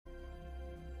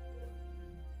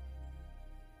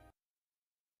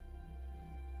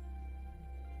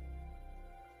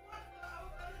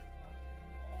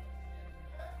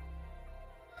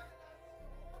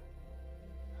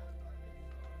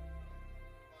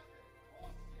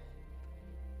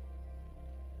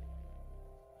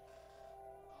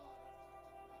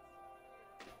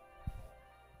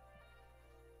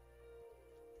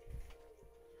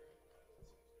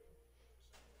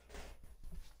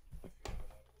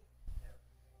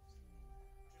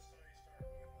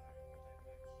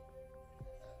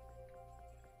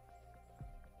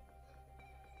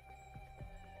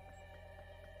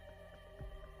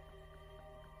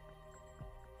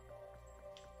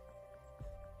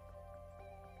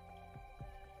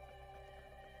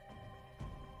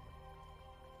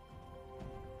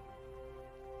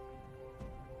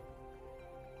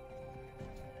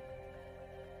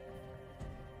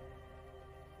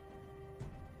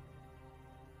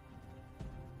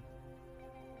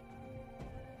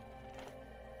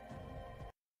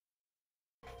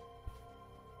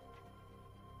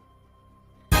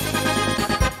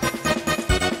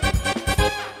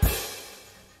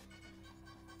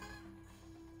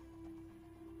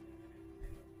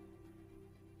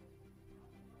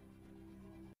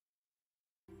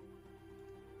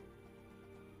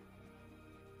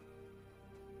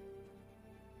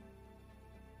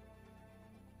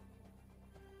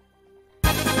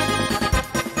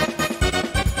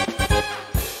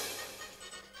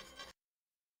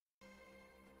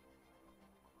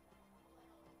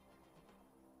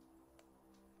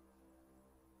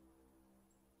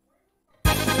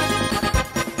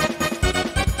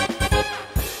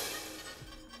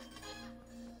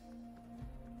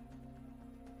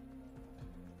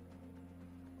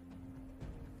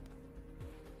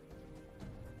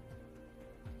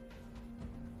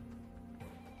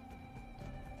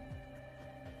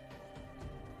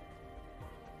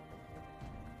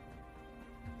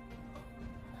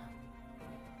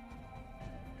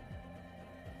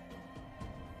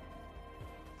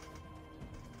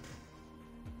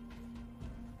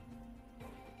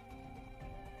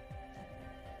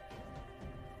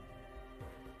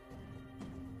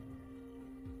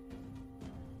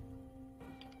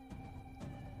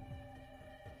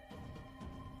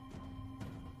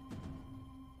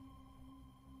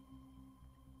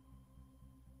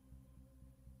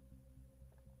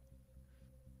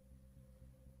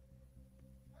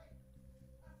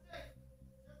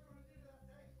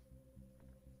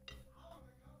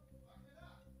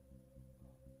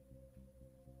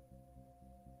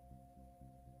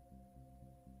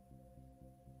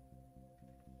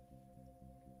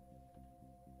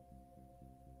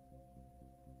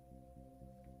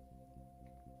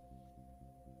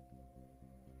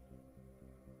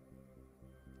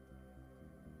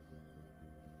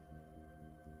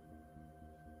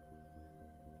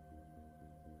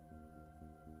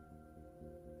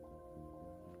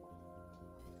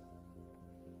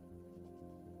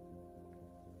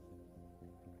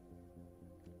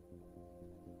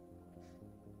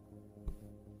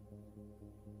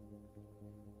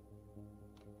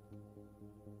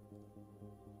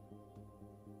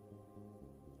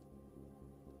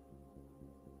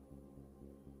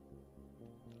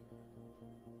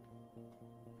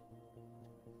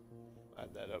Add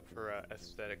that up for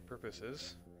aesthetic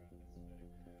purposes.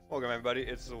 Welcome everybody,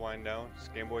 it's the Wind Down. It's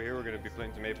Game Boy here. We're going to be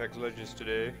playing some Apex Legends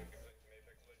today.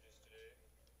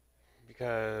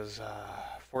 Because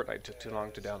Fortnite took too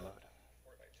long to download.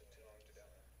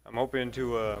 I'm hoping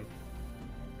to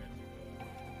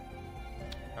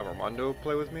have Armando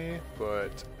play with me, but I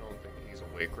don't think he's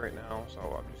awake right now, so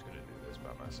I'm just going to do this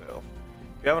by myself.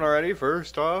 If you haven't already,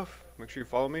 first off, make sure you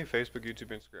follow me, Facebook,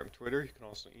 YouTube, Instagram, Twitter. You can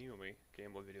also email me,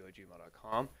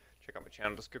 gameboyvideo@gmail.com. Check out my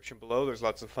channel description below. There's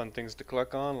lots of fun things to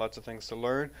click on, lots of things to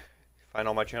learn. Find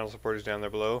all my channel supporters down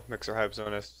there below. Mixer, Hype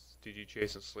Zone, SDG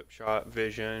Chase, and Slipshot,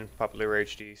 Vision, Popular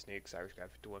HD, Sneaks, Irish Guy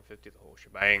 5150, the whole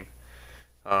shebang.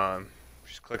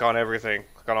 Just click on everything.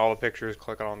 Click on all the pictures,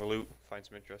 click on the loot, find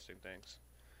some interesting things.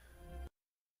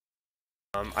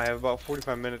 I have about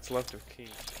 45 minutes left of King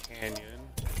Canyon,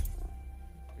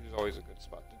 which is always a good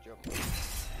spot to jump in.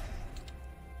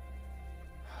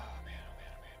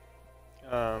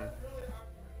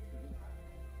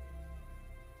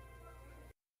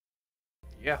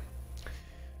 Yeah.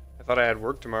 I thought I had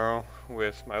work tomorrow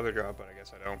with my other job, but I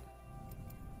guess I don't.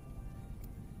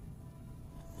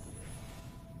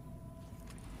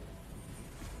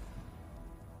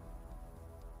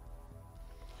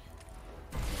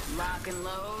 Lock and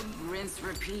load, rinse,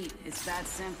 repeat. It's that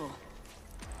simple.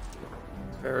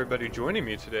 For everybody joining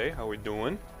me today, how we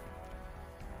doing?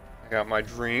 I got my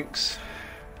drinks.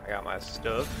 I got my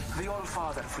stuff. The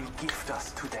All-Father will gift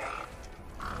us today.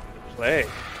 Play.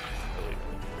 Really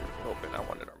hoping I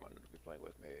wanted Armando to be playing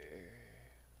with me.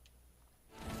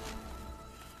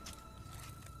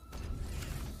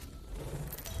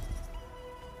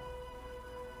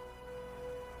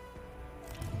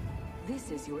 This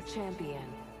is your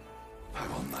champion. I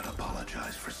will not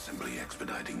apologize for simply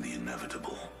expediting the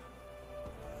inevitable.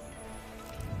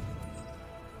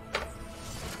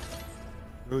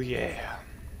 Oh yeah.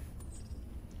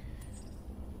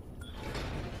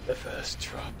 The first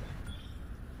drop.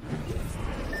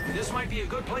 This might be a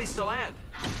good place to land.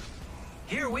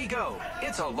 Here we go.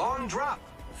 It's a long drop.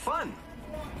 Fun.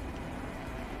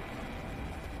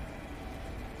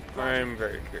 I'm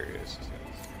very curious.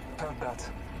 Turn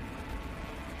that.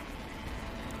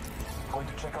 Going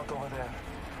to check out over there.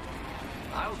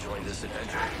 I'll join this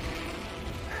adventure.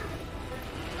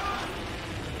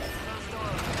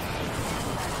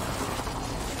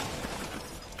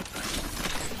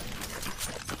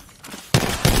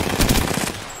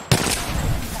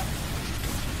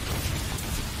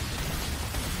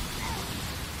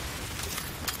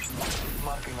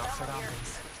 Marking our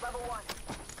surroundings. Level 1.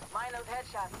 Mine of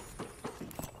headshots.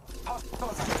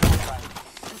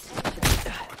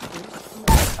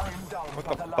 I'm down. What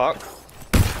the fuck?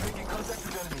 Making contact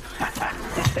with enemy.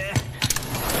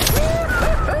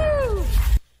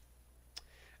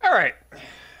 Alright.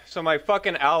 So my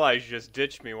fucking allies just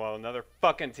ditched me while another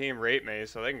fucking team raped me,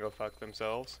 so they can go fuck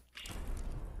themselves.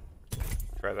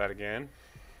 Try that again.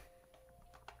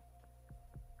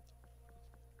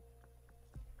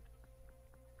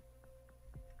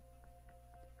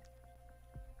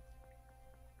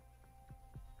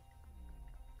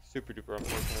 Super duper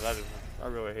unfortunate. That is, I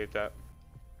really hate that.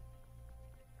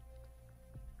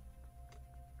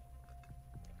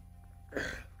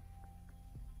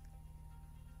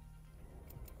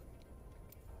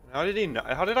 How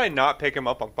did I not pick him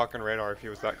up on fucking radar if he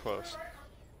was that close?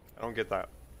 I don't get that.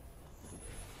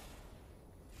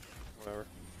 Whatever.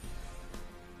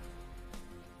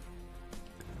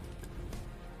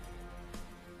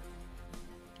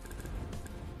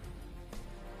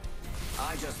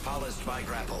 I just polished my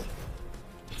grapple.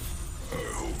 I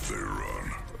hope they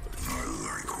run. I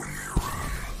like when they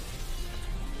run.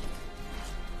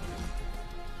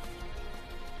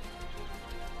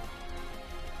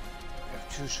 I have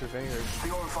 2 surveyors.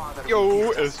 The All-Father Yo, will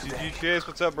gift us today. SDG Chase,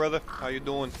 what's up, brother? How you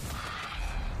doing?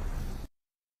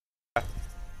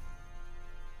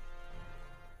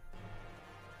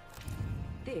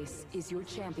 This is your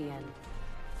champion.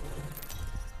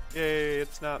 Yay,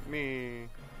 it's not me.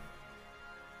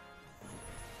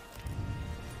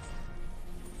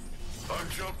 I'm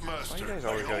Jump Master. Why you guys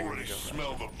always I gotta give me already Jump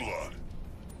smell the blood.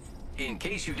 In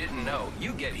case you didn't know,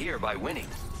 you get here by winning.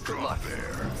 Good Drop luck.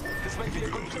 there. This might be a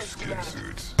Go good to place to skin land.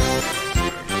 suits. Fine,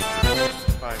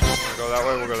 we'll go that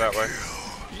way, we'll go that way.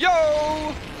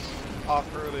 Yo!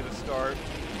 Off early to start.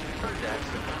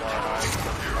 Jackson, bar high.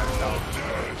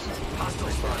 Hostile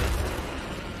spotted.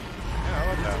 Yeah, I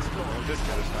love that. Oh, this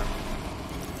guy this time.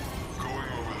 Going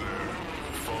over there.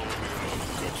 Follow me and I'll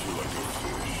cut you like a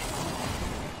fish.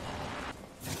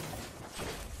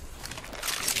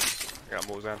 I got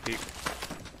Mozambique.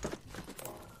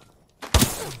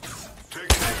 Take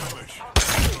damage.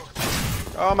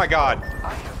 Oh my god.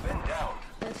 I have been down.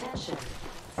 Attention.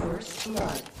 First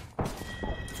blood.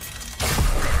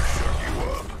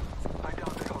 I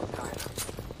downed the hostile.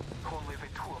 Only the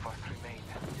two of us remain.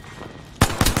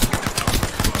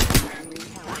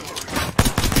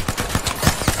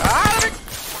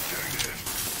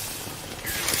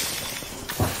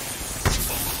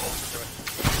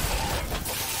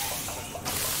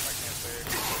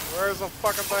 Where's the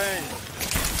fucking thing?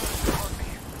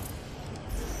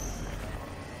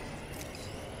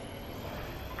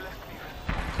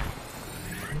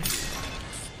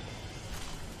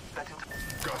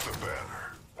 Got the banner.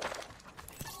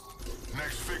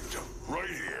 Next victim, right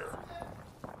here.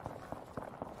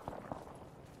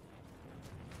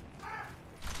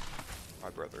 My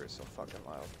brother is so fucking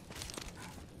loud.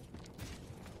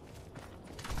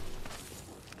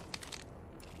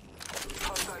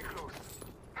 Hostile close.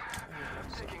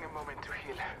 Taking a moment to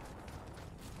heal.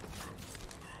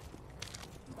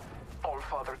 All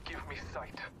Father, give me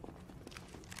sight.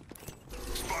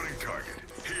 Spotting target.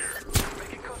 Here.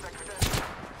 Making contact with enemy.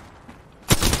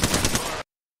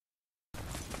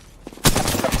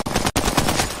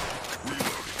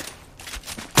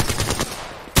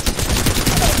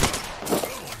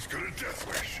 Someone's got a death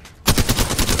wish.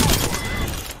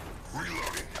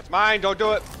 Reloading. That's mine, don't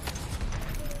do it.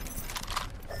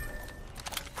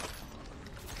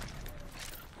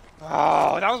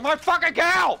 Oh, that was my fucking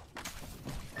cow!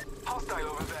 Hostile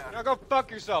over there. Now go fuck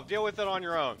yourself. Deal with it on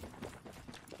your own.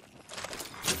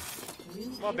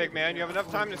 Come on, big man. You have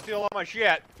enough time to steal all my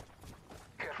shit.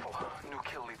 Careful. New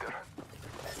kill leader.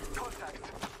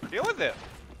 Contact. Deal with it.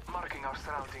 Marking our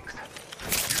surroundings.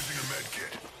 Using a med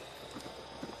kit.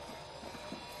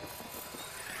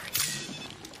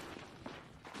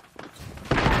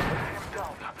 I am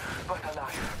down, but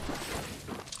alive.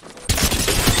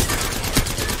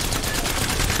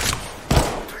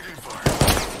 Taking fire.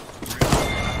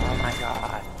 Oh my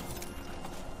god.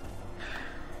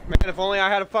 Man, if only I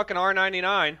had a fucking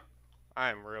R99.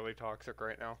 I'm really toxic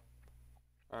right now.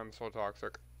 I'm so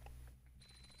toxic.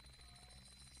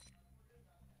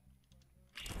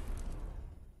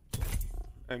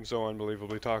 I'm so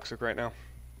unbelievably toxic right now.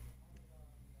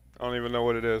 I don't even know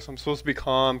what it is. I'm supposed to be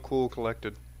calm, cool,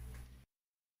 collected.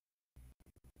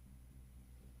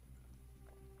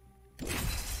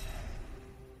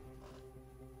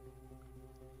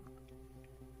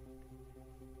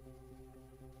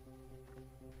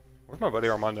 Where's my buddy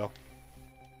Armando?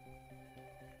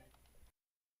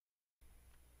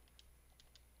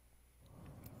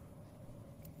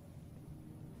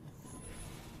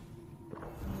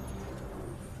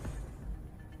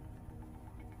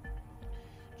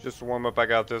 Just to warm up, I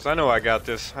got this. I know I got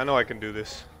this. I know I can do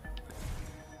this.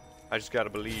 I just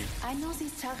gotta believe. I know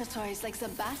these territories like the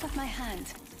back of my hand.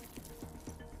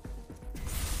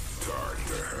 Time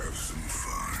to have some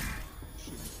fun.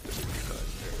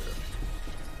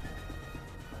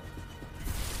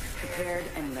 Prepared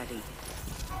and ready.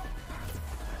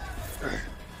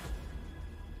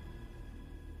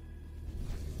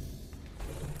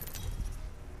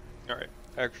 Alright,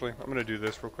 actually, I'm gonna do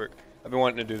this real quick. I've been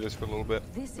wanting to do this for a little bit.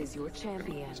 This is your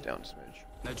champion. It's down a smidge.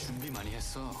 나 준비 많이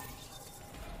했어.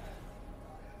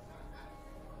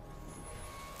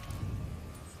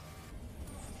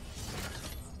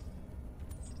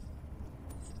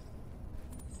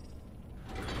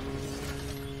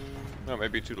 That may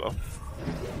be too low.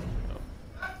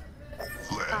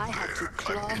 I had to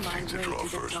claw my way to to draw the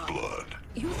first top. blood.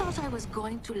 You thought I was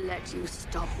going to let you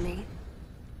stop me?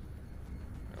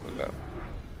 What was that?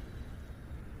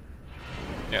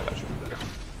 Yeah, that should be better.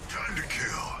 Time to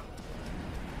kill.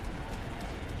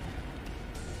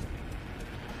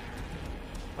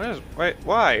 What is? Wait,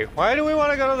 why? Why do we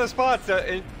want to go to the spots that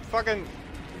it fucking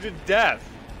to death?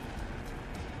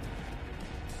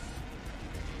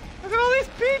 Look at all these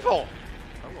people!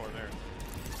 I'm going there.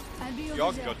 I'll be Y'all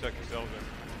over can there. go check yourselves in.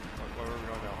 Where are we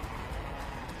going now?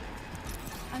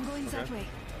 I'm going that way.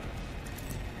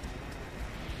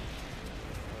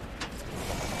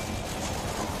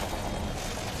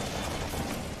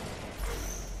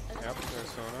 Yep, there's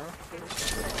sonar.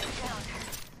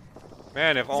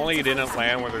 Man, if only you didn't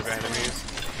land where there's enemies.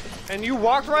 And you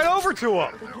walked right over to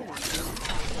them!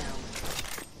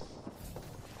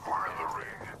 We're in the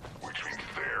ring, which means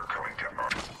they're coming down.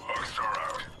 Lockstar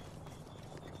out.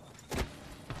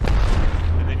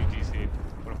 And then you DC'd.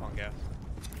 Put up on gas.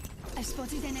 I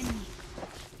spotted an enemy.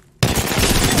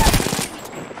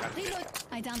 Reload.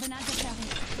 I downed an adversary.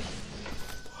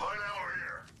 Line out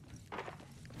here.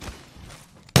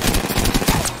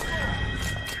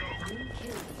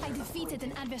 I defeated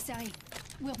an adversary.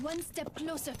 We're one step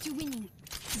closer to winning.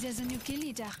 There's a new kill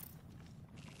leader.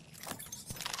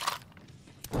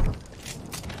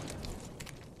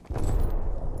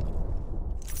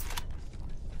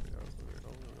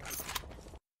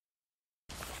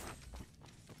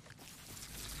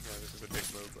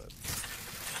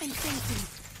 Thank you.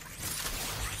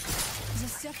 The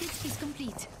circuit is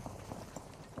complete.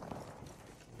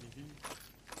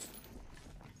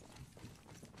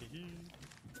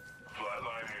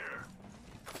 Flatline here.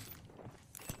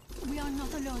 We are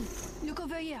not alone. Look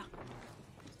over here.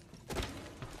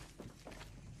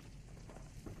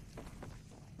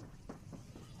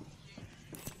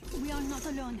 We are not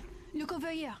alone. Look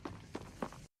over here.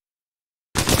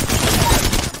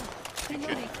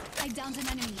 Reloading. I downed an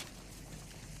enemy.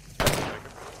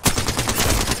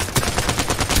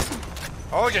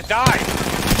 Oh, just died!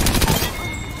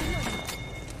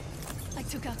 I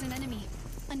took out an enemy.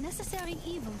 Unnecessary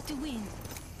evil to win.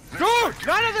 Dude!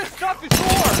 None of this stuff is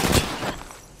yours!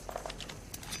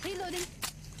 Reloading.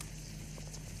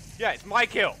 Yeah, it's my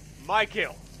kill. My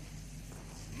kill.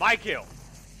 My kill.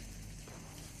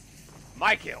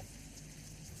 My kill.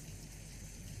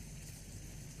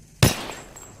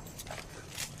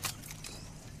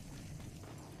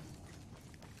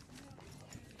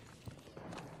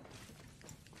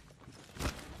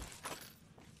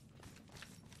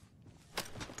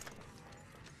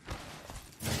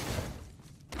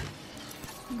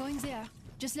 I'm going there.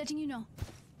 Just letting you know.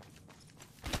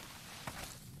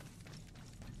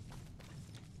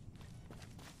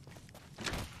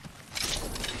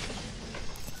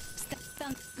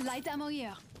 Found light ammo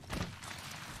here.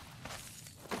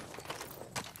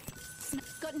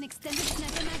 Got an extended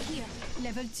sniper mag here.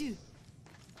 Level 2.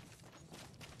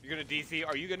 You gonna DC?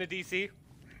 Are you gonna DC?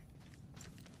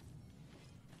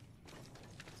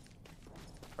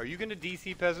 Are you gonna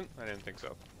DC, peasant? I didn't think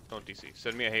so. Don't DC.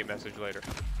 Send me a hate message later.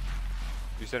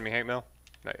 You send me hate mail?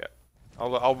 Not yet.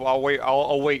 I'll wait.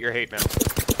 I'll wait your hate mail.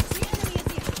 The enemy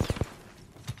is here.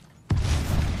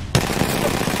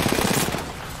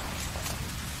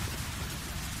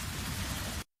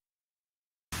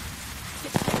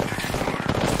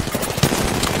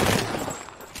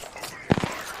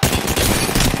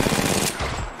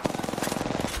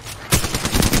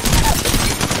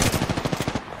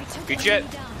 I took Good an shit.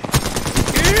 enemy down.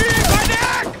 My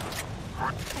neck!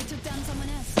 I took down someone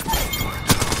else.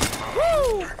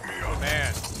 Woo! Oh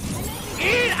man.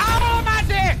 Eat all my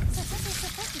dick!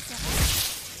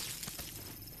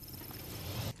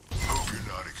 Hope you're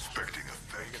not expecting a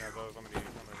thank you. I'm gonna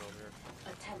build here.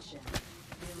 Attention.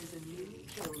 There is a new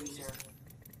kill leader.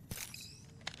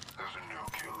 There's a new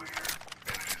kill leader,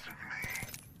 and it isn't me.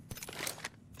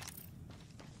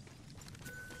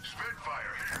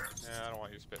 Spitfire here. Yeah, I don't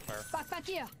want you to Spitfire. Backpack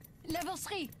here. Level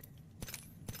 3.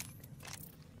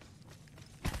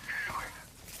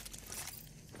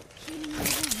 Healing. Healing my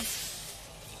wounds.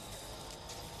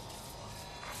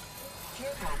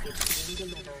 Care package being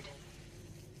delivered.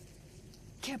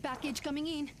 Care package coming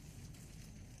in.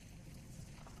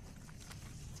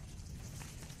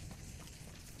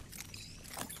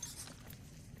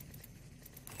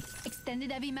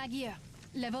 Extended heavy mag here.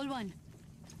 Level 1.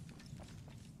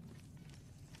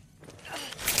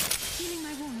 Healing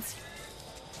my wounds.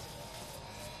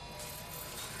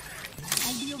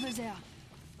 I'll be over there.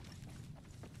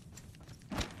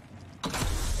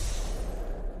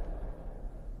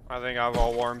 I think I've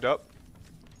all warmed up.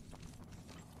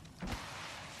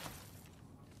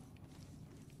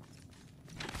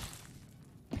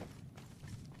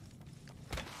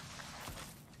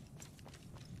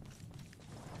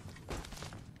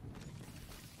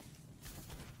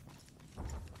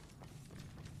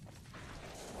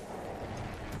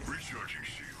 Recharging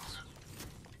shields.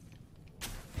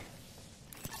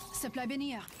 Supply bin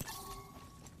here.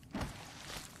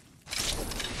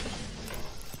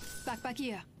 Backpack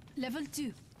here. Level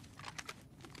 2.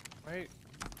 Wait.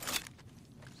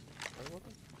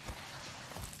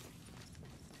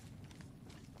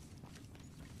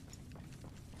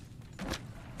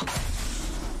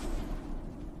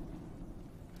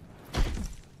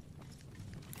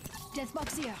 Death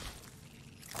box here.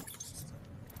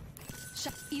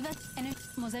 Eva and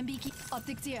Mozambique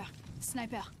optics here.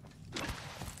 Sniper.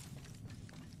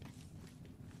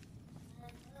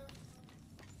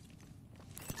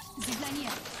 Zipline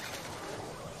here.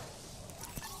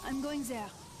 I'm going there.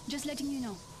 Just letting you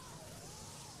know.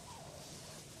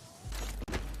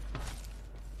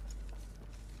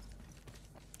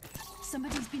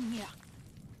 Somebody's been here.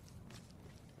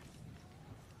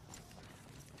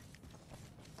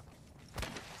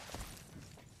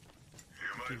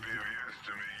 You might be of use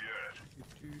to me yet.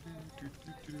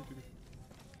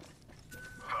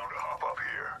 Found a hop up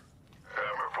here.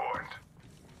 Hammer point.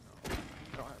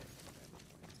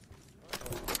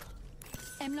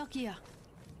 M-lock here.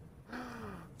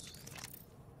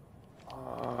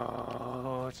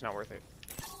 Oh, it's not worth it.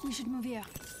 We should move here.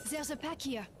 There's a pack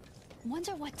here.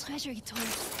 Wonder what treasure it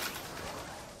holds.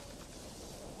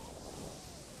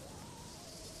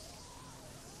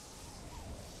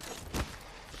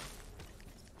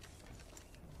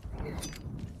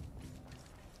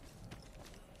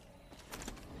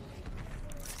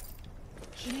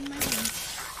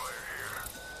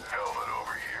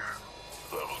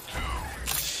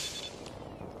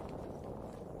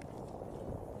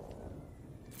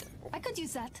 could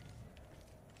use that.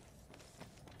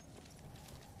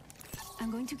 I'm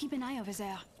going to keep an eye over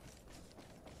there.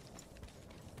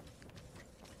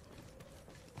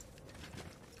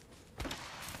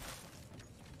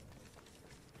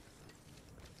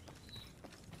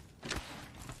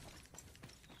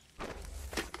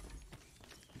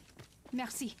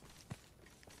 Merci.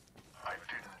 I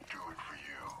didn't do it for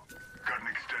you. Got an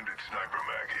extended sniper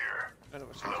mag here. I know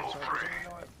what's Level inside, 3. you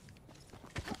know what?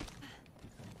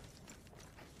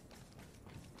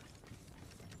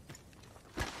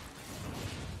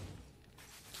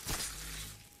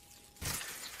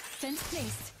 Fence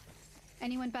placed.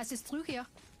 Anyone passes through here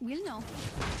will know.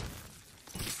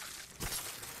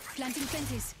 Planting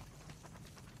fences.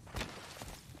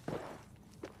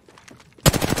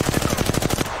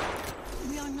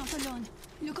 We are not alone.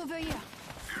 Look over here.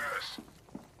 Yes.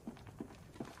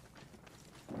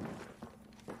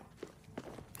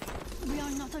 We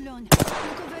are not alone.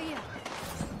 Look over here.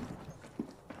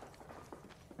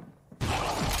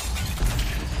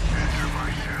 Into my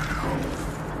shadow.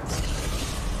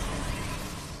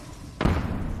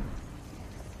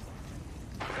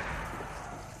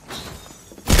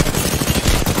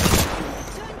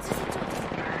 Turn to the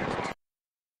top.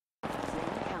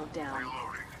 Countdown.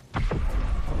 Reloading.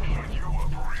 Shut you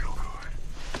up real good.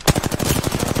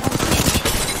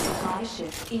 Supply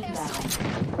ship inbound.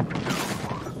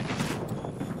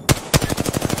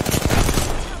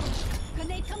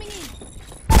 Grenade coming in.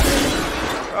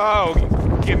 Oh,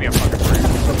 give me a fucking break.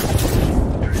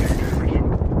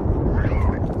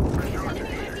 Enemy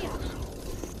right here.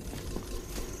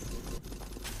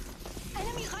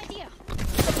 Enemy right here.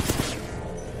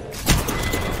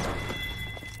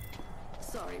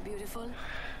 Sorry, beautiful.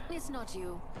 It's not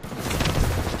you.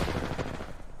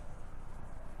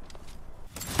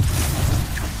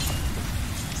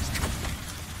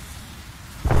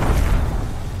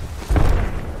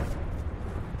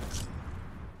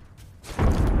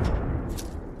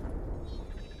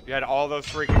 You had all those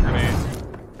freaking grenades.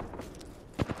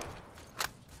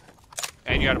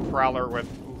 And you had a prowler with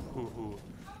ooh.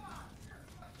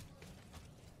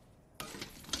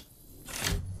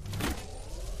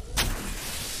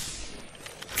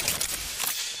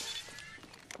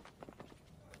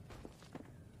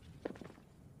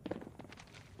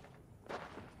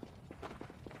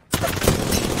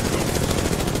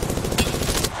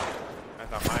 I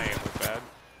thought my aim was bad.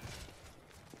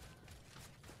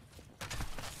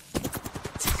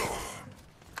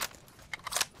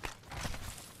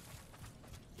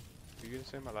 You gonna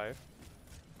save my life?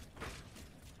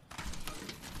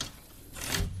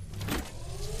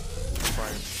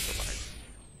 Fine, so fine.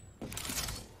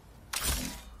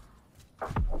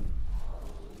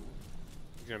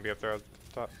 He's gonna be up there at the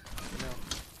top right now.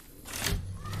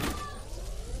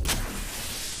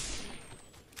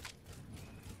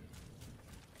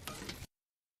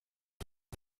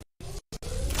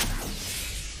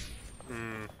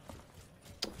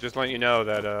 Just letting you know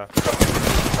that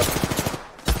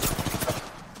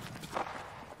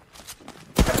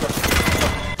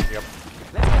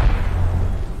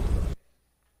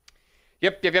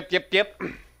Yep.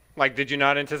 Like, did you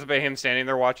not anticipate him standing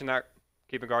there watching that?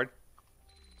 Keeping guard?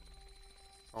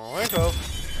 Oh, let's go.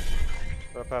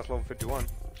 Battle pass level 51.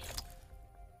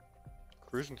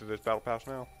 Cruising through this battle pass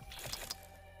now.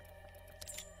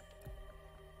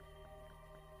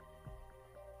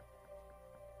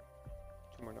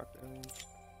 Two more knockdowns.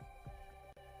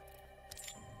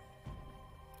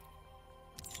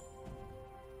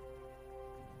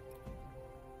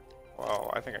 Wow,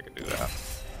 I think I can do that.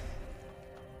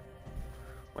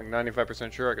 Like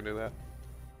 95% sure I can do that.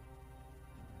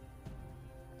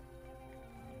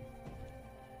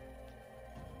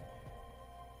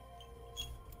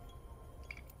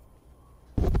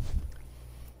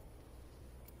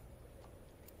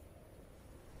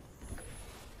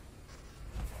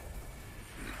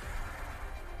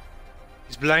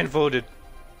 He's blindfolded.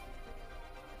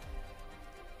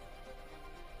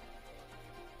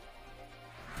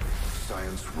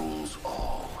 Science rules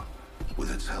all.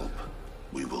 With its help,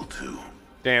 we will too.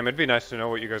 Damn, it'd be nice to know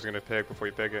what you guys are gonna pick before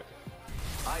you pick it.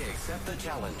 I accept the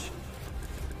challenge.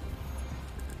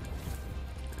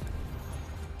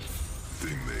 They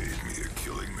made me a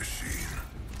killing machine.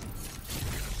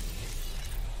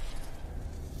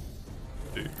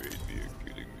 They made me a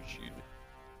killing machine.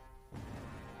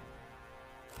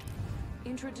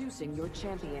 Introducing your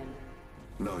champion.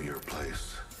 Know your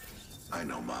place. I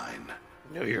know mine.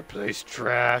 Know your place,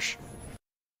 trash.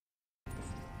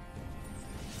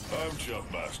 I'm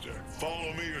Jumpmaster.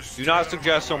 Follow me or Do not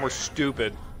suggest somewhere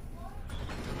stupid.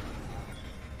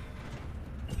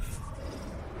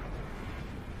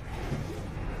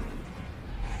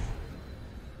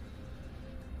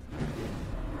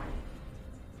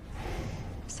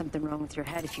 something wrong with your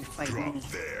head if you fight me. Drop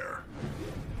there.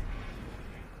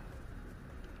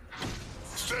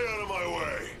 Stay out of my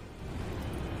way.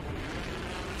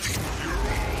 You're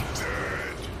all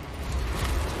dead.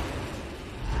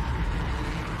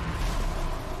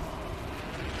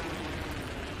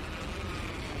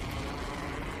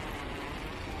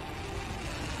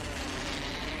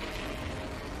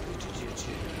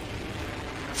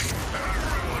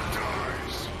 Everyone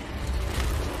dies.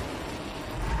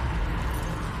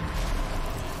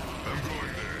 I'm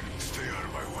going there. Stay out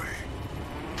of my way.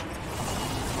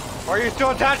 Why are you still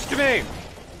attached to me?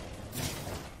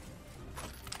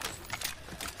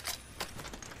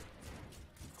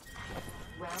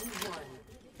 Round 1.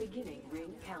 Beginning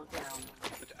ring countdown.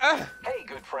 Hey,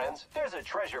 good friends, there's a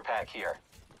treasure pack here.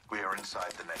 We are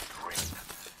inside the next ring.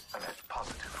 A net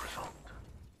positive result.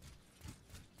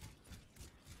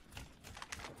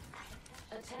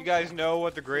 You guys know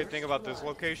what the great thing about this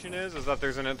location is that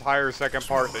there's an entire second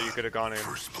part that you could have gone in and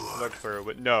looked through,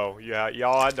 but no, yeah,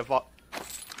 y'all had to follow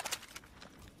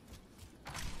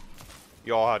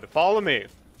me.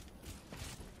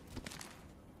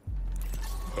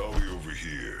 I'll be over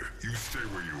here. You stay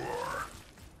where you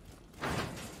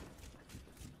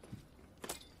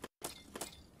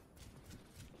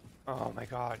are. Oh my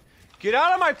god. Get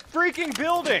out of my freaking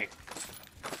building!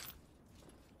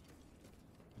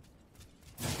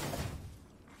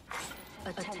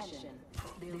 Attention.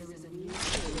 There is a new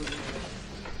kill leader.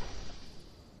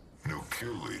 No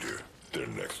kill leader. They're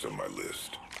next on my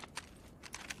list.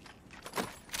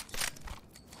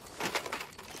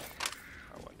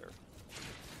 I wonder.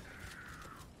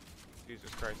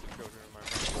 Jesus Christ, the children of my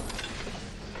friend.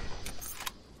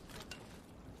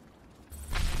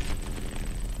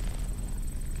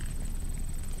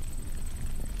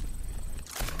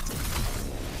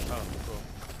 Oh, cool.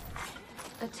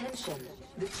 Attention.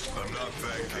 I'm not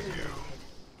thanking you.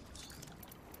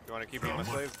 You want to keep me my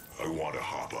slave? I want to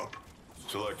hop up.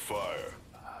 Select fire.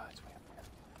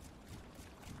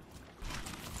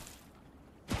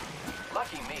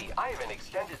 Lucky me, I have an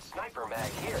extended sniper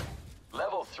mag here.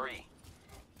 Level 3.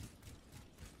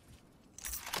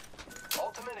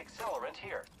 Ultimate accelerant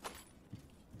here.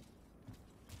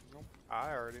 Nope.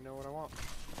 I already know what I want.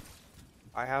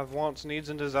 I have wants, needs,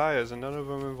 and desires, and none of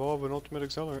them involve an ultimate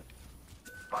accelerant.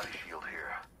 Body shield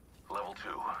here. Level 2.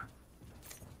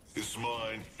 It's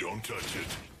mine. Don't touch it.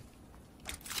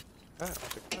 Okay, I'll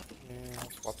take that. And I'll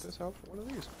swap this out for one of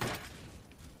these.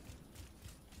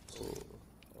 Oh,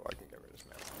 I can get rid of this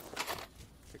map.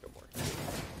 Pick up more.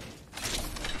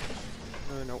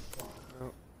 Nope.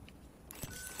 Nope.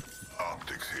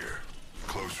 Optics here.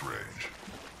 Close range.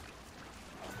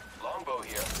 Longbow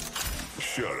here.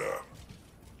 Shut up.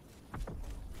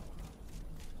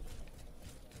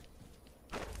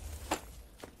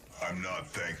 I'm not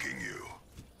thanking you.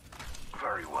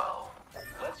 Very well.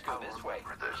 Let's go this way.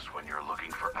 For this when you're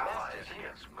looking for allies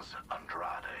against Miss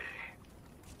Andrade.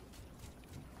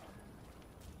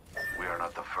 We are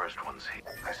not the first ones here.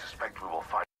 I suspect we will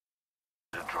find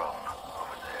a drone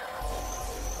over there.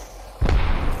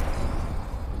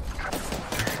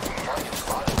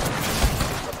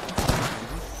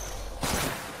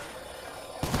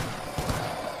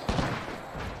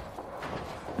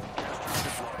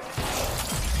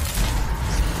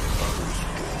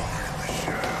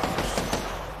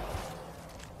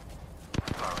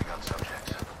 Firing on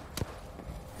subjects.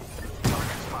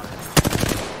 Target spotted.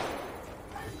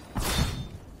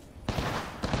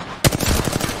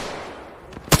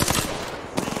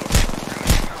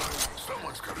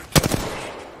 Someone's got to do it.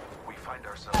 We find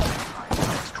ourselves behind the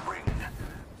next ring.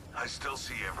 I still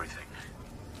see everything.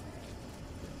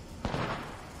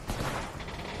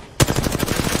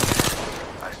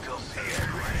 I still see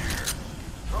everything.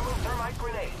 Throwing thermite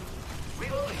grenade.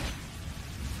 Reloading.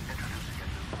 Introducing a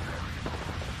new variable.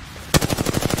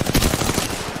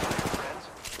 Friends,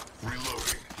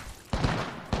 Reloading.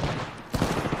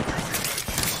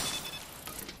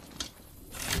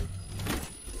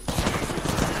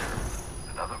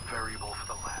 Another variable for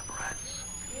the lab rats.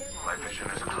 My vision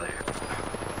is clear.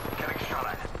 Getting shot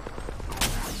at.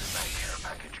 That care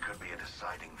package could be a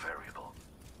deciding variable.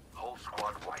 Whole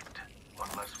squad wiped. One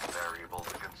less variable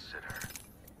to consider.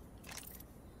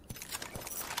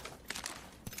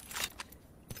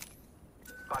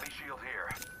 Body shield here.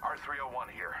 R301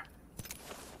 here.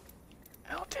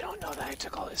 I hope they don't know that I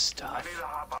took all this I stuff. need to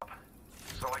hop up.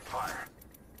 Select fire.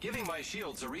 giving my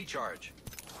shields a recharge.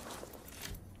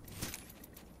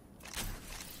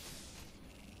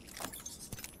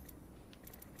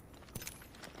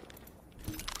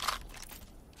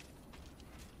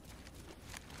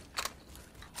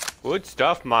 Good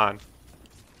stuff, man.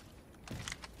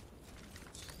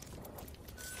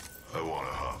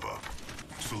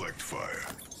 Select fire.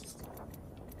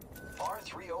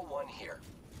 R301 here.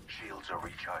 Shields are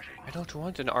recharging. I don't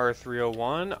want an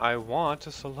R301. I want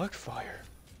a select fire.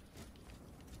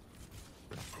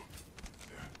 I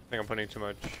think I'm putting too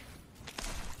much.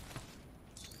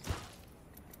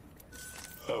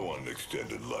 I want an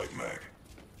extended light mag.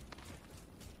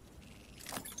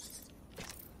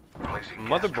 Placing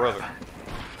Mother gas brother. trap.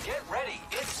 Get ready.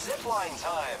 It's zipline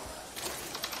time.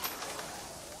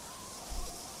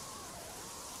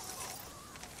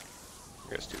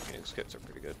 I guess 2 Phoenix kits are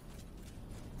pretty good.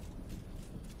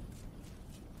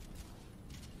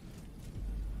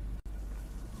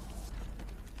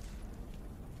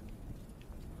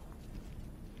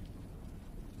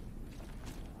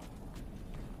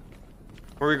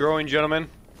 Where are we growing, gentlemen?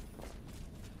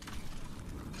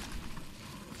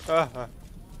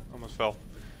 Almost fell.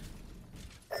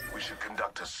 We should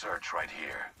conduct a search right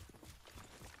here.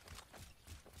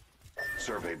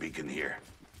 Survey beacon here.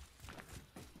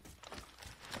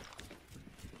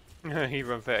 He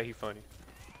run fat, he funny.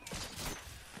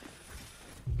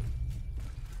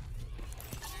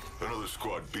 Another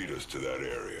squad beat us to that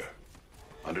area.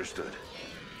 Understood.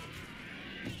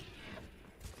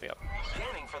 Yep.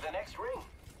 Scanning for the next ring.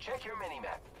 Check your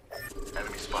mini-map.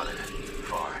 Enemy spotted.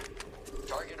 Far.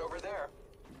 Target over there.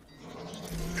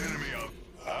 Enemy up.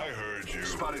 I heard you.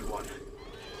 Spotted one.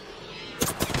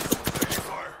 Taking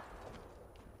fire.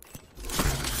 There's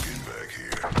a skin bag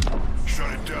here.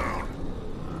 Shut it down.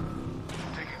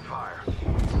 Taking fire.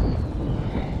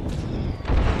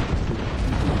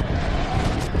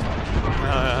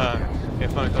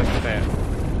 It's fun to collect the fan.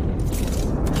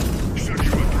 Shut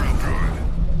you up real good.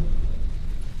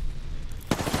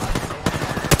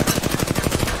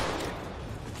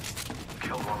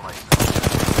 Killed one myself.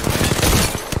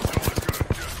 No one's got a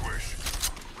death wish.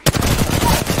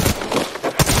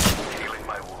 Healing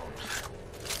my wounds.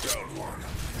 Down one.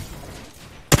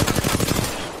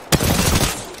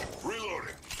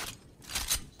 Reloading.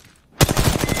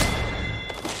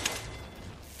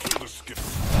 Kill the skin.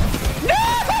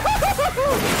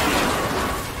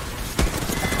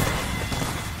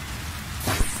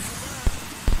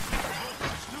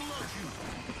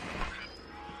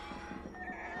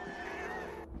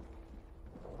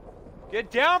 Get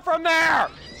down from there!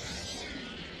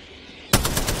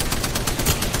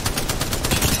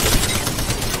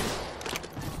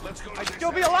 Let's go. I'd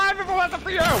still be alive if it wasn't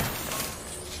for you!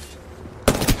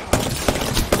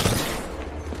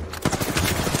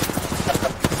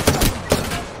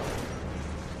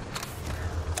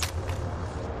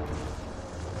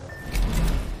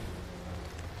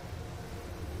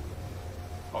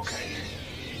 Okay.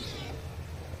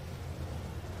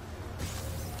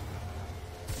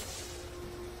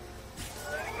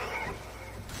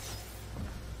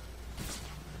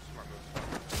 Smart move.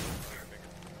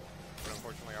 But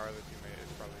unfortunately, our other teammate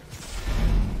is probably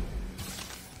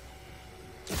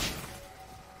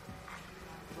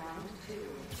Round 2.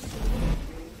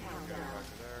 Ring countdown. back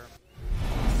there.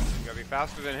 You gotta be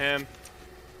faster than him.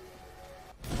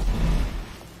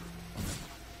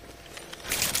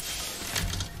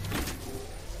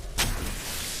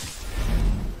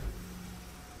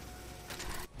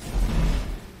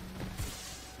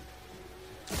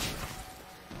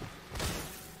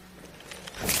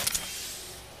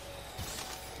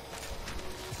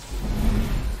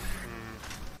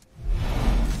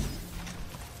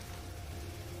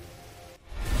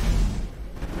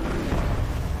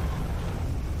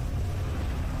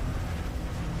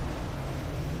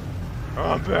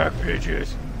 I'm back,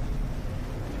 bitches.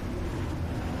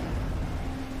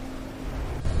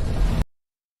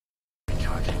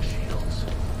 Charging shields.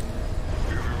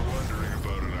 If you're wondering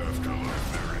about an afterlife,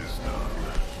 there is none.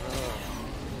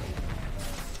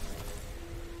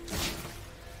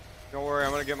 Don't worry,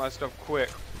 I'm gonna get my stuff quick.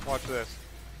 Watch this.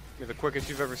 Be the quickest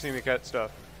you've ever seen me get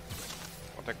stuff.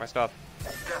 I'll take my stuff.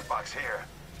 Death box here.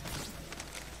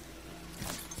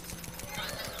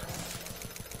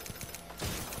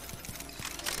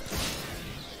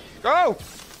 Go!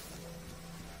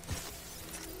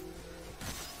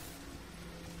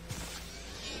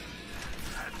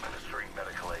 Administering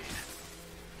medical aid.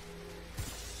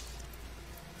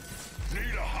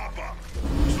 Need a hop up.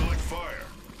 Select fire.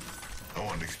 I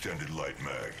want an extended light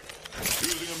mag.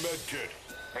 Using a med kit.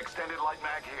 Extended light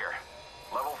mag here.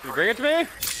 Level 3. You bring it to me?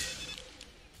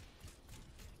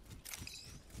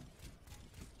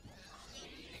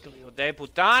 Hijo de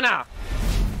putana!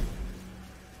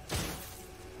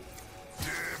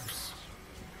 Dibs.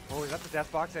 Oh, is that the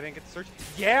death box I didn't get to search?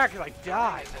 Yeah, because I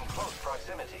died. Is in close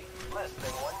proximity. Less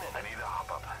than 1 minute. I need a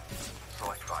hop up.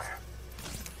 Select fire.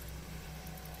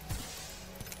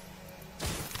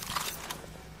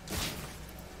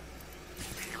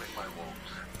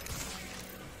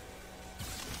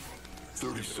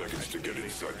 30 seconds to get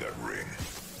inside that ring.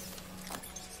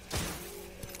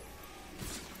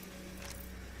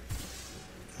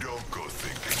 Don't go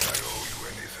thinking I owe you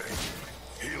anything.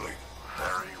 Healing.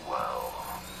 Very well.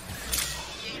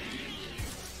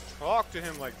 Talk to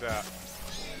him like that.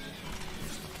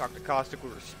 Talk to Caustic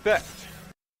with respect.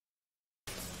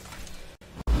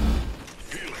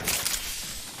 Healing.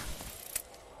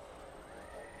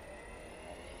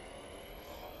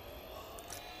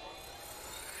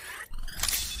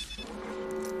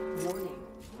 Warning.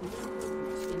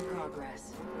 Movement in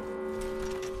progress.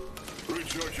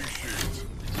 Recharging shields.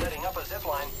 Setting up a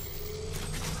zipline.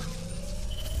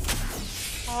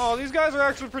 Oh, these guys are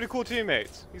actually pretty cool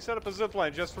teammates. He set up a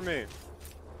zipline just for me.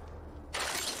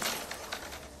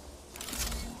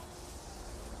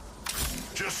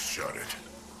 Just shut it.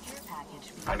 Care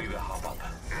package. I need to hop up.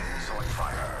 Select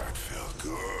fire. That felt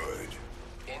good.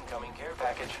 Incoming care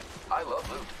package. I love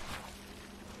loot.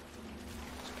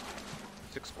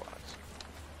 6 squads.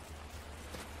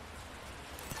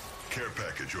 Care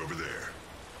package over there.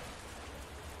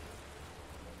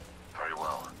 Very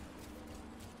well.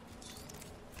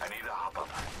 I need to hop up.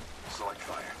 Select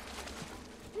fire.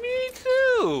 Me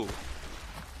too!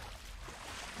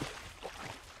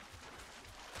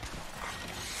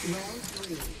 Round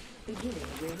 3. Beginning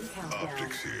ring countdown.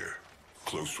 Optics here.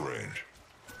 Close range.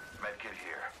 Medkit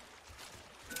here.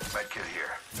 Medkit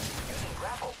here. Using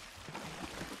grapple.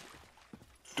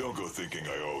 Don't go thinking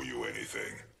I owe you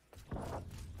anything.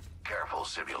 Careful,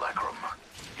 simulacrum.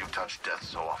 You've touched death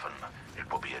so often, it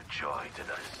will be a joy to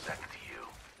dissect you.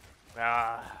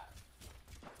 Ah.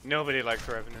 Nobody likes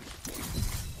Revenant.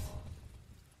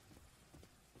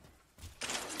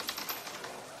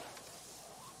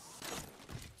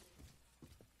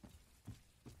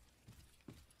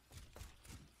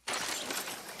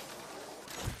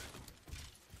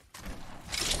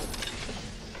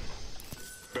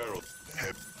 Barrel.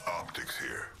 Head. Optics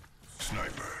here.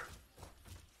 Sniper.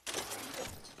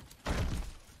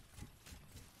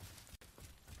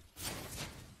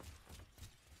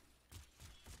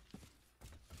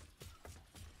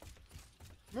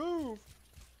 Move!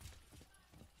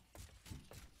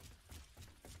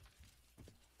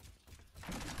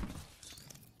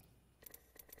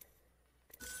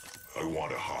 I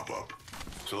want to hop up.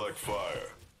 Select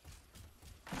fire.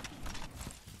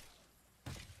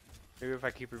 Maybe if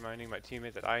I keep reminding my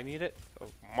teammate that I need it, I'll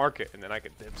mark it and then I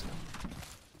can dibs it.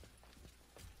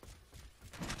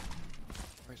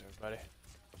 Where's everybody?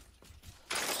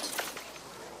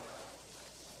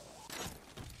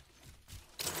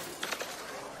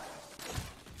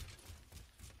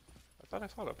 I thought I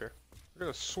saw it up here. I could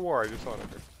have swore I just saw it up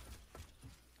here.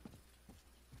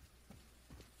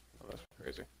 Oh, that's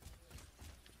crazy.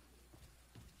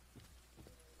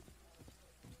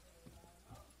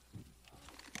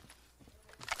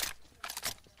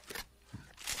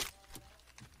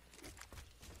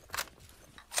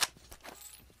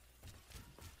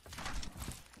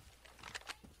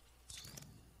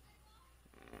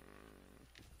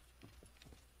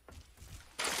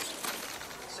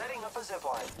 Setting up a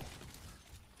zipline.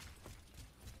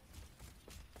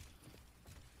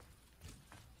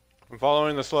 I'm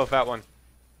following the slow fat one.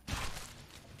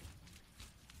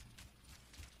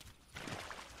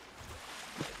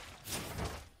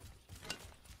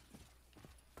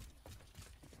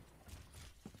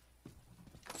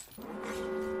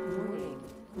 Warning.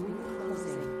 Ring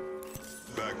closing.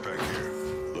 Backpack here.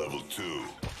 Level 2.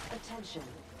 Attention.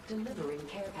 Delivering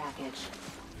care package.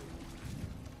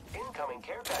 Incoming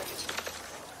care package.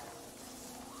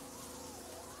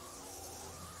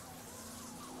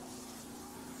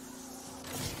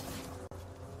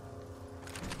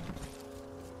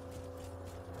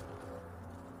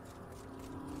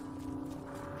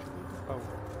 Oh.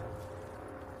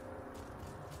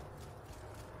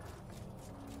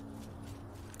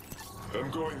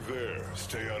 I'm going there.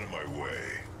 Stay out of my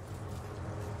way.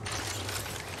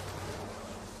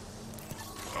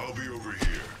 I'll be over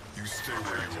here. You stay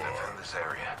where you In are. this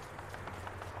area.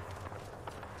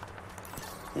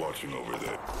 Watching over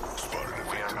there. Spotted a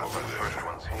We are victim not over the first there.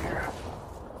 ones here.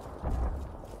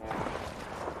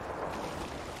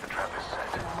 The trap is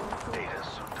set. Data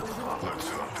soon to follow. Let's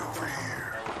hunt over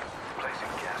here.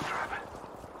 Placing gas trap.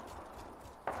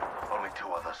 Only 2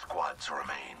 other squads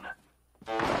remain.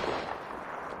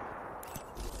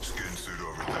 Skin suit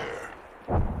over there.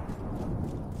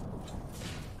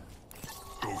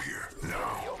 Go here,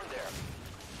 now. Over there.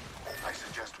 I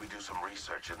suggest we do some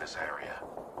research in this area.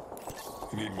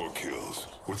 Need more kills.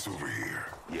 What's over here?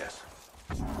 Yes.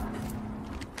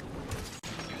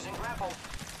 Using grapple.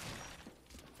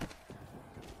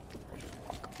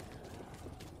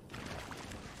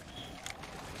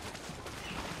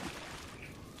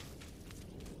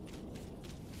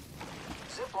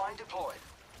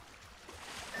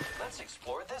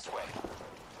 explore this way.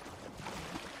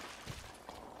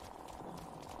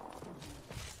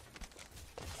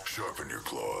 Sharpen your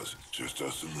claws. Just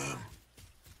us and them.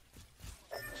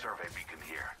 Survey beacon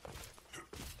here.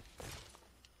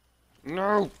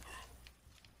 No!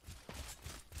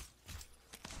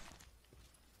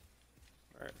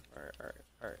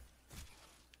 Alright.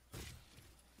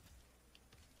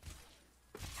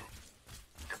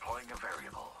 Deploying a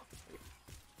variable.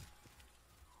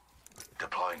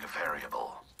 Deploying a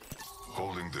variable.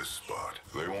 Holding this spot.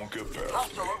 They won't get past me.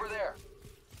 Hostile over there.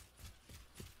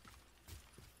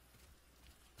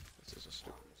 This is a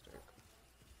stupid mistake.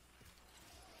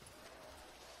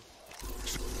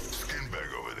 Skin bag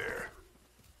over there.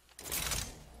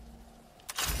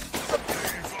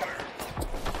 Taking fire.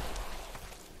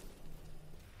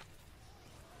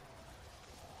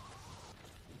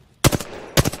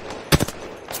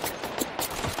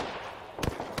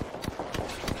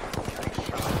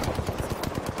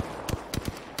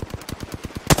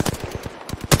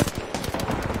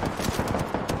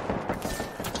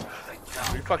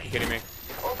 Are you fucking kidding me?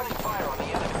 Opening fire on the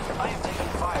enemy. I am taking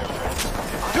fire,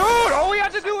 friends. Dude, all we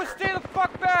have to do is stay the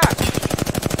fuck back!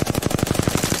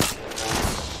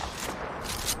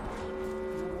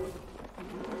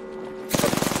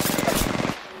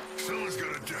 Someone's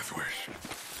got a death wish.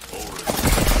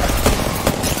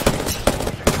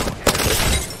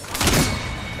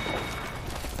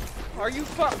 Are you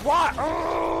what?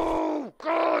 Oh,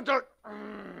 God!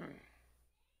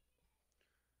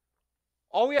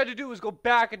 All we had to do was go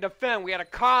back and defend. We had a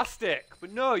caustic.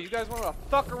 But no, you guys want to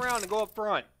fuck around and go up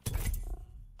front.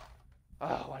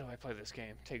 Oh, why do I play this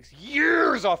game? It takes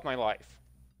years off my life.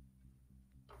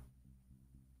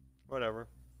 Whatever.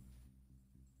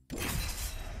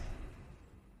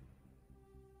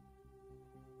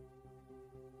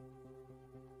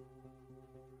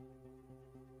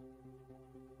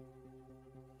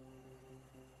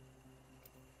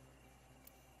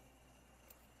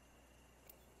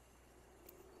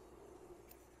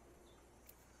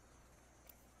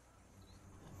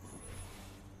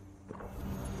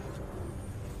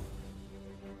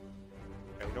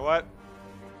 You know what?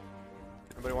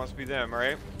 Everybody wants to be them,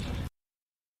 right?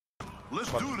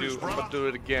 Let's I'm do this, I'm bro. about to do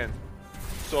it again.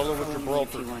 Solo with Only if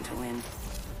Gibraltar. you want to win.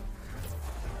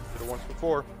 Did it once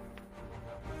before.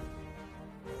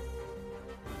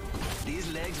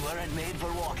 These legs weren't made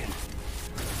for walking.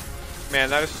 Man,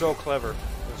 that is so clever.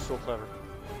 That is so clever.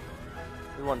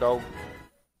 We won, dog.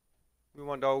 We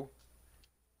won, dog.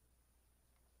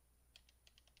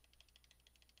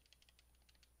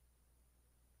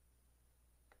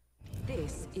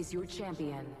 This is your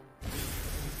champion.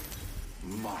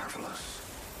 Marvelous.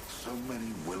 So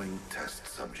many willing test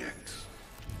subjects.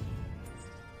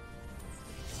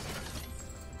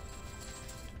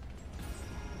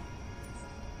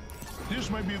 This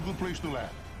might be a good place to land.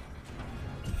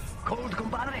 Cold,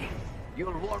 compadre.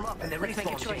 You'll warm up in the Let's make a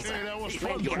respawn choice. chamber. Hey, that was If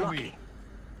fun you're for lucky. me.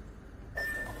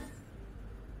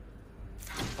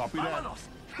 Copy that. Vámonos.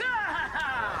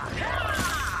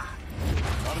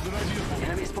 Not a good idea for me.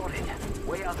 Enemy spotted.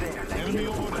 Way out there, like Enemy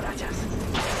little over there. cucarachas.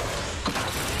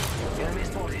 Enemy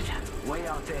spotted. Way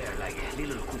out there, like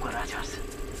little cucarachas.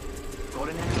 Got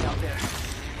an enemy out there.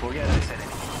 Forget I said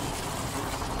anything.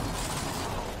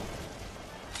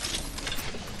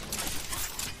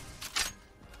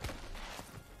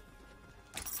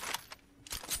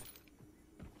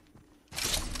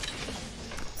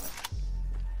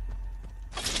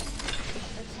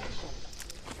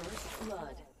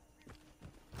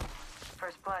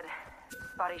 First blood.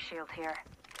 Body shield here.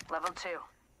 Level 2.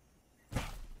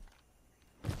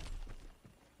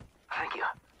 Thank you.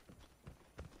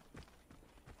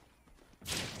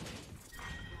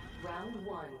 Round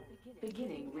 1.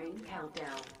 Beginning ring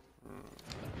countdown.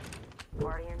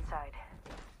 Already inside.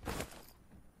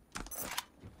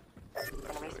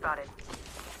 Enemy spotted.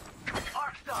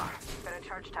 Arcstar! Got a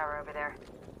charge tower over there.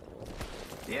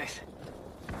 Yes.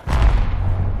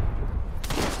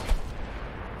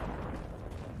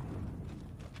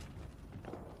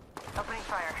 Opening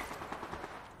fire.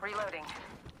 Reloading.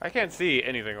 I can't see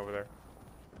anything over there.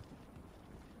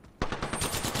 They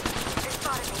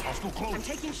spotted me. Hostile close. I'm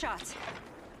taking shots.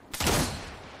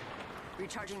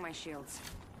 Recharging my shields.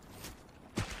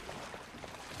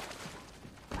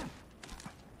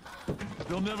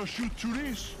 They'll never shoot through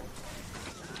these.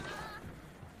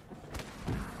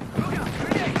 Look out!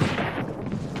 Grenade!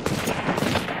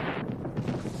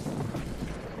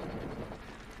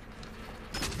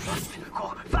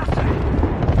 Go faster!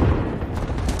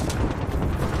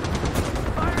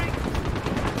 Firing!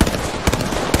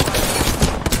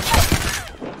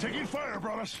 Taking fire,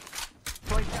 brothers.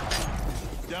 Point down.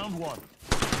 Down one.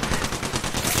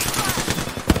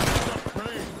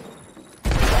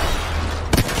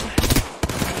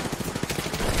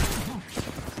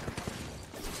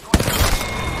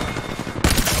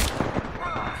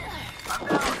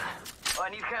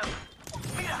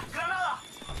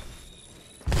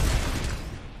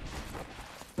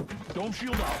 Dome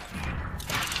shield out.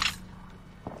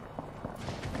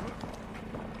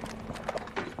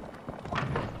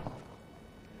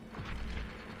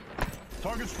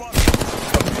 Target spotted.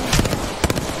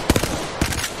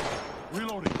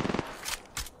 Reloading.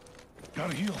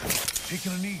 Gotta heal.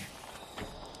 Taking a knee.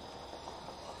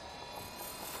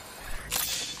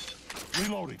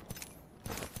 Reloading.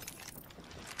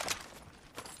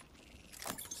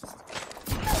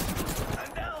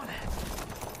 I'm down.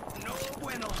 No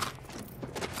bueno.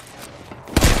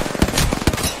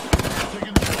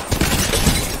 Taking the shot.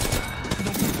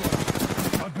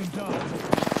 I've been down.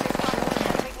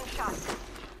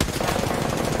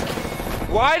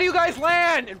 Why do you guys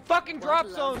land in fucking drop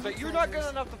zones that you're not good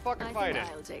enough to fucking fight it?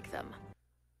 I'll take them.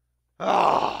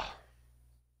 Ah!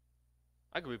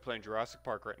 I could be playing Jurassic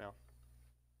Park right now.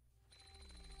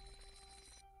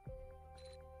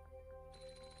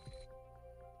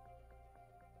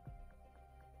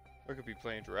 I could be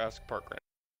playing Jurassic Park right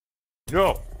now.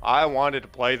 No! I wanted to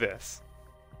play this.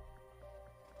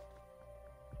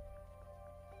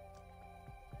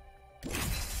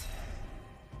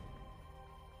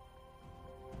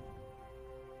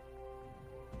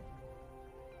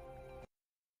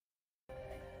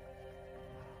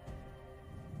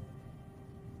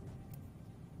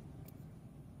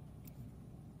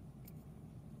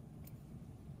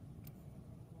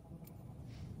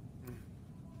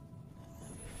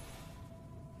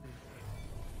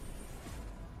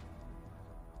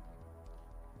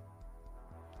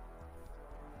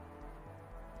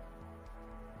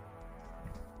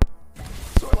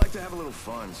 So I like to have a little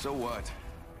fun, so what?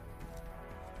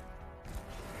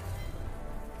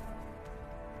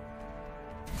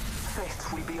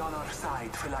 Fate will be on our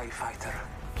side, Fly Fighter.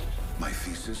 My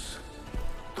thesis?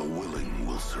 The willing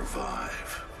will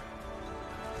survive.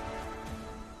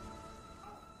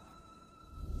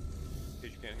 In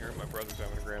case you can't hear it, my brother's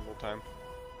having a grand old time.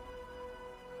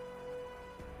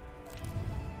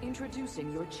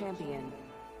 Introducing your champion.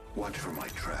 Watch for my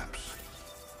traps.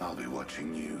 I'll be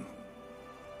watching you.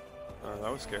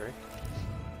 That was scary.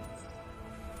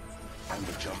 I'm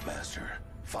the jump master.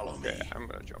 Follow me. Okay, I'm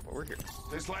gonna jump over here.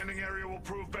 This landing area will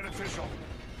prove beneficial.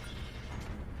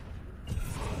 It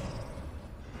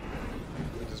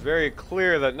is very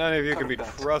clear that none of you can be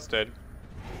trusted.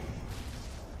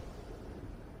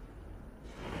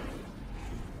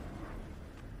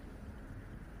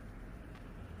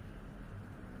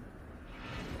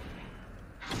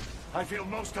 I feel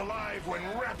most alive when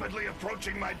rapidly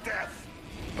approaching my death.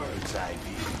 Bird's eye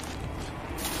view.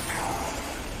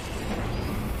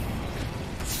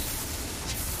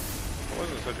 It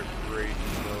wasn't such a great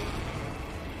show.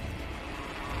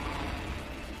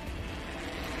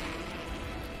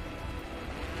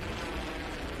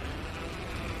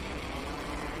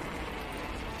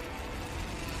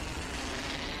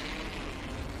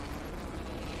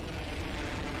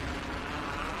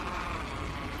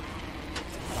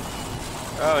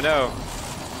 Oh no.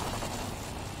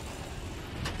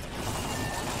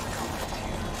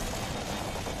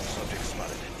 Subject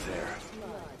spotted there.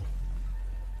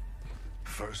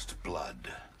 First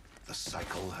blood. The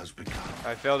cycle has begun.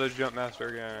 I failed as jump master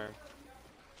again.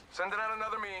 Sending out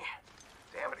another me.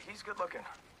 Damn it, he's good looking.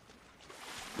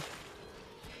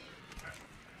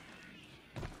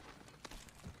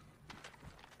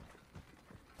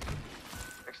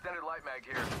 Extended light mag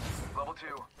here. Level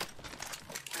 2.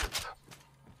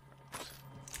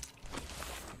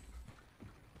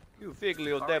 You fake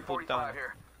little devil down.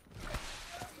 Here.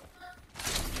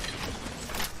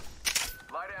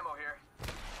 Light ammo here.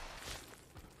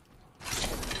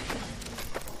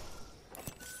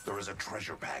 There is a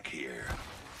treasure pack here.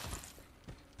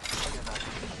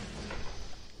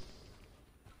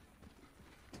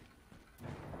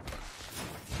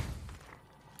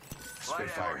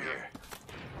 Spitfire here.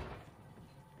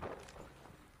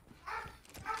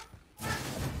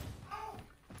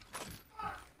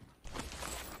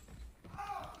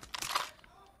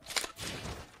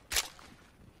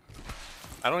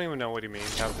 I don't even know what he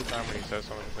means half the time when he says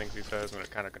some of the things he says, and it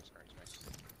kind of concerns me.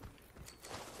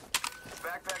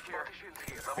 Backpack here.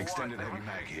 Extended heavy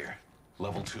mag here.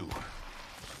 Level 2.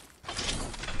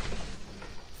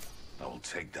 I will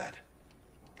take that.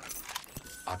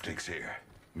 Optics here.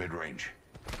 Mid-range.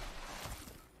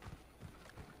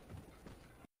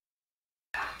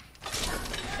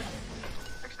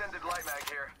 Extended light mag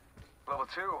here. Level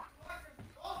 2.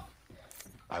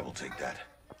 I will take that.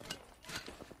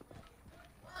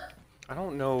 I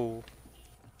don't know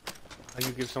how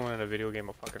you give someone in a video game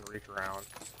a fucking reach around,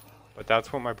 but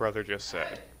that's what my brother just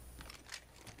said.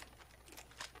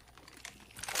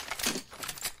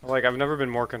 Like, I've never been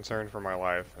more concerned for my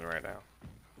life than right now.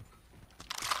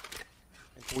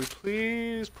 Can we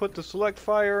please put the select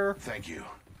fire? Thank you.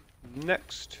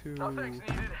 Next to. No thanks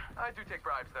needed. I do take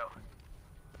bribes though.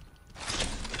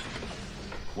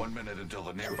 1 minute until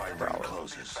the nearby ring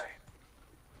closes.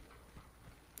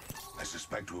 I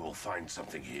suspect we will find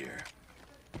something here.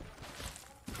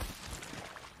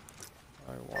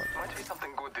 I want. Might be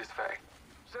something good this way.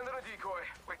 Send in a decoy.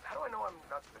 Wait, how do I know I'm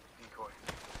not the decoy?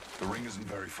 The ring isn't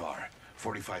very far.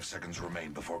 45 seconds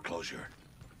remain before closure.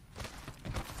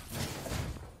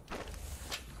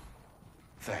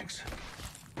 Thanks.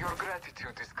 Your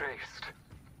gratitude is graced.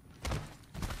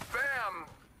 Bam!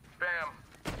 Bam!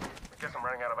 I guess I'm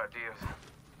running out of ideas.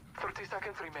 30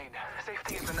 seconds remain.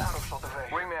 Safety is an arrow shot away.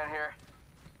 Wingman here.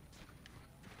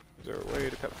 Is there a way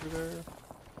to cut through there?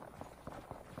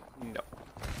 No.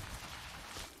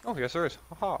 Oh, yes there is.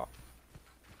 Haha.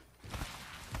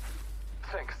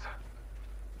 Thanks.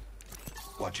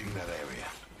 Watching that area.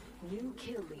 New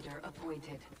kill leader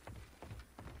appointed.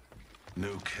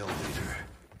 New kill leader.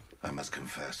 I must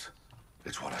confess,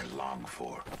 it's what I long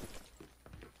for.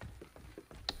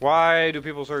 Why do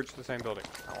people search the same building?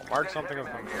 I'll mark something of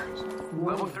importance.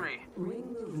 Level 3. Ring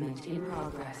movement in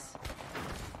progress.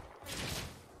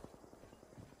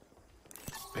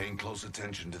 Paying close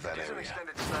attention to that Use an area.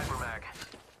 extended sniper mag.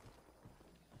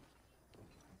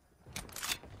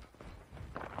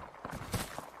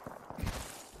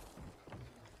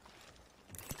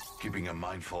 Keeping a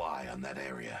mindful eye on that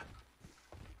area.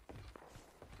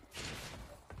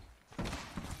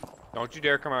 Don't you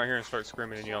dare come out here and start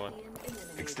screaming and yelling.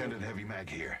 Extended heavy mag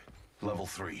here. Level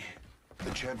 3.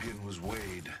 The champion was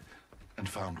weighed and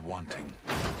found wanting.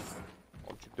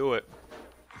 Won't you do it?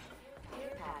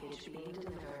 Care package being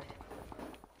delivered.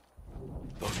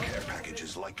 Those care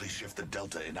packages likely shift the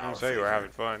delta in I our don't say you were favor.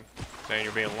 having fun. Saying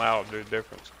you're being loud, there's a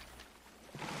difference.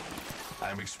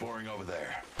 I'm exploring over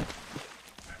there.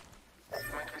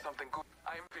 Might be something good.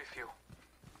 I'm with you.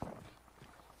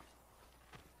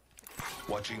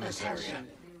 Watching this area. Attention.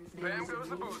 Bam goes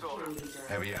the boozle.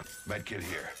 Heavy up. Medkit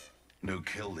here. New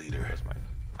kill leader. That's mine.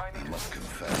 I I need must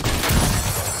confess,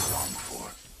 what I long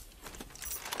for.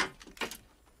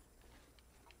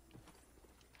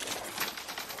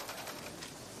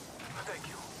 Thank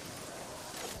you.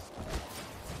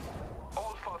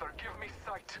 All Father, give me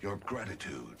sight. Your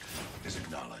gratitude is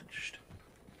acknowledged.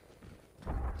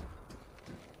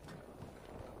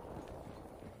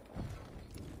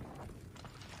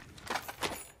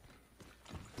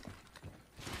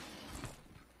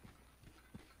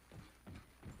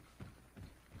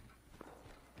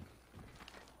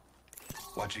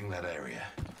 Watching that area.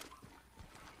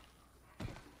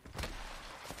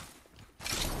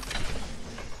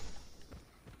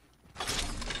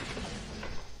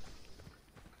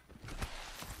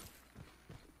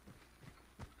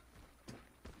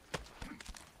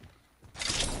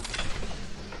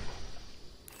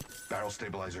 Barrel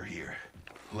stabilizer here.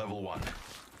 Level 1.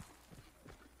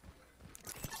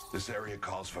 This area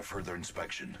calls for further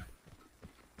inspection.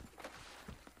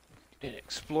 Didn't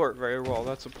explore it very well.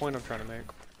 That's the point I'm trying to make.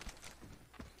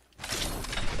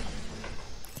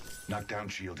 Knockdown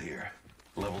shield here.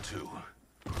 Level 2.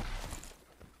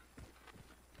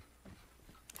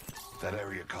 That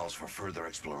area calls for further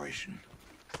exploration.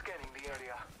 Scanning the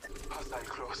area. Hostile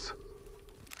close.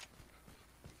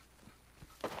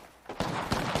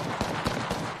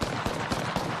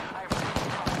 I'm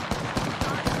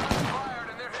fired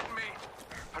and they're hitting me.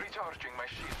 Recharging my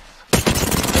shields.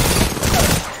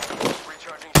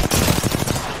 Recharging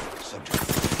shields. Subject.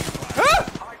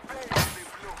 I pay the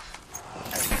blues.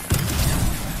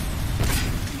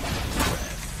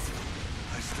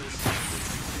 I still see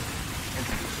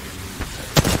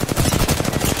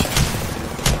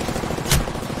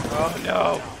Oh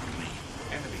no!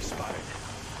 enemy spotted.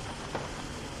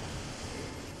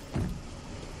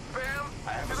 Bam!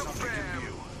 I have to the something bam. in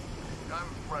view.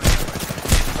 I'm running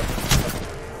away.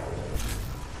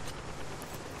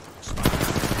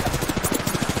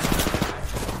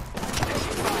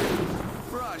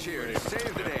 Raj here to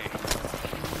save the day.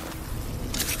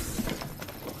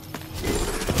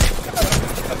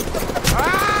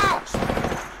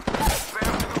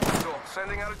 Bam to the window.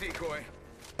 Sending out a decoy.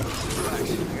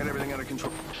 Relax, I got everything under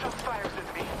control. Shot fires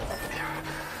at me.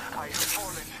 I have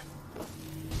fallen.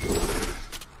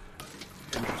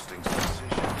 Interesting sensation.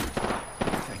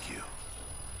 Thank you.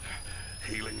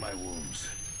 Healing my wounds.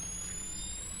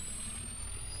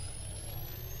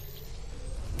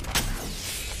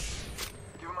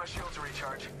 Give him my shield to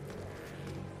recharge.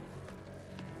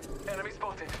 Enemy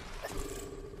spotted.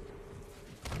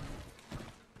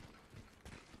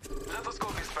 Let us go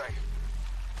this way.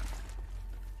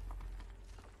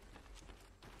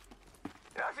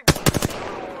 Yeah, I think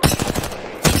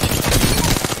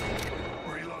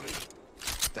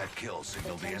kill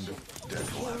signaled the end of...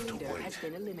 Death will have to Leader wait. has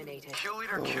been eliminated. Kill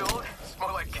leader killed? It's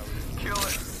more like kill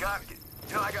it. God,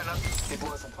 you know, I got nothing. It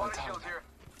wasn't my Body time. shields here.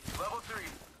 Level 3.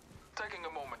 Taking a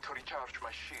moment to recharge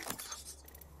my shields.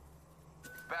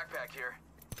 Backpack here.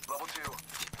 Level 2.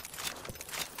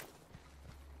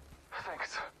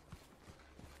 Thanks.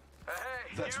 Hey,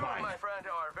 That's you, mine. my friend,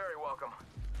 are very welcome.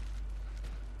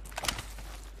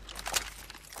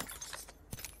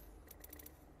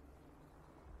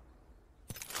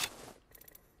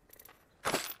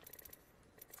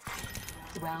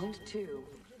 Round 2.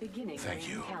 Beginning Thank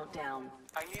ring you. countdown.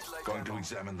 I need light Going to ammo.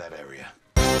 examine that area.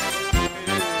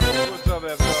 What's up,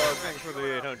 F-Dog? Thanks for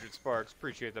the 800 sparks.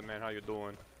 Appreciate that, man. How you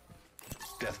doing?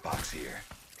 Death box here.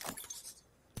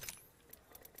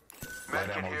 Light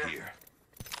Medkit ammo here. here.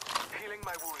 Healing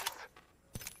my wounds.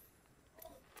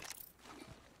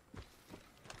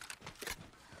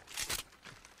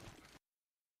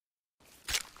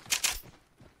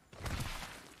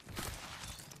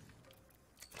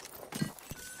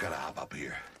 Gotta hop up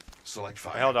here. Select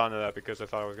fire. I held on to that because I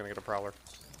thought I was gonna get a prowler.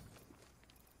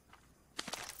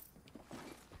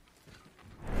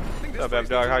 Think What's up, place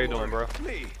F-Dog? needs How a you doing, bro? lord.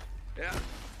 Me. Yeah.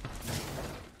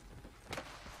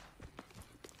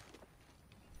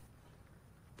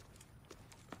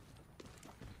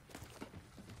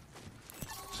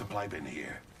 Supply bin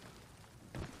here.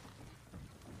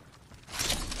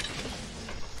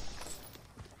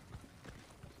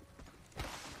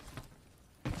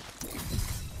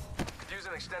 Use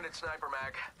an extended sniper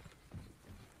mag.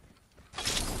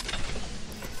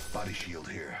 Body shield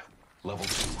here. Level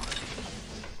 2.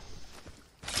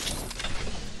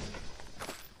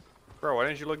 Bro, why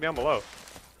didn't you look down below?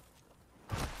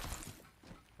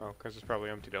 Oh, because it's probably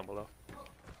empty down below.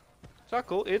 It's not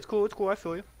cool. It's cool. It's cool. I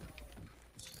feel you.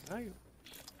 How you?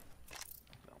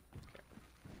 No.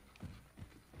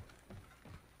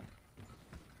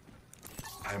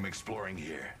 Okay. I'm exploring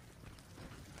here.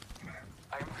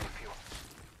 I am with you.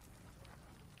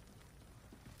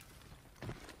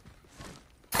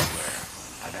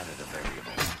 I've added a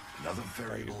variable. Another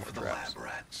variable for the lab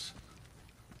rats.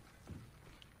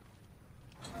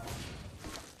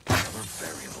 Another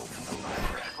variable for the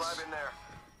lab rats. Supply bin there.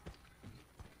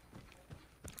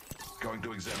 Going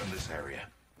to examine this area.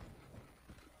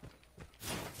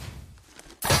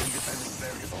 Independent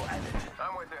variable added.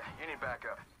 I'm with you. You need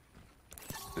backup.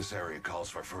 This area calls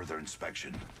for further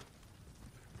inspection.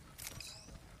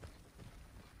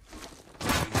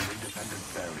 Independent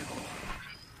variable.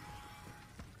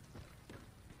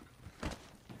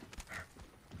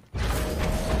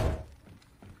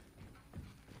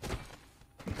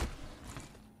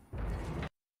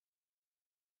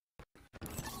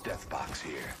 Death box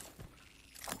here.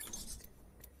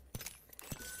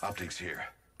 Optics here.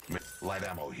 Light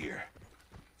ammo here.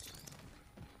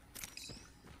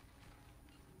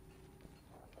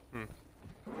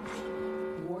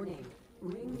 Warning.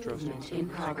 Ring Interesting. movement in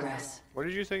progress. What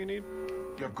did you say you need?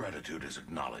 Your gratitude is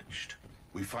acknowledged.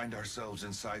 We find ourselves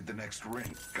inside the next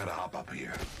ring. Gotta hop up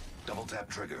here. Double tap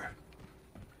trigger.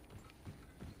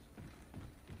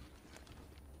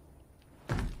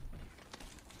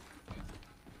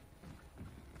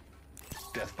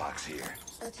 Death box here.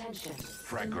 Attention.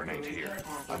 Frag grenade here.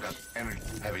 I've got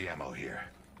heavy ammo here.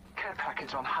 Care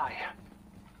package on high.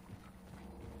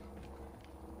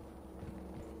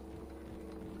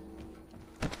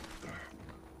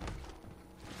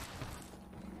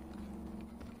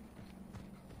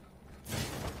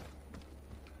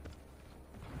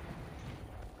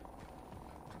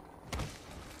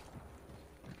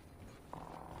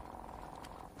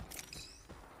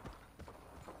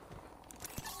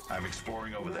 I'm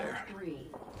exploring over there. Round 3.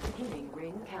 Beginning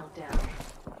ring countdown.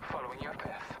 Following your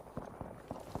path.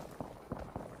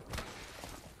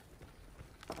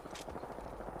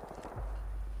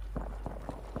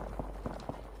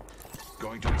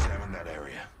 Going to examine that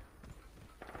area.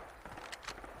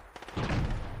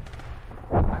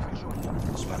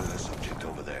 Spotted a subject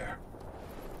over there.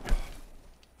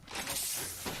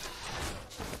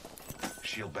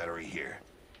 Shield battery here.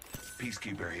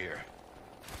 Peacekeeper here.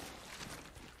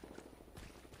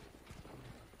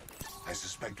 I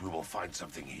suspect we will find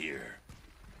something here.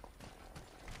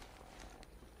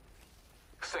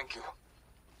 Thank you.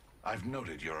 I've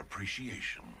noted your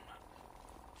appreciation.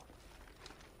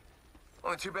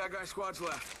 Only 2 bad guy squads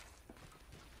left.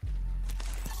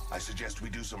 I suggest we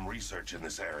do some research in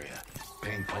this area.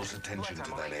 Paying close attention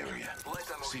to that area.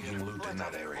 Seeking loot in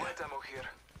that area. Light ammo here.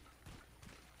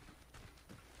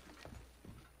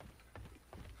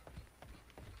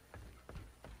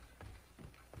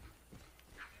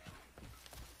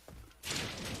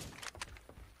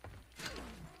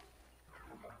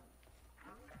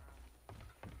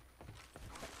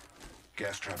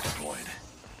 Gas trap deployed.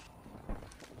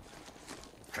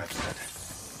 Trap set.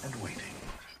 And waiting.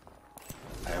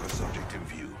 I have a subject in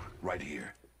view, right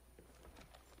here.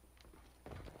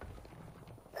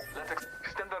 Let's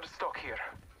extend our stock here.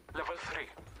 Level 3.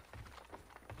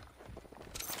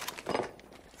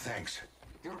 Thanks.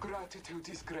 Your gratitude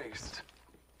is graced.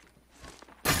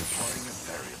 Deploying a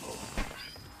variable.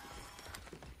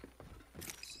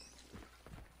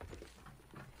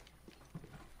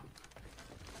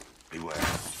 Beware.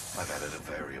 I've added a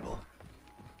variable.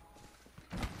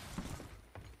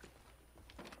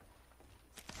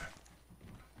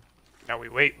 Now we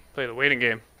wait. Play the waiting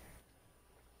game.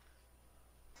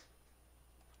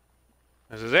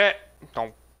 This is it.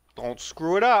 Don't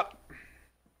screw it up.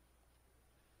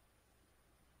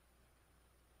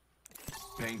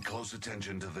 Paying close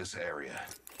attention to this area.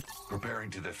 Preparing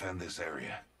to defend this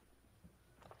area.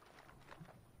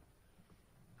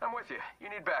 I'm with you. You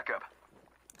need backup.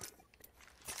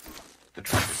 The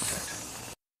trap is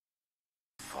set.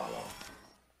 Follow.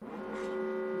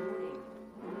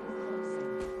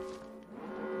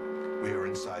 We are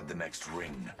inside the next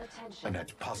ring. A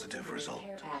net positive result.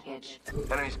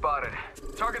 Enemy spotted.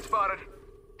 Target spotted.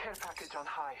 Care package on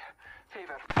high.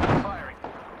 Favor. Firing.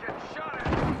 Get shot at.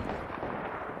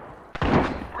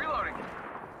 Reloading.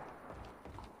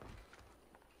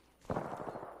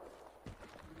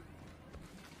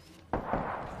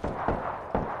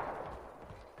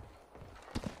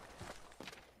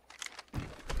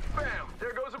 Bam!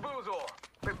 There goes a boozle.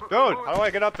 Dude, how do I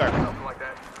get up there? Something like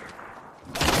that.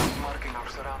 Marking our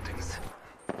surroundings.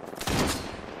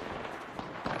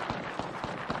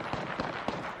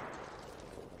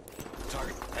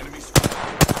 Target. Enemy spotted.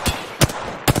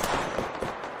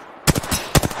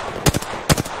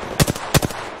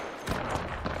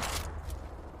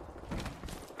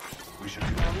 We should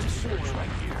do that to search right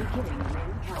here. Beginning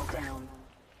ring countdown.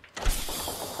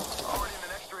 Already in the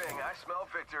next ring. I smell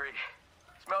victory.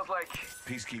 Smells like...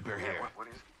 Peacekeeper here. What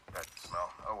is that smell?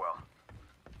 Oh well.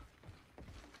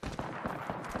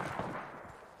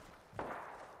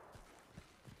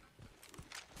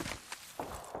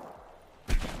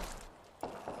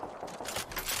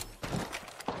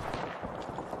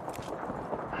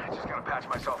 I just gotta patch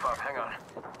myself up. Hang on.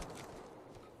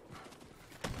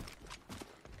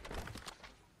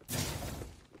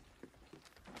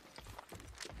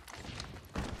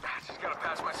 Just gotta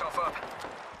patch myself up.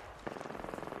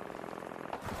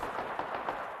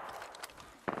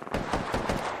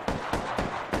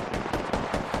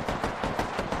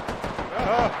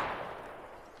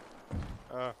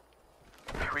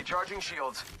 Recharging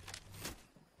shields.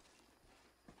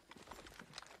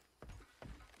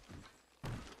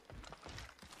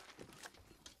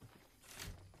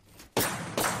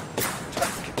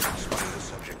 Spotted a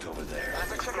subject over there.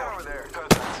 Let's check it over there.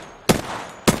 Perfect.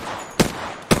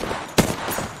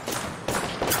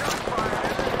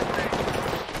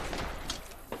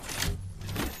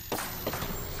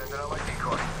 Send it out like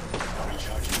decoy.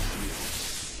 Recharging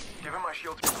shields. Give him my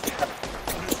shields.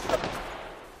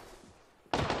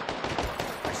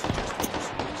 I suggest we do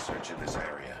some research in this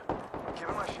area. Give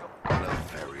him my shield. Another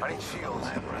variable I need for the shields.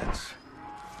 lab rats.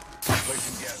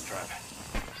 Placing gas trap.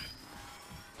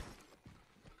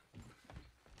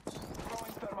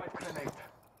 Throwing thermite grenade.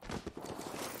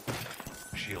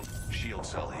 Shield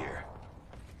cell here.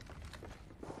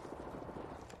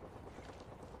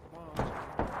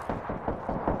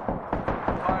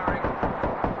 Firing.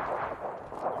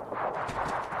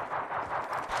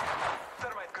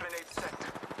 Thermite grenade set.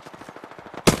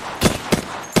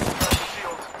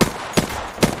 Shield.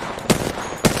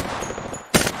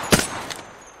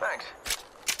 Thanks.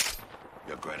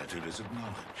 Your gratitude is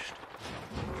acknowledged.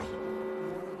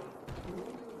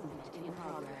 In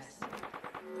progress.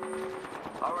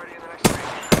 Already in the next ring.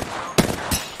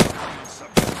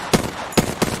 Subject.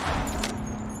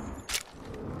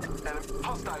 Enemy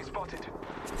hostile spotted.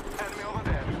 Enemy over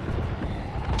there.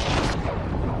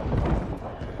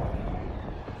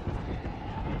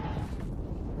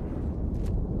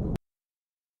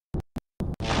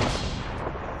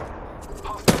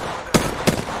 Hostile over there.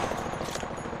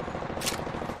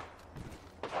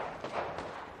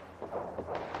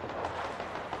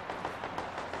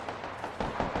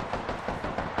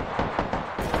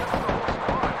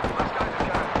 Those guys are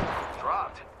kinda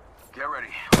dropped. Get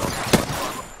ready.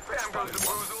 Bam goes the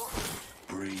boozle.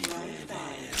 Breathe it in.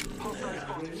 Hostile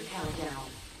spotted. Ring countdown.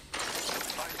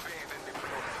 I bathe in the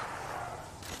blood.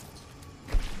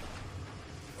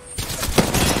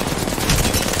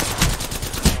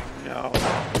 No.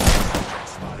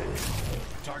 Spotted.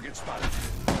 Target spotted.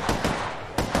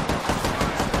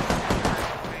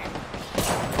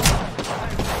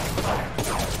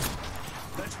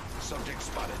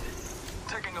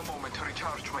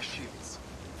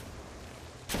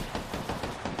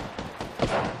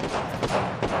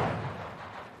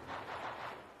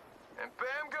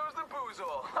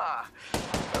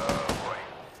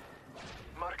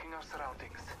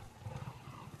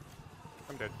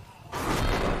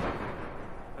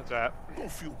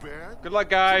 Don't feel bad. Good luck,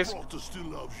 guys. Gibraltar still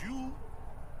loves you.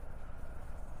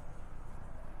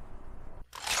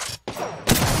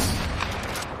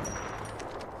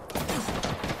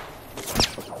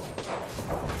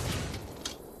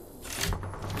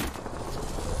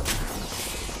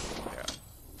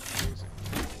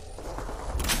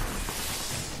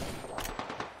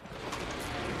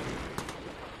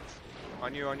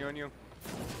 On you, on you, on you.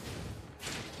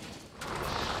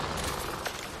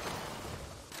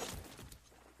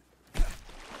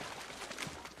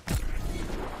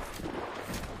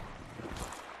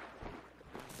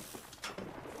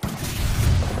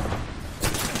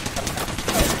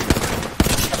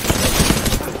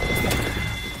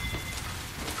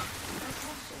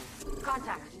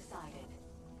 Contact.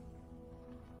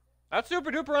 That's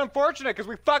super duper unfortunate because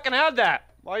we fucking had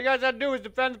that. All you guys had to do was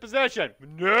defend the position.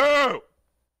 No!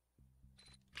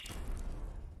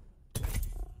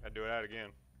 Gotta do it out again.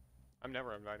 I'm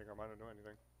never inviting them. I don't do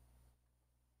anything.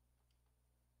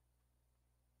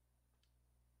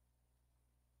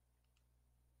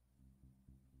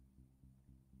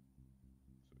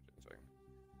 Switch in a second.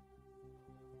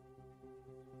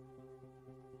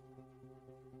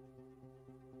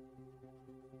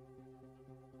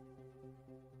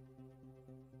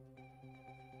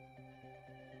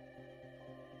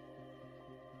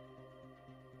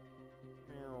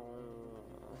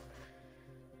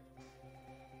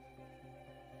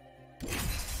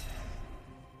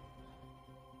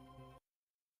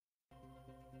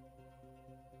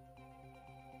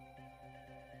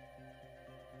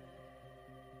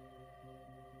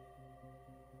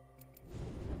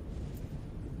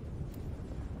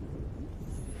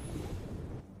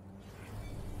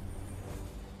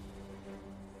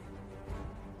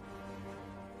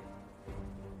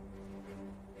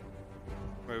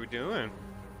 What are we doing?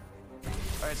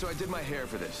 Alright, so I did my hair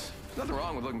for this. There's nothing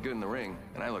wrong with looking good in the ring,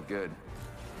 and I look good.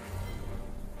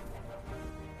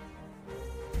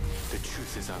 The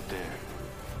truth is out there.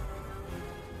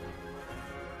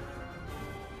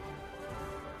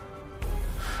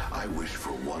 I wish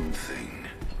for one thing.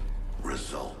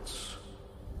 Results.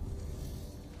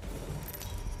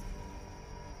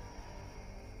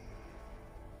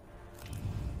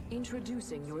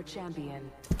 Introducing your champion.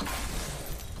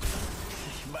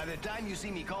 By the time you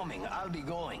see me coming, I'll be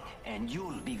going, and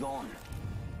you'll be gone.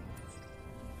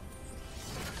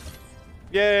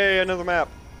 Yay, another map.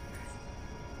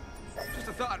 Just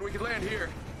a thought, we could land here.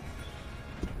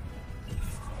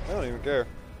 I don't even care.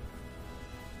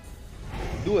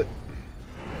 Do it.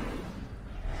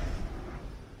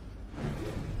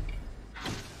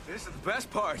 This is the best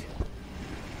part.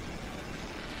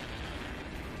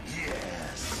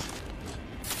 Yes.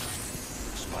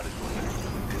 Spotted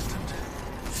one. Distant.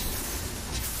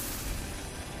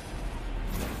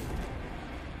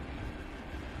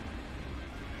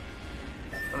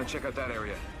 I'm gonna check out that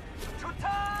area.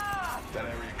 That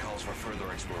area calls for further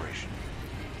exploration.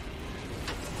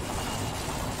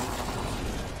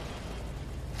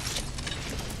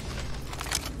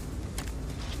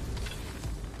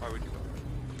 Why would you go?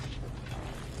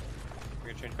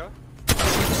 We gonna change color?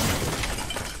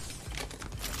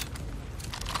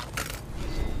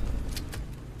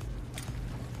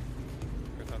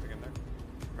 There's nothing in there.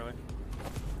 Really?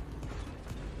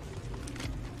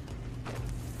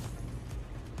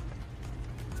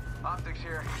 Optics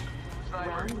here. Sniper.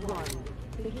 Round one.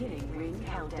 Beginning ring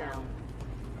countdown.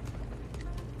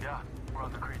 Yeah, we're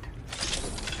on the crate.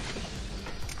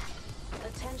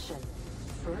 Attention.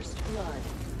 First blood.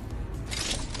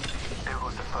 There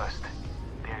goes the first.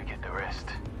 There get the rest.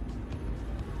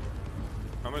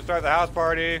 I'm gonna start the house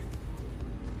party.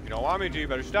 You don't want me to, you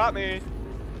better stop me.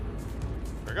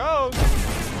 Here goes.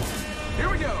 Here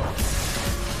we go!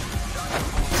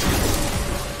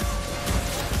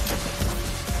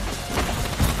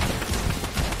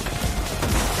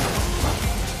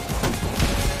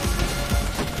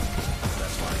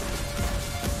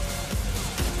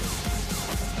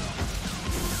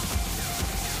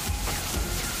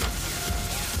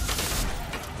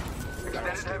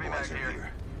 Extended heavy mag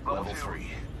here. Level 3.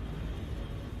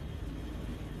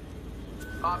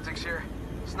 Optics here.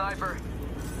 Sniper.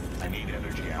 I need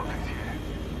energy ammo.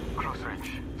 Close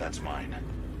range. That's mine.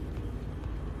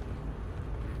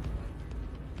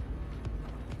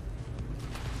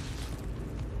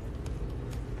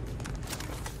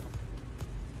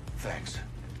 Thanks.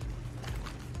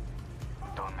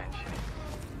 Don't mention it.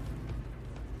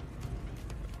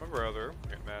 My brother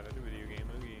get mad at the video game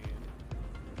again.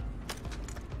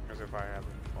 As if I haven't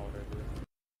already.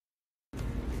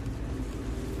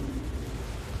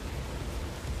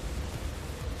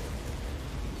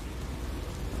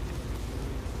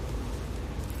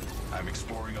 I'm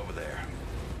exploring over there.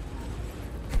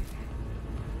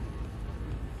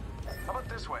 How about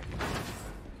this way?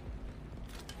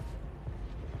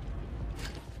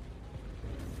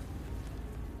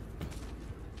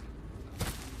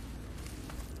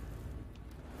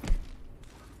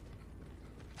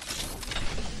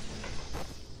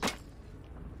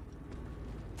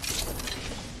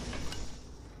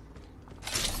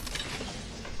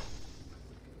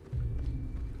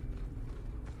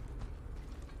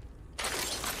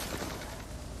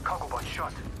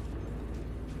 Shot.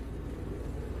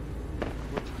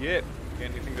 What'd you get?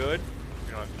 Get anything good?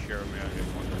 You don't have to share with me, I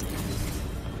just wonder.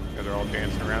 You guys are all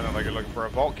dancing around it like you're looking for a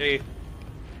vault key.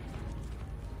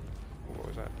 What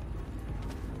was that?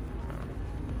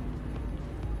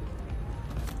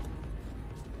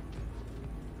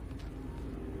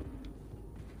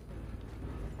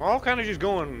 We're all kind of just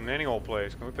going any old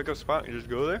place. Can we pick up a spot and just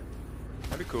go there?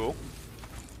 That'd be cool.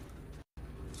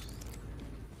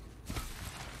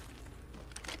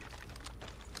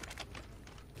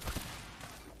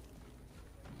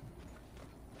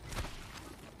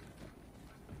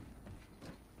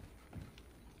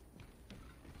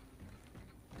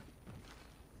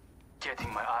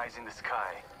 Getting my eyes in the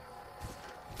sky.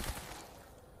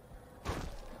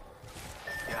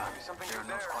 Yeah, something there are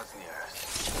no squads near us.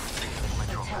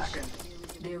 Attention.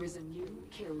 There is a new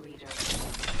kill leader.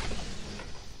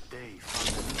 They found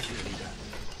a new kill leader.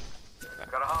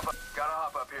 Gotta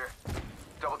hop up here.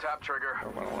 Double tap trigger. I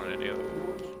don't want any of them.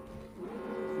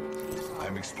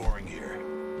 I'm exploring here.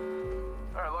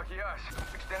 Alright, lucky us.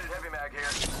 Extended heavy mag here.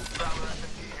 Traveler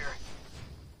SMG here.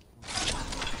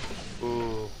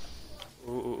 Ooh. Ooh,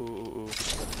 ooh, ooh, ooh, ooh.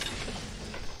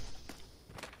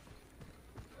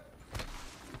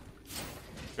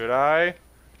 Should I?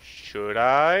 Should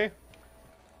I?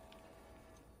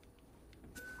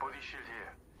 Body shield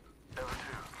here. Level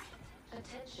 2.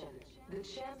 Attention. The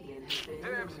champion has been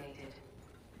Dibs. eliminated.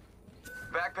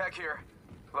 Backpack here.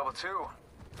 Level 2.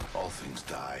 All things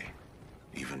die,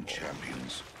 even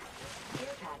champions.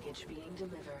 Care package being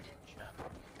delivered.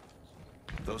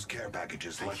 Those care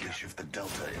packages likely shift the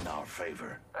delta in our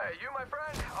favor. Hey, you, my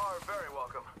friend, are very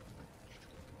welcome.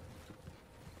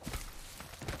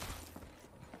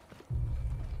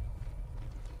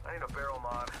 I need a barrel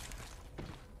mod.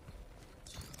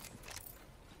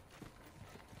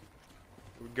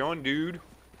 We're going, dude.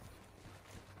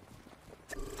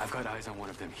 I've got eyes on one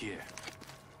of them here.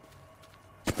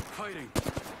 Fighting.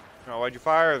 Oh, why'd you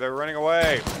fire? They're running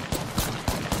away.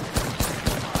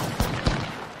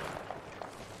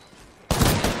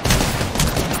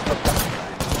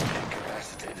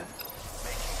 Incapacitated.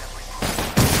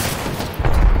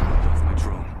 That's my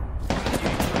drone.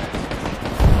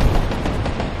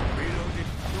 Reloading.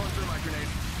 Going through my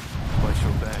grenade. Watch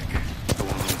your back. The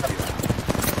one with you.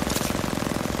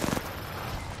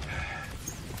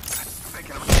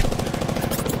 Thinking of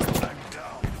I'm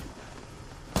down.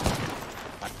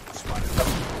 Spotted.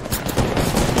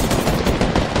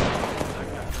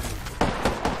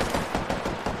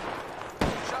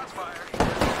 shots fired.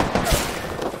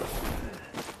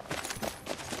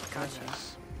 Gotcha.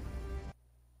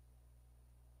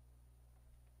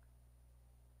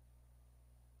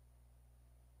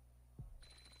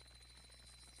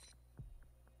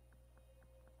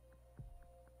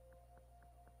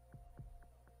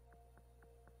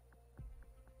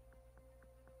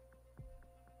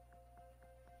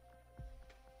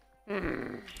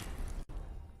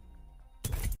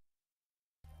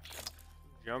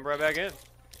 Jump right back in.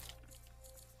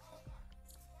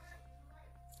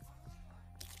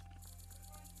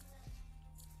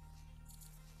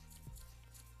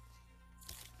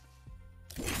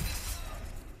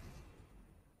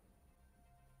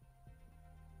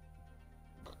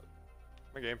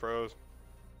 My game froze.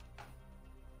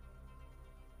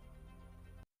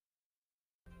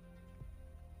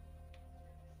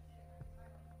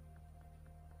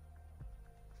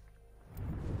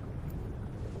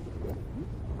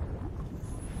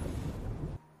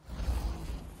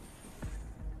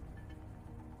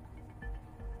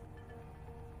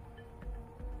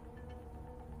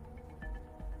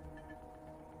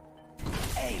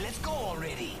 Hey, let's go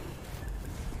already.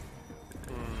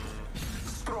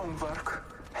 Strong work.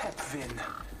 Hepvin.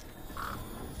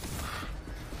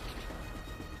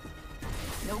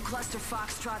 No cluster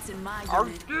foxtrots in my Arr,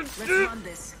 unit. dude, Let's dude. run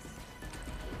this.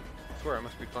 I swear I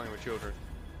must be playing with children.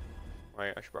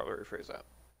 Wait, I should probably rephrase that.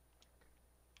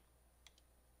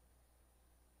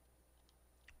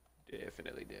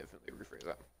 Definitely rephrase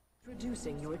that.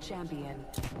 Introducing your champion.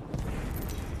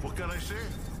 What can I say?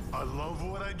 I love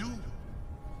what I do.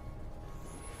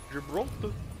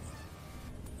 Gibraltar.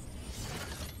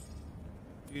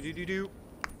 Do do do do.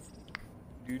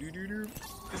 Do do do do.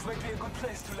 This might be a good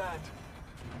place to land.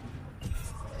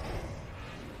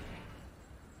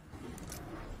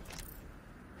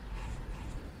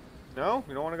 No,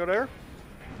 you don't want to go there.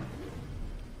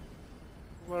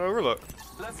 What about Overlook?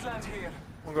 Let's land here.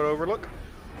 Want to go to Overlook?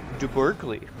 De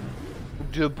Berkeley.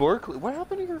 De Berkeley. What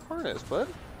happened to your harness, bud?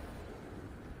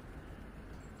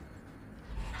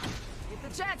 Get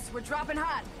the jets. We're dropping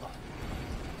hot.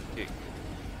 Okay.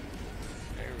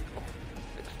 There we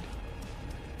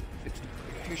go.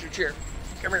 Here's your chair.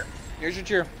 Come here. Here's your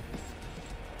chair.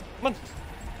 Come on.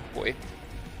 Boy.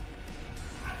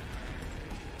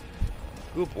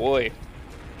 Good boy.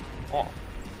 Oh.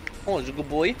 Oh, he's a good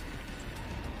boy.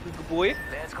 Good boy.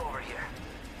 Let's go over here.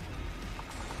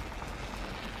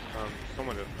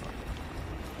 Someone did not.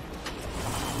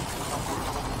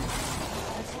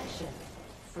 Attention.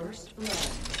 First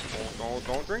blood.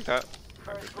 Don't drink that.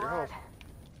 First blood.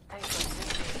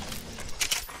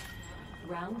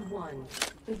 Round 1.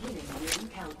 Beginning ring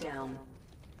countdown.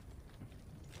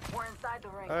 We're inside the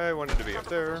ring. I wanted to be Got up the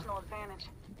there. positional advantage.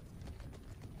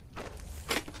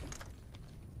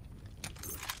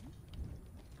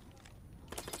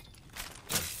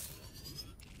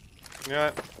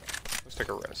 Yeah. Let's take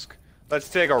a risk. Let's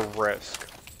take a risk.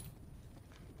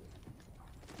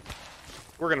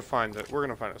 We're gonna find it. We're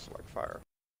gonna find a select fire.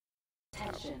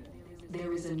 Attention.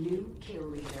 There is a new kill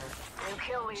leader. New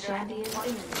kill leader. Champion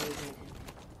eliminated.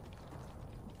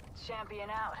 Champion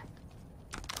out.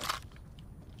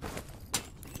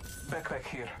 Backpack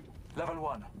here. Level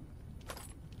 1.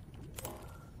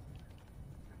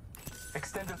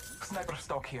 Extended sniper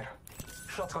stock here.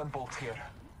 Shotgun bolt here.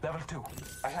 Level 2.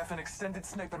 I have an extended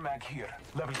sniper mag here.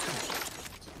 Level 2.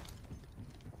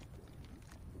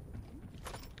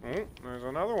 Oh, there's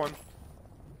another one.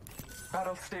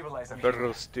 Barrel stabilizer here.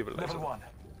 Barrel stabilizer. Level 1.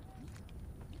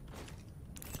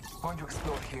 Going to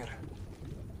explore here.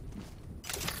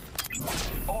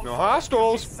 No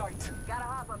hostiles. Sight. Gotta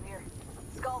hop up here.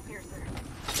 Skull piercer.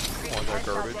 Oh, that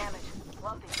garbage. Damage.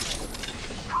 Love these.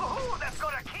 Oh, that's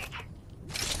got a kick.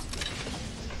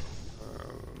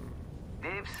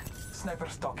 Dibs. Sniper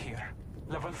stock here.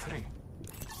 Level 3.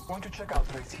 Want to check out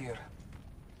right here.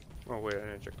 Oh wait, I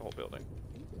didn't check the whole building.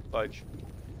 Fudge.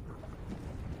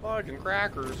 Fudge and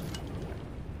crackers.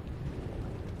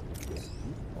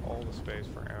 All the space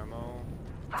for ammo.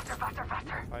 Faster, faster,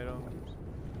 faster. Items.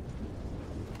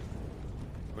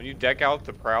 When you deck out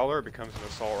the Prowler, it becomes an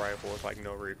assault rifle with like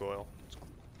no recoil. It's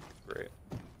great.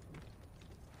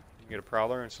 You get a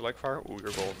Prowler and select fire. Ooh,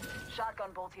 you're gold.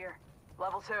 Shotgun bolt here.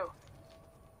 Level 2.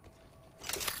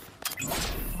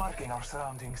 Marking our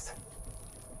surroundings.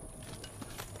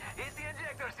 Hit the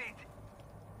ejector seat.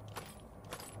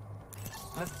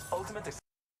 Let's ultimate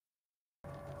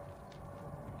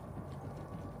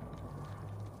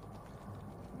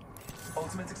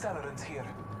ultimate accelerant here.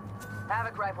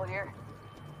 Havoc rifle here.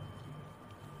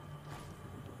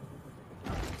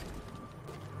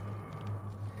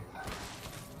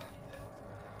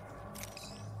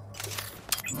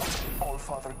 All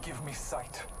Father, give me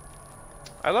sight.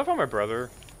 I love how my brother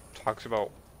talks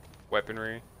about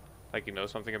weaponry, like he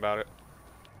knows something about it,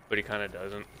 but he kind of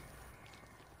doesn't.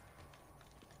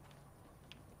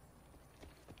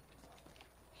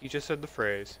 He just said the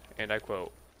phrase, and I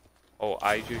quote, "Oh,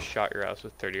 I just shot your ass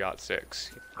with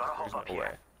 30-06. Gotta hop up no here.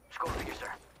 way." Score for you,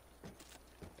 sir.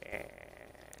 And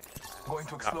Going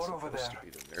to not explore over supposed there. to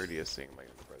be the nerdiest thing my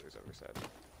younger brother's ever said,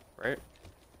 right?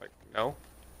 Like, no.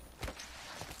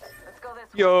 Let's go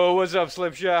this way. Yo, what's up,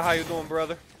 Slipshot? How you doing,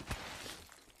 brother?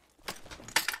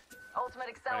 Ultimate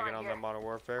Trying to accelerant get on here. that Modern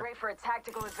Warfare? Great for a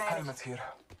tactical advantage. Helmet here.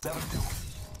 Level 2.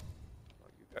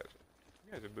 Oh,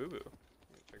 you guys are boo-boo. You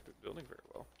didn't check this building very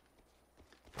well.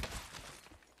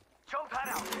 Jump that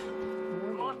out.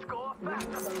 Must go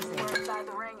faster. We're inside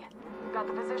the ring. Got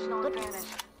the positional advantage.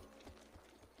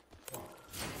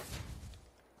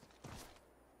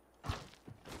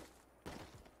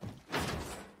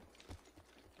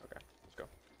 Okay, let's go.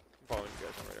 I'm following you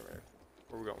guys. I'm ready.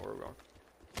 Where are we going? Where are we going?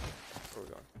 Where are we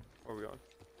going? Where are we going?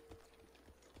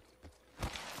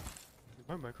 Is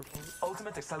my microphone?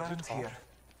 Ultimate accelerant here.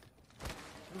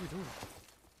 What are we doing?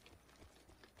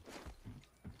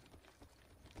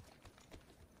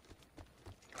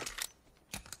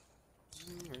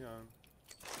 Hang on.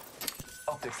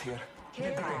 Optics here.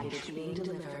 Care package being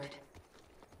delivered.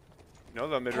 You know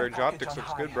the mid-range Care optics package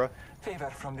looks on good, high. bro. Favor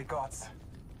from the gods.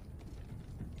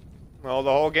 Well,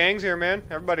 the whole gang's here, man.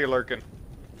 Everybody lurking.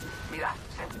 Mira,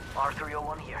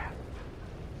 R301 here.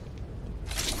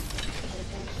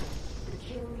 Attention. The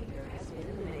kill leader has been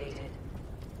eliminated.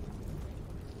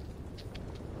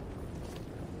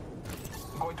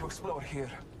 going to explore here.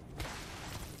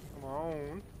 Come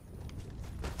on.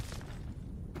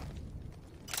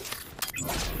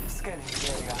 Scanning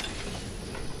the area.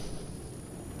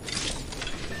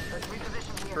 Let's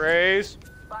reposition here. Trays.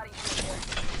 Body shield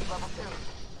here. Level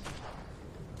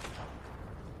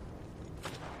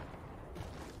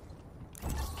 2.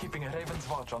 Keeping a Raven's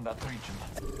watch on that region.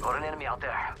 Got an enemy out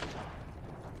there.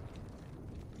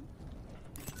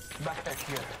 Backpack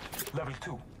here. Level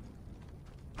 2.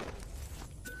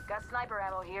 Got sniper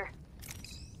ammo here.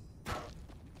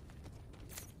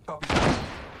 Copy.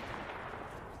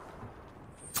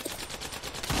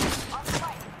 On the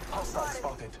right. Hostile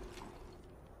spotted.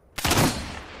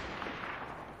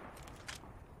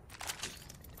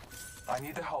 I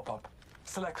need a help up.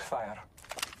 Select fire.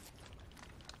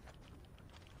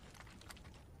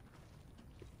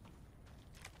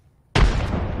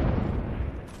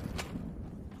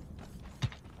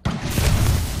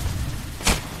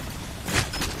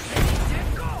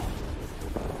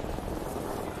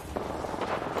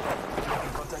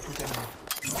 Making contact with enemy.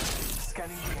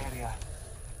 Scanning the area.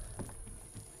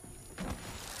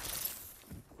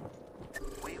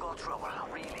 We got trouble.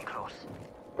 Really close.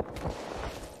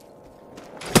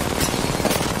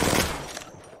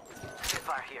 Get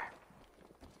fire here.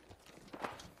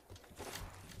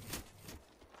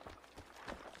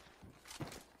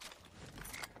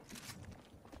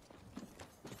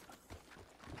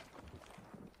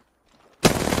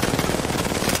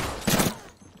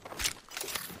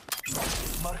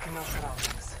 Marking our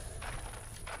surroundings.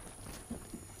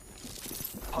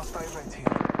 Hostile right here.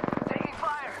 Taking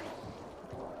fire.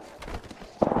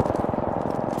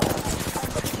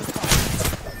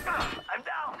 I'm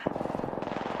down.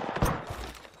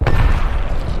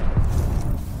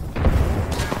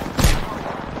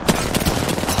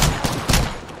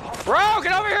 Bro,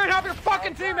 get over here and help your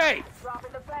fucking teammate!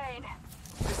 Dropping the plane.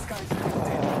 This guy's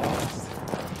dangerous.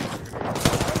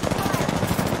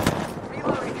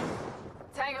 Reloading.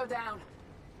 Tango down.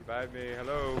 Revive me.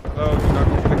 Hello. Hello. You're not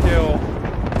going for the kill.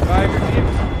 Revive your team.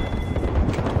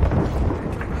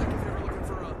 Come back if you're ever looking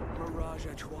for a Mirage à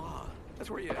Trois. That's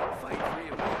where you fight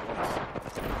real ones.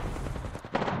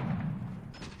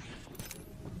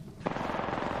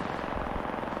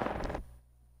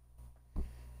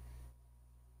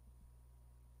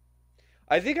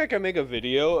 I think I can make a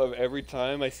video of every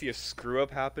time I see a screw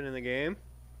up happen in the game.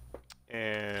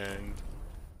 And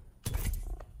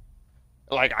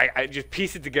like I just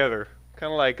piece it together.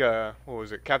 Kind of like what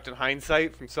was it? Captain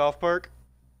Hindsight from South Park.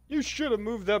 You should have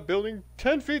moved that building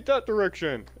 10 feet that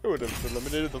direction. It would have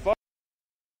eliminated the fire.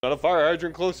 Not a fire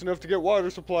hydrant close enough to get water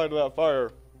supply to that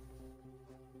fire.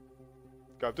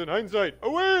 Captain Hindsight,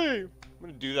 away! I'm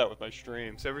gonna do that with my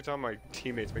streams. Every time my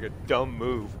teammates make a dumb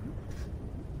move.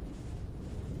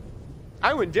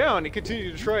 I went down and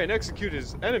continued to try and execute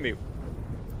his enemy.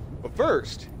 But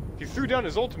first, he threw down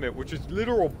his ultimate, which is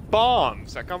literal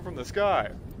bombs that come from the sky.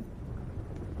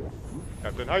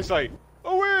 Captain Hindsight,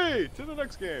 away to the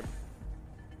next game.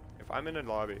 If I'm in a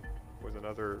lobby with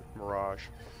another Mirage.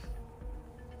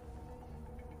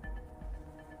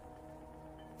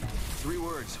 3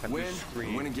 words. Win,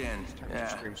 and win again. Yeah.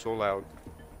 Scream so loud.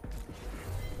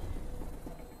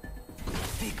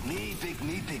 Pick me,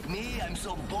 I'm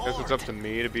so bored. Guess it's up to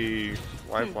me to be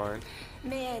lifeline.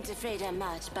 Me ain't afraid of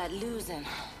much, but losing,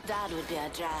 that would be a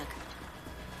drag.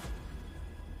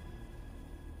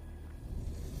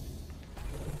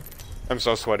 I'm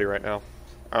so sweaty right now.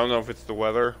 I don't know if it's the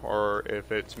weather or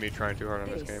if it's me trying too hard on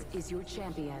this game. This is your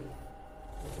champion.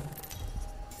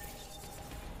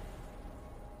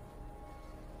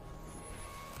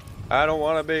 I don't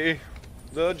want to be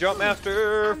the jump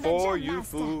master for you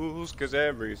fools, cause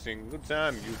every single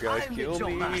time you guys I'm kill the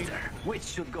me. master, which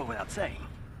should go without saying.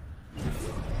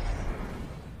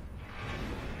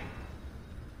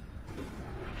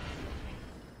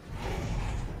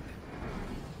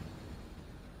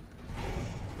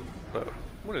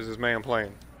 What is this man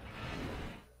playing?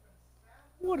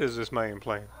 What is this man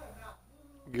playing?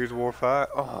 Gears of War 5?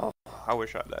 Oh, I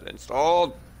wish I had that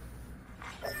installed.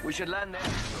 We should land there.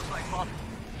 Looks like fun.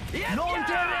 Non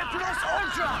terre plus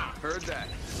ultra! Heard that.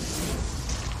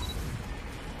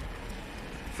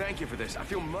 Thank you for this. I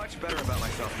feel much better about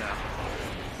myself now.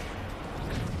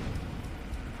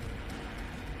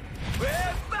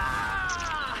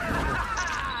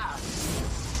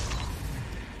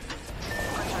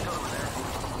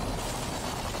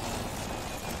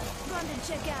 Run to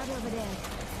check out over there.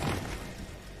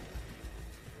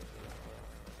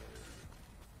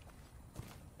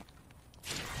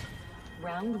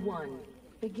 Round 1.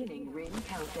 Beginning ring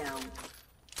countdown.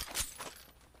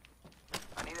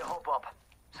 I need a hope up.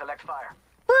 Select fire.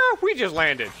 Woo! We just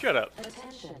landed. Shut up.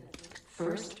 Attention.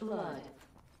 First blood.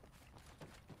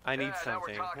 I need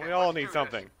something. We all need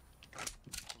something.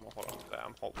 Hold on to that.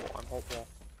 I'm hopeful. I'm hopeful.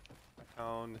 I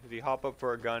found the hop up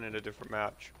for a gun in a different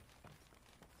match.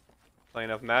 Play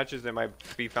enough matches, they might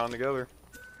be found together.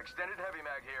 Extended heavy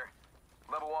mag here.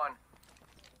 Level 1.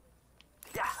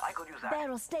 Yeah, I could use that.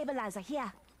 Barrel stabilizer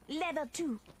here. Level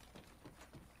 2.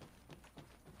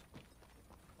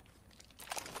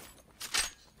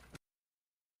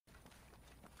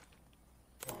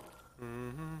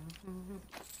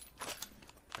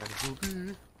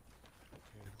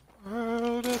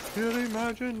 World of pure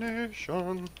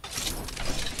imagination.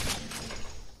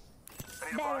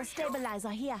 Barrel stabilizer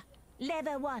here.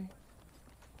 Level 1.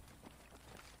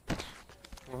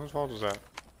 Well, whose fault is that?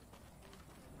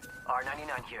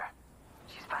 R99 here.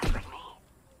 She's fast like me.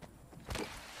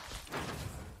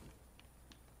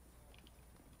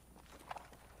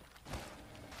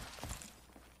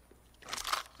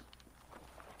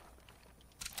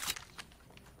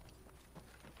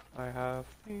 I have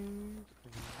things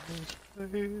in this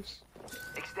place.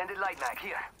 Extended light mag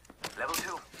here. Level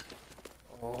 2.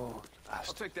 Oh,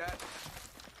 I'll take that.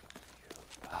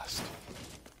 Bastard.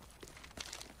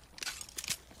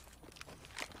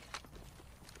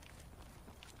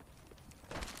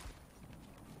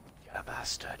 You're a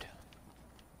bastard.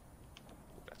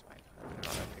 That's mine.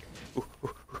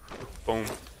 Boom.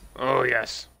 Oh,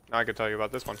 yes. Now I can tell you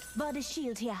about this one. Body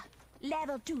shield here.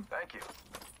 Level 2. Thank you.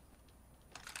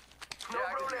 No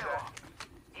problemo.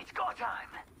 It's go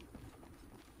time.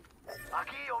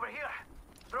 Aki, over here.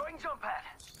 Throwing jump pad.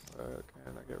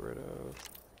 Can I get rid of...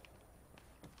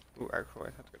 Ooh,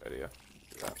 actually, that's a good idea.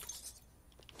 Do that.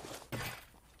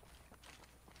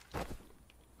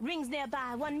 Rings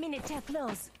nearby. 1 minute till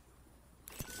close.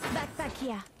 Backpack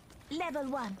here. Level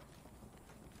 1.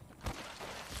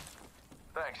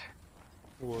 Thanks.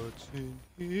 What's in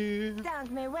here?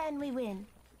 Thank me when we win.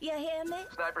 You hear me?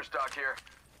 Sniper stock here.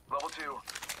 Level 2.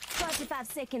 45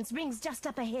 seconds. Rings just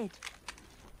up ahead.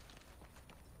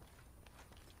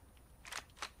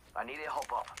 I need a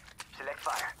hop up. Select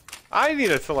fire. I need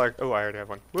to select... Oh, I already have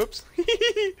one. Whoops.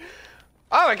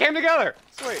 Oh, it came together.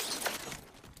 Sweet.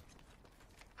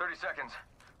 30 seconds.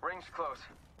 Rings close.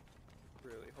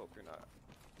 Really hope you're not.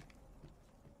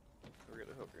 I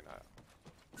really hope you're not.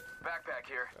 Backpack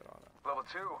here. Dead on it. Level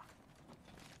 2.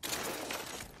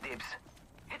 Dibs.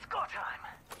 It's go time.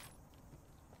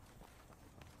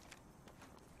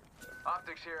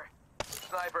 Optics here.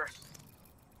 Sniper.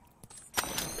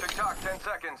 Tick-tock, 10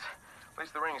 seconds. At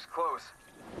least the ring's close.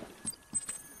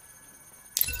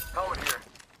 Helmet here.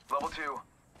 Level 2.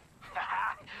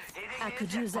 I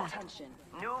could use that.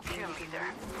 New kill leader.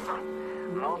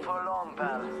 Not for long,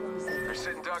 pal. They're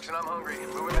sitting ducks and I'm hungry.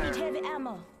 Moving Need there. heavy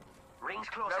ammo. Rings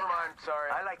closing. Never mind, sorry.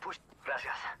 I like push.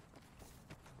 Gracias.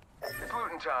 It's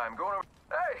looting time. Going over.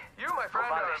 Hey, you, my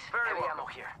friend, are Compadres, very heavy welcome. ammo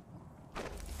here.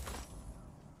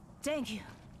 Thank you.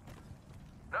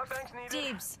 No thanks needed.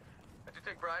 Dibs. Did you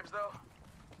take bribes, though?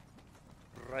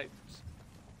 Right.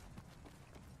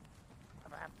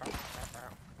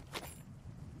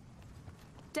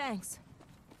 Thanks.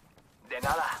 De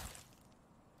nada.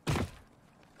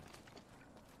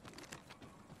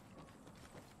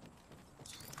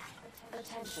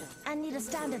 Attention. I need a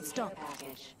standard stock.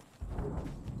 Package.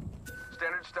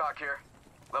 Standard stock here.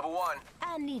 Level 1.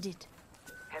 I need it.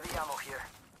 Heavy ammo here.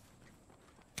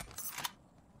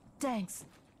 Thanks.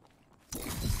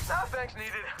 No thanks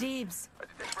needed. Dibs. I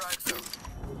did take bribes, though.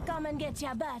 Come and get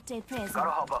your birthday present. Gotta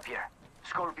hop up here.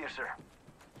 Skull piercer.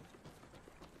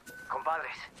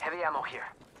 Compadres, heavy ammo here.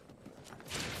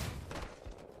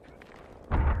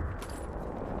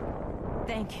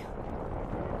 Thank you.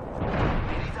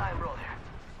 Anytime, brother.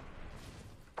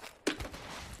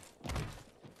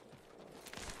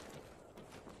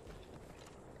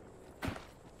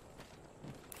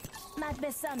 Might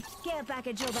be some care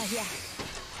package over here.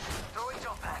 Throwing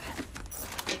jump pad.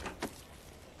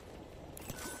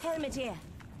 Helmet here.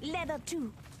 Level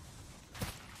 2.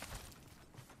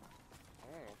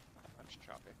 Oh, that's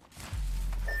choppy.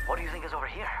 What do you think is over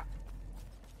here?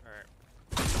 Alright.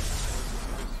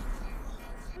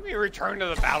 Let me return to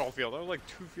the battlefield. I was like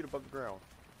 2 feet above the ground.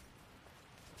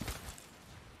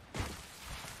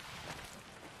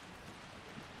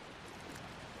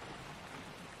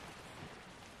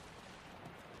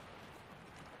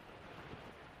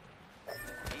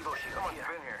 Evo shield Someone's here.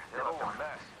 been here. They Level left a 1.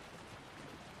 mess.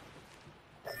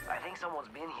 I think someone's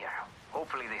been here.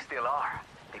 Hopefully they still are,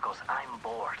 because I'm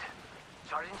bored.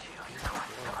 Sergeant Shields, come on,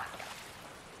 come on.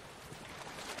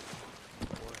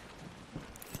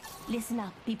 Listen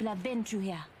up. People have been through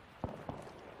here.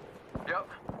 Yep.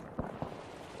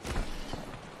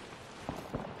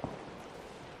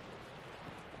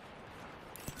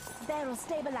 barrel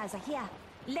stabilizer here.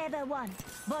 Level 1.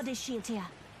 Body shield here.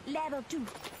 Level 2.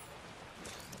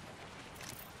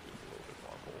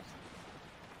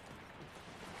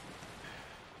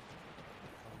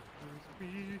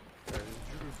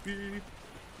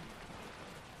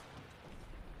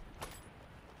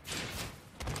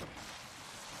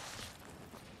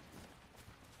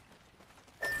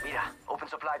 Mira, open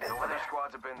supply bin over Other there.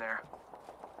 squads have been there.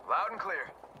 Loud and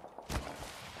clear.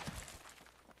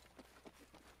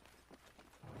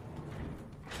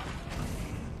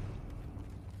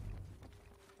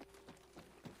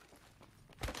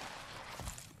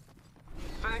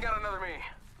 Sending out another me.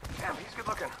 Damn, he's good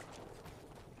looking.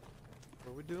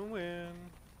 What are we doing?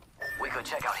 We could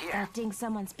check out here. I think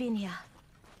someone's been here.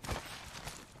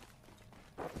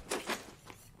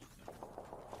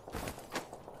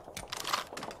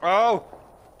 Oh!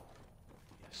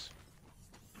 Yes.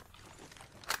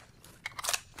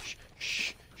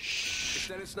 Shh.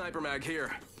 Extended sniper mag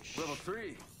here. Level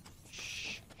 3.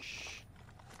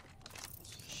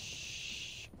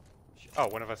 Oh,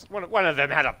 one of them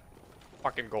had a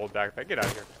fucking gold backpack. Get out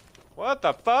of here. What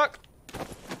the fuck?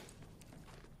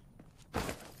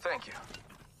 Thank you.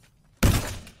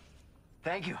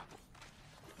 Thank you.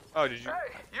 Oh, did you?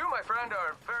 Hey, you, my friend,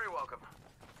 are very welcome.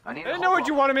 I need I didn't know what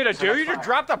you wanted me to do. You just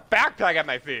dropped the backpack at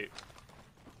my feet.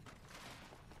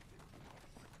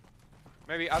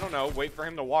 Maybe, I don't know, wait for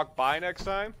him to walk by next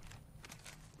time?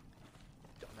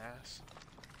 Dumbass.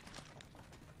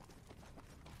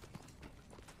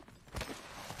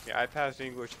 Yeah, I passed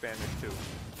English, Spanish too.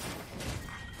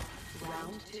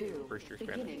 Round 2. First year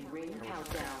Spanish. Beginning ring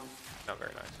countdown. Not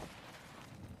very nice.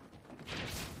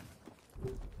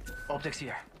 Optics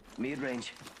here.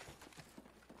 Mid-range.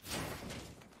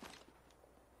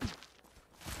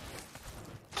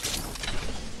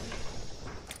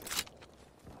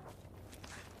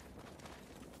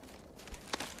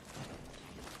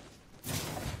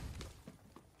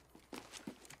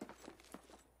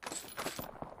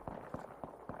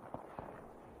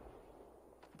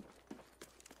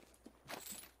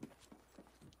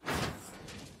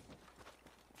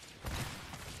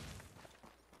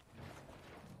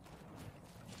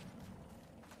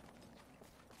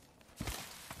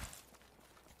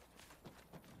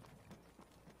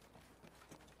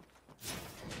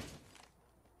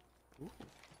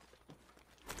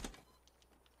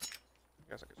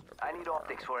 Guess I could start I need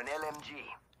optics for an LMG.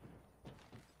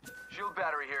 Shield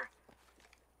battery here.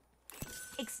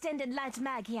 Extended light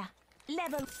mag here.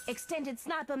 Level. Extended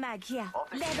sniper mag here.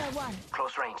 Optics. Level 1.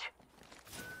 Close range.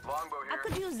 Longbow I here.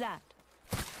 could use that.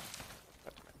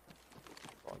 That's me.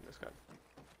 On this guy.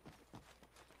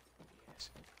 Yes.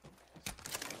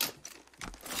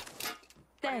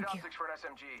 I need Thank you. optics for an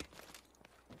SMG.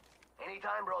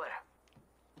 Anytime, brother.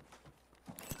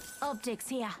 Optics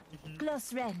here.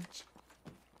 Close range.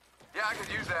 Yeah, I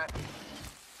could use that.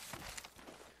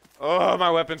 Oh, my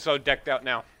weapon's so decked out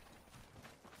now.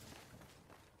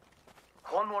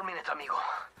 1 more minute, amigo.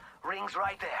 Ring's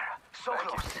right there. So Thank you.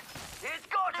 close. It's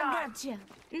go I time! got you.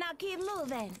 Now keep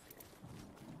moving.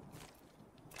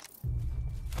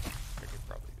 I could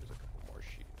probably use a couple more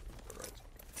sheets. Alright.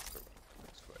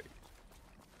 Let's fight.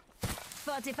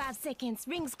 45 seconds.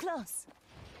 Rings close.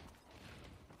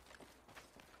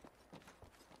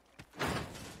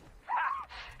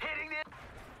 Hitting the...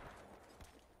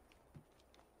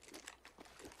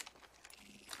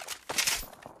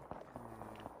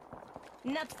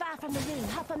 Not far from the ring.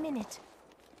 Half a minute.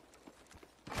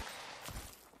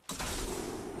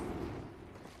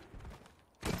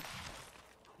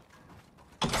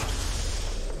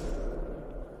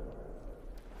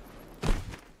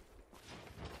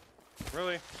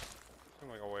 Really?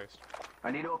 Seemed like a waste.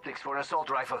 I need optics for an assault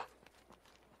rifle.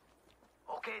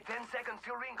 Okay, 10 seconds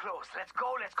till ring close. Let's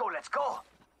go, let's go, let's go!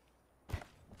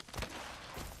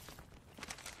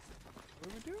 What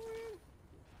are we doing?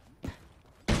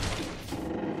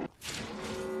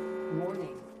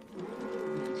 Warning.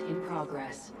 Movement in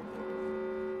progress.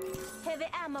 Heavy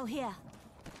ammo here.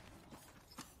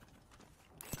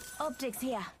 Optics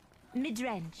here.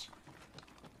 Mid-range.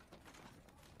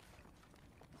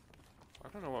 I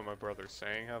don't know what my brother's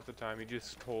saying half the time. He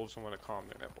just told someone to calm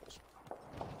their nipples.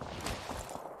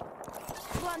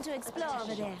 Want to explore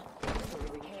over there?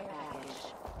 Care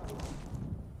package.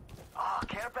 Oh,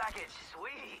 care package,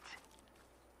 sweet!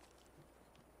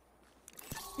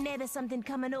 Maybe something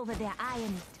coming over there.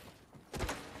 Eyeing it.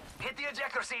 Hit the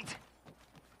ejector seat!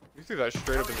 You threw that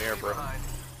straight up in the air, bro. Behind.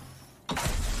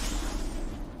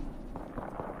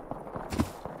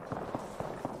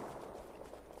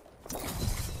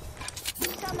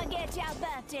 Come and get your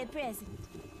birthday present.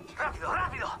 Rápido,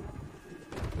 rápido!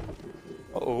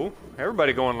 Uh-oh. Uh-oh.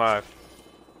 Everybody going live.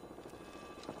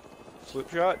 Slip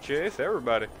shot, chase,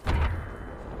 everybody.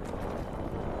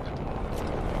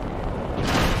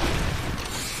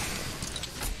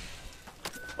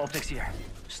 Optics here.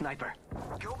 Sniper.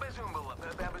 Kill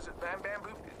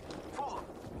bamboo. Fool him.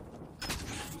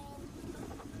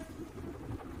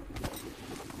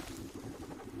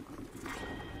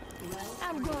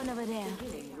 I'm going over there.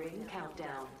 Beginning ring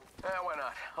countdown. Why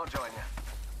not? I'll join you.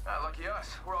 Lucky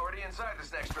us. We're already inside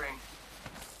this next ring.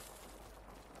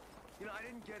 You know, I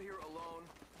didn't get here alone.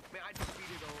 Man, I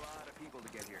defeated a lot of people to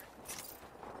get here.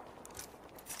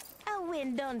 A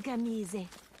win don't come easy.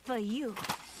 For you.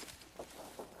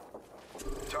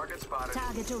 Target spotted.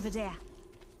 Target over there.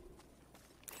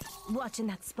 Watching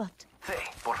that spot.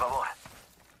 Hey, por favor.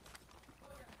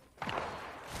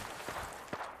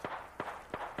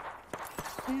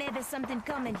 Maybe something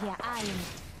coming here. Eyeing it.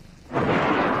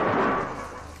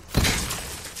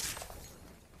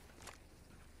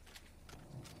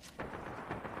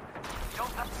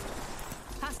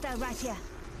 Hostile right here.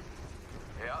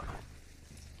 Yeah.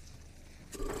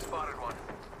 Spotted one.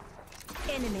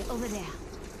 Enemy over there.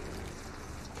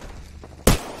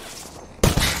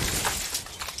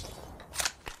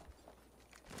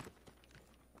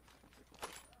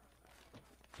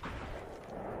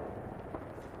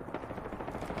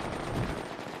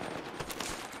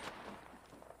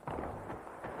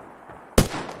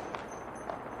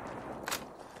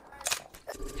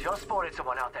 Just spotted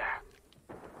someone out there.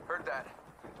 Heard that.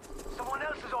 Someone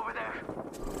else is over there.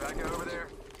 Back over there.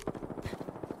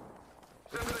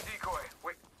 Send in a decoy.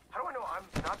 Wait, how do I know I'm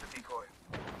not the decoy?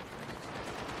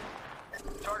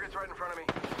 Target's right in front of me.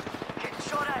 Get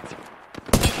shot at.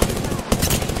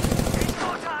 It's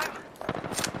go time.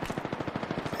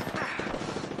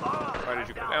 Why did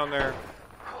you go down there?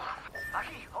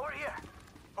 Aki, over here.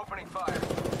 Opening fire.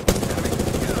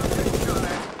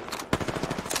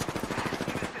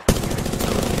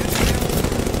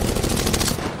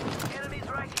 Enemies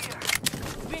right here.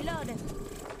 Reloading.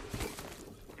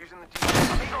 Using the decoy.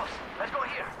 Amigos, let's go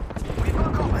here. We've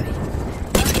got company.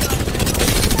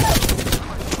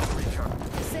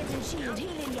 Setting shield,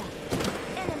 healing ya.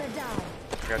 Enemy down.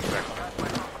 Got you back.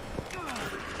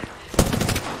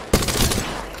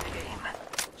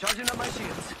 Charging up my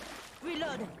shields.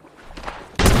 Reloading.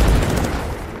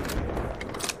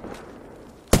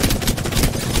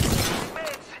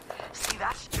 Meds. See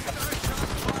that?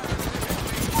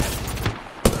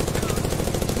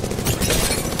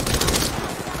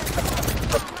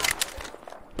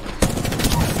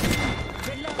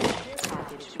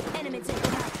 Enemy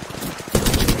taken out.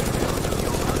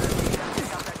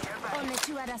 Only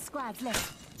 2 other squads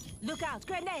left. Look out,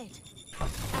 grenade.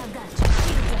 I've got you.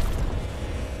 Shield up.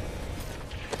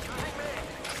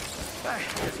 I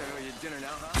guess I owe you dinner now,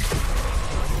 huh?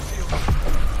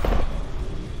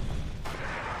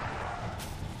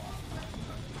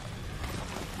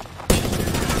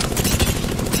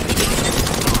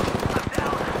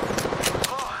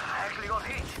 I actually got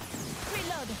hit.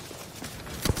 Reload.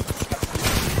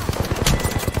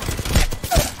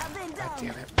 I've been down.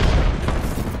 Damn it.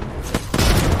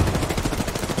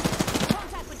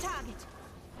 Contact with target.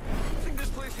 I think this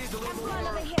place needs a little I'm going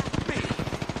over more... here.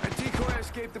 A decoy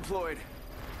escape deployed.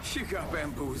 You got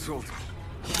bamboozled.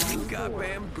 You got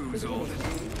bamboozled.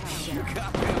 You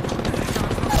got bamboozled.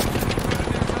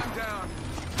 I'm down.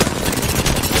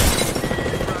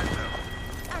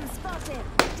 I'm spotted.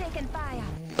 Taking fire.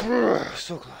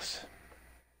 So close.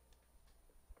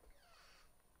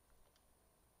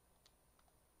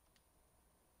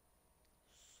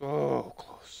 So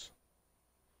close.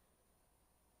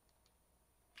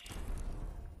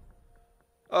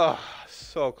 Oh,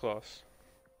 so close.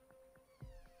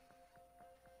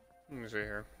 Let me see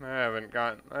here. I haven't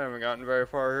gotten very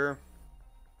far here.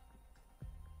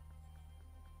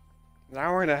 An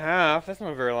hour and a half. That's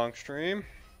not a very long stream.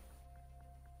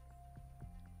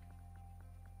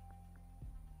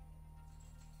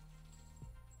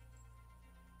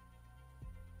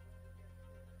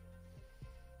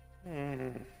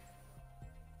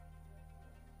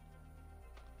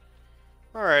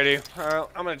 Alrighty,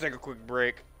 I'm gonna take a quick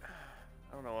break.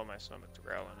 I don't know why my stomach's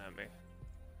growling at me.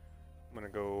 I'm gonna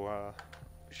go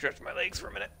stretch my legs for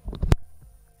a minute.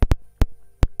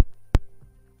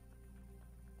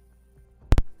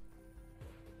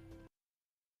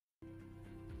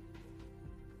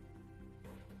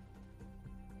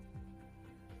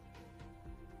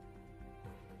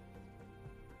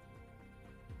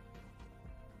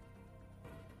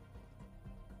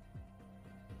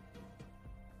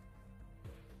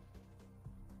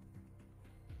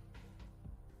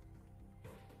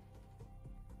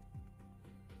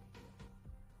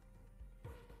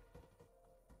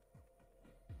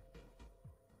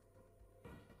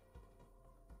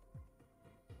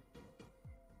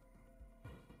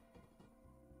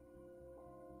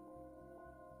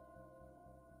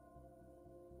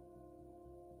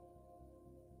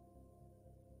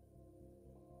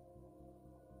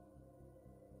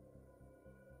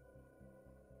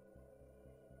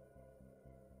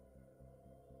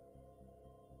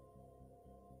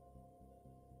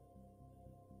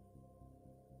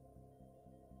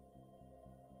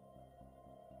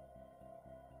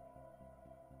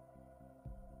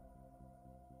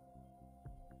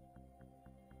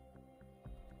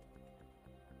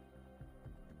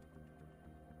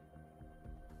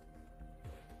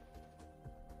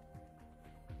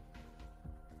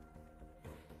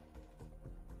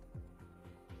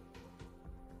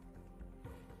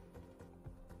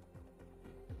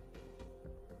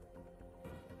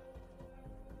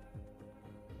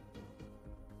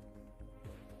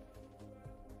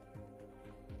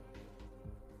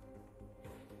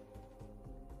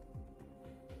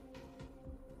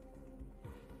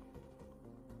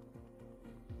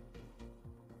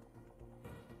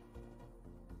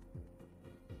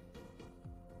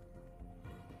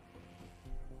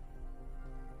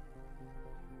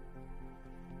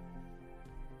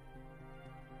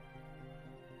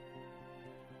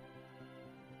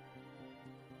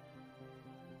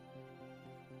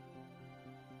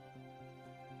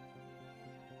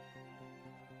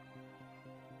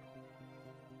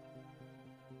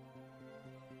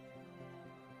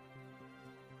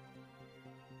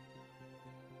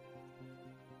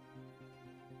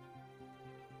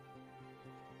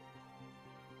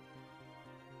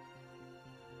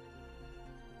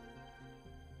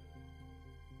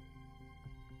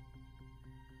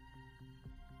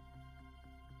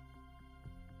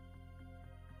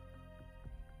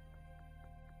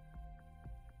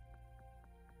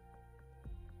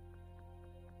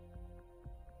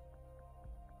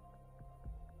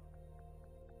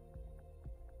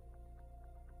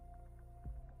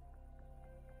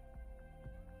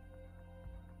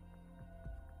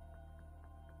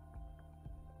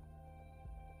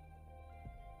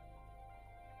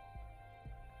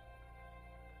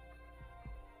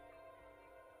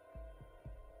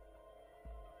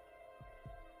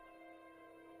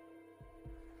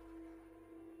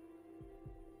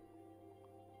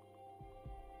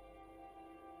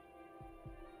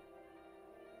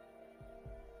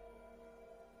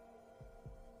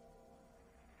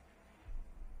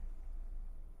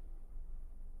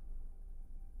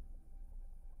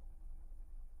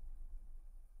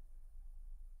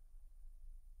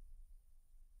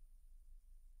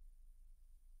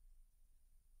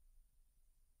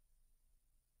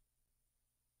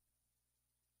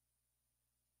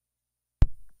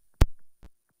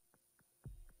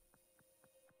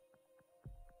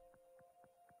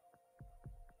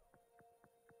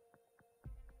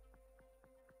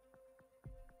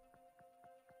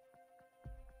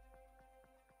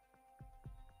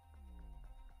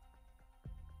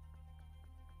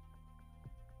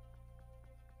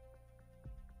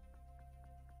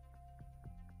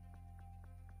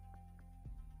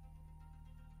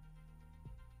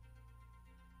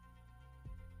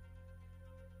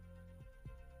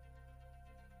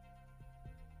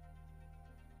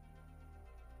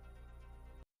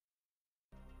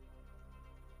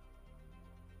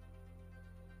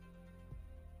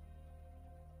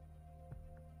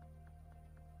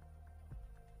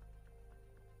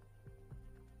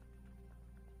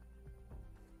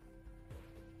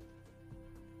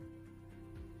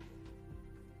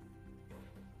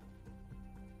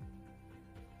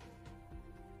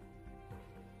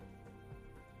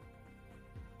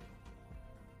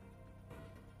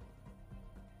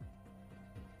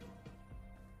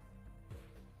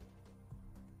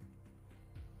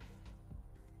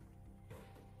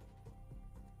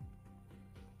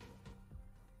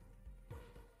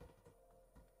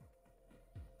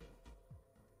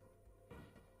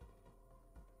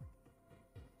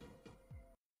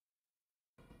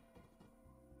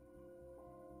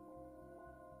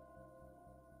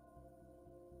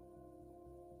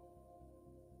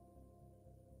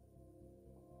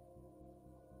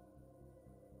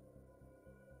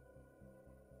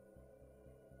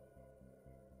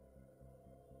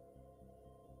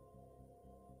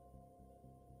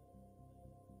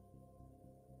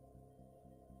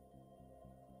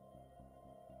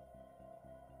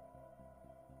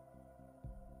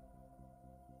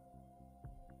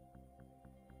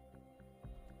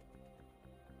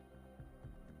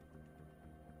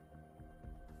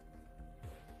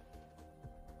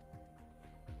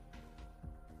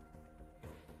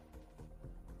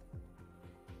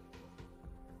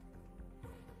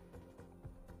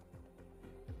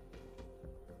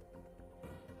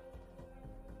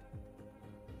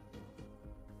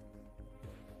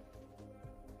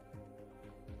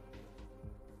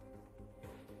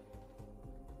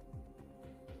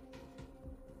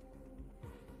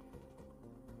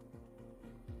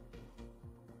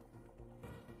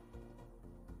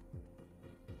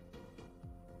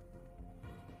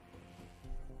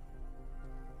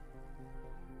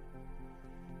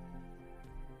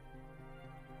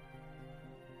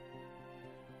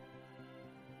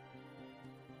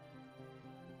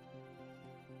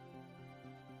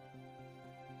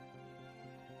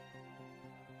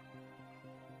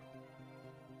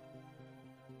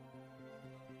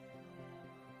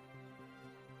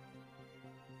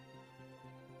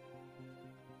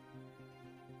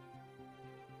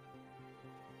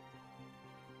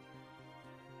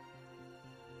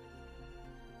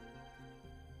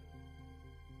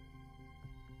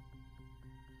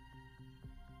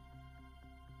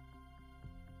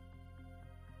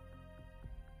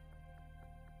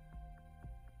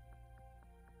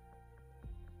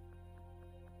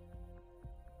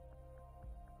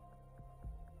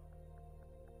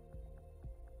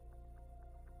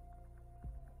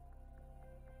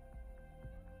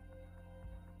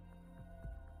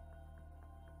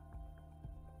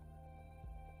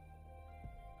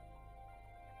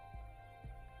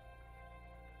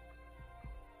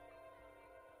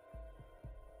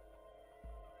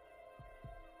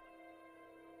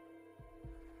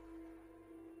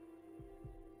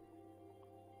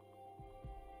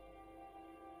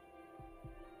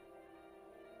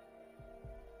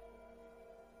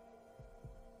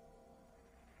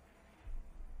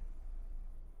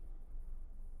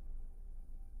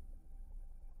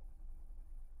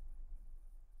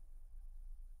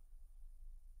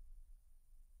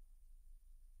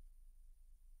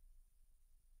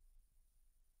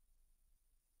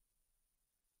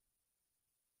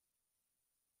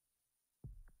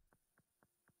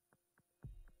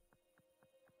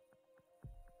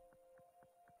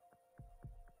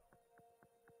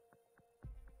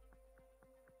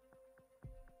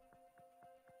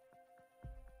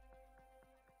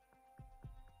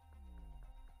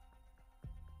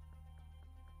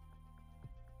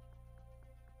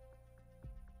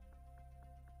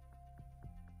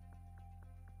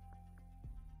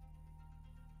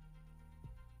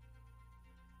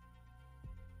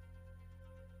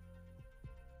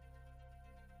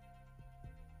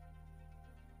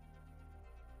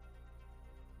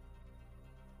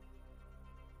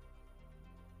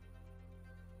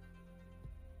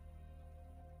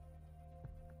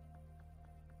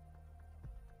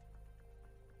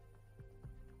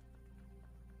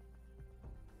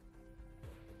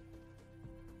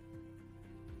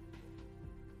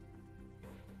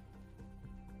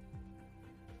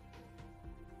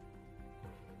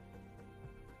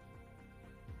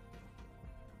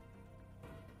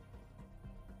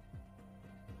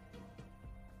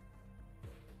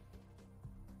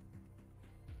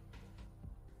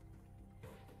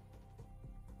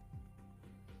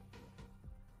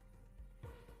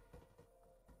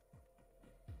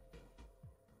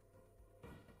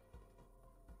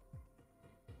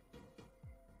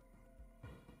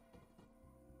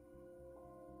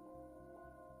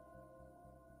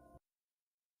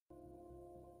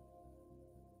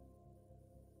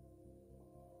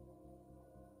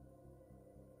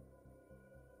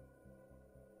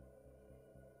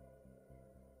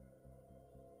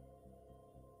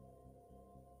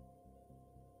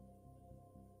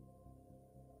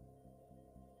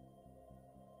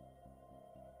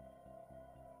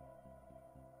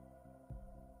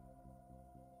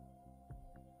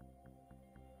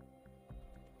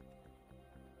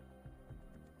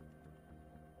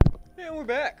 And we're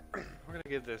back. We're gonna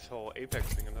give this whole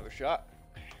Apex thing another shot.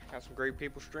 Got some great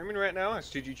people streaming right now. I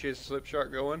see Chase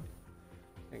Slipshot going.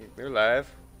 I think they're live.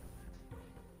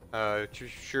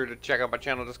 Sure to check out my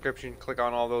channel description. Click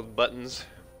on all those buttons.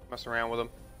 Mess around with them.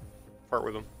 Fart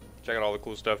with them. Check out all the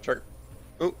cool stuff. Check.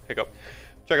 Ooh, hiccup.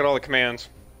 Check out all the commands.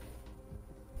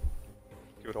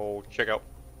 Give it a whole check out.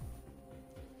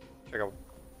 Check out.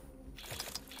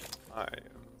 I am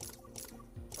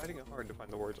finding it hard to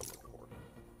find the words I'm looking for.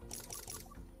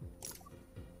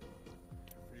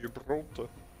 Gibraltar.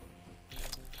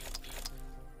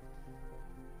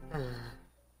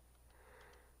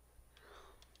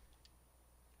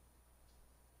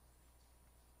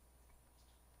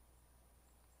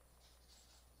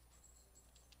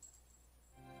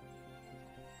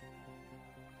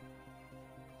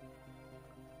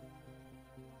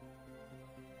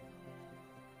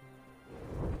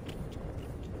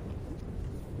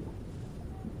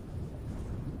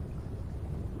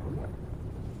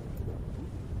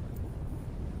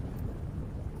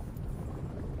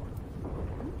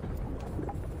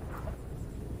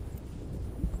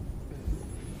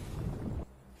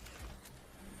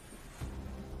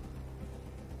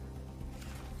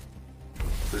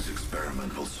 This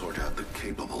experiment will sort out the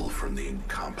capable from the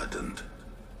incompetent.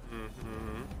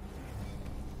 Mm-hmm.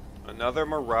 Another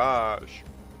Mirage.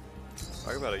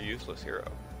 Talk about a useless hero.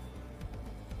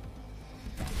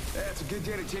 Yeah, it's a good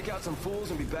day to take out some fools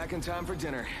and be back in time for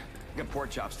dinner. Got pork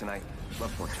chops tonight.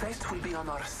 Love pork chops. Fate will be on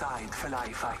our side,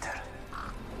 Fly Fighter.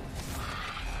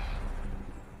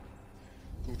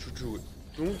 Don't you do it.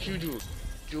 Don't you do it.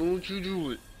 Don't you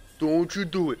do it. Don't you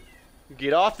do it.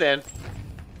 Get off then.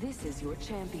 This is your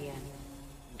champion.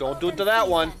 Don't do it to that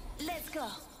one. Let's go.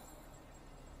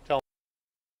 Tell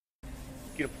him.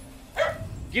 Get him.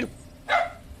 Get him.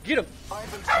 Get him. I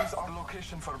will choose our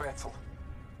location for battle.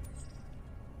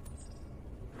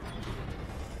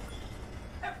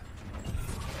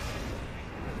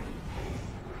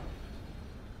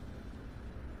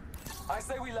 I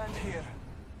say we land here.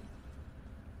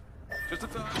 Just a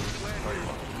thought.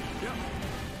 Yep.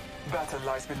 Battle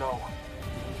lies below.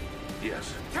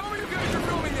 Yes. Tell me you guys are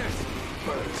filming this!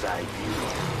 Bird's eye view.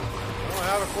 I don't know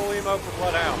how to full emote for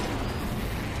Bloodhound.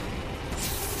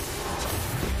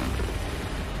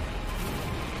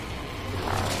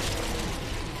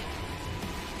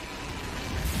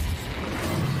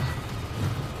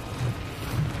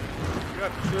 You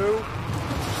got two.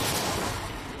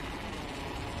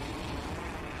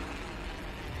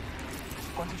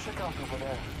 Want to check out over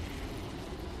there?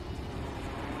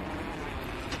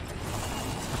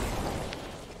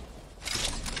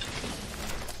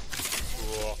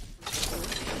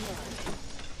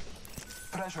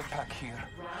 Treasure pack here.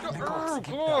 The gods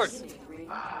keep God. us.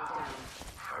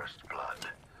 First blood.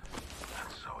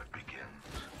 And so it begins.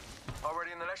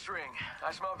 Already in the next ring.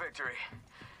 I smell victory.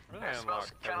 Really It unlock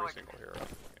smells kinda every like- single hero.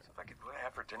 If I could what I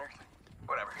have for dinner.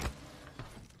 Whatever.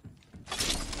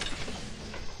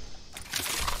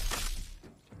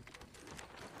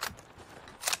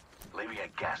 Leaving a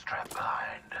gas trap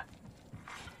behind.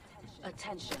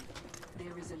 Attention.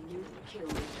 There is a new kill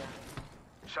leader.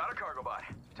 Shot a cargo bot.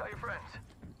 Tell your friends.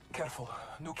 Careful.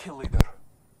 New kill leader.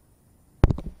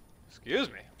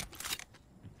 Excuse me.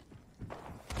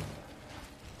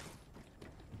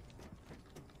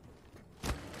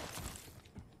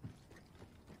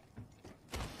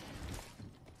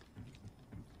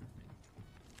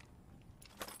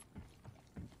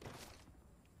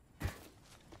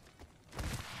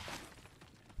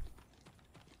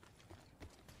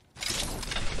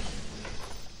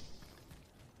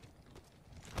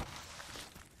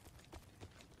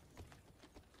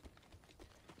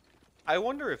 I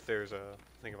wonder if there's a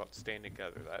thing about staying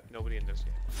together that nobody in this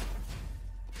game.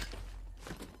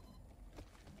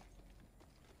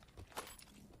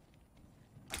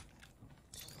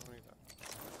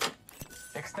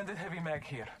 Extended heavy mag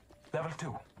here. Level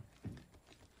 2.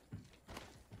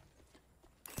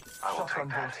 I will Shotgun take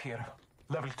that. bolt here.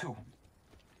 Level 2. Ooh,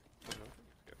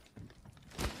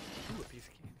 a piece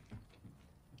of candy.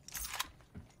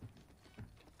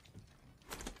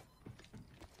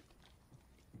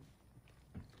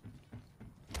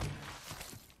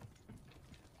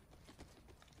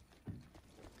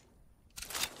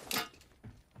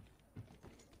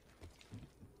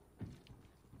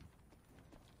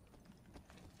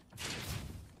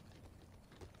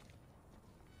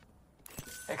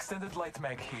 Extended light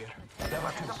mag here. Level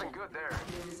 2. Something good there.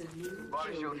 There is a new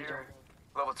Body kill shield leader. here.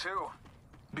 Level 2.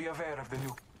 Be aware of the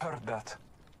new. Heard that.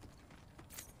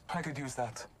 I could use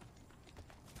that.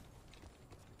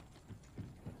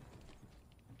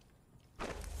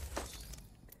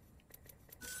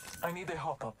 I need a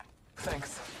hop up.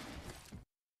 Thanks.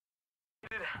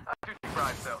 Too cheap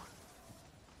rides, though.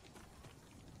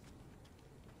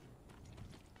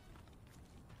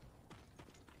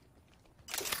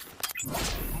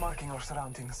 Marking our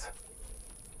surroundings.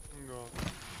 No.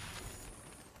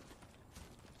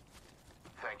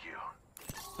 Thank you.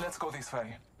 Let's go this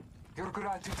way. Your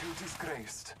gratitude is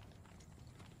graced.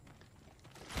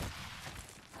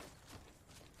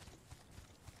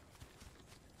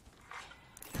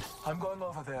 I'm going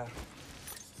over there.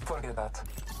 Forget that.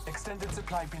 Extended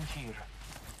supply bin here.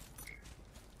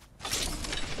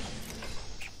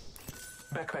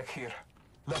 Backpack here.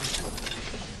 Level 2.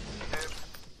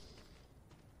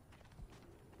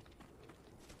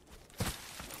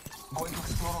 Going to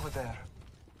explore over there.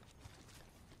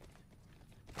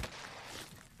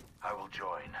 I will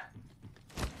join.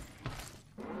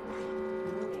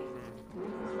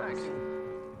 Thanks.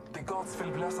 The gods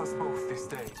will bless us both this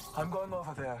day. I'm going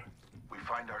over there. We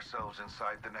find ourselves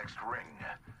inside the next ring.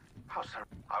 How sir?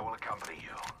 I will accompany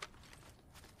you.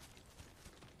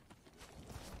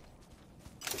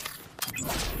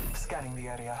 Scanning the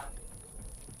area.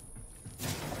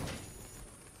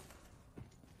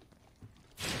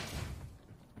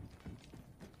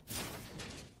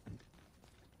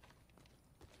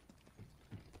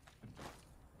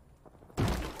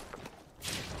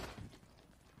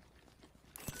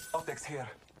 Optics here.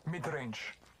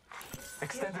 Mid-range.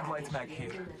 Extended light mag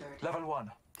here. Level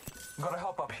 1. Gotta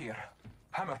hop up here.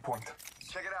 Hammer point.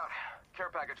 Check it out. Care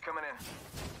package coming in.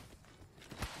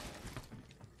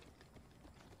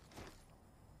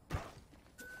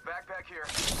 Backpack here.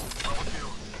 Level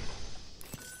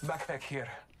 2. Backpack here.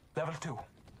 Level 2.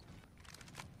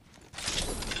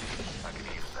 I can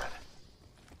use that.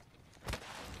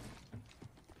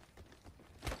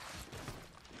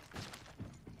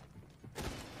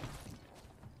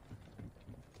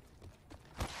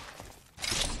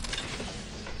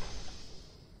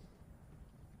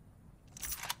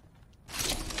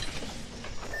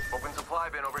 Open supply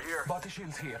bin over here. Body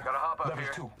shields here. Gotta hop up Level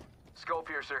here. 2. Skull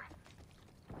piercer.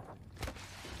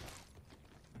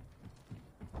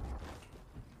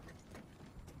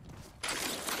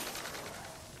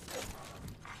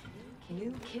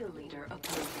 New kill leader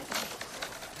appointed.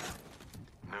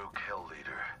 New kill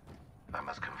leader. I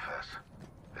must confess,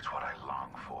 it's what I long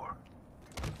for.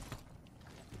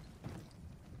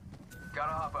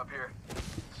 Gotta hop up here.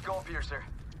 Skull piercer.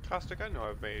 Caustic, I know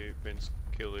I've been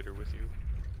kill leader with you.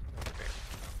 Okay.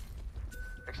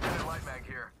 Extended light mag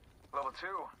here. Level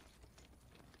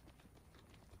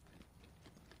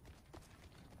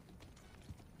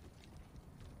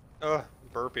 2.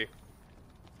 Burpee.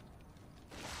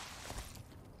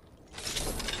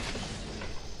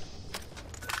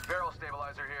 Barrel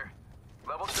stabilizer here.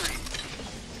 Level 3.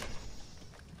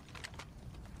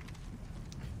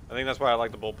 I think that's why I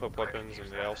like the bullpup weapons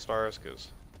and the L-Stars,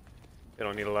 because they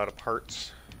don't need a lot of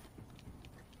parts.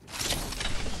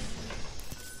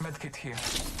 Medkit here.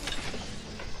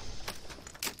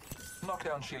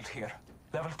 Knockdown shield here.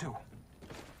 Level 2.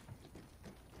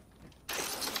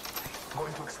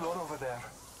 Going to explore over there.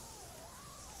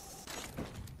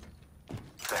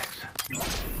 Thanks.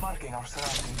 Marking our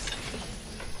surroundings.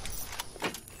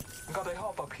 Gotta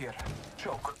hop up here.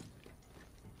 Choke.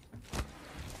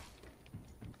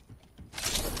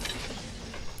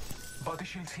 Body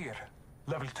shields here.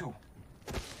 Level 2.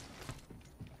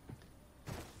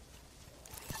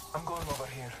 I'm going over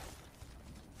here.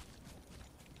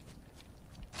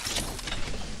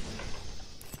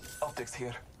 Optics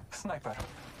here. Sniper.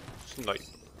 Snipe. Too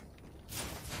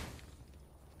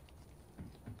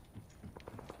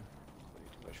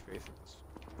much faith in this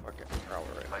fucking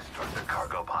prowler right now. Let's start the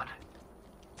cargo pod.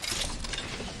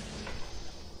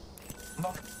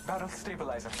 Knock barrel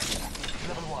stabilizer here.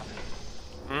 Level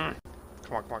 1.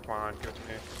 Come on, come on, come on. Give it to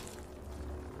me.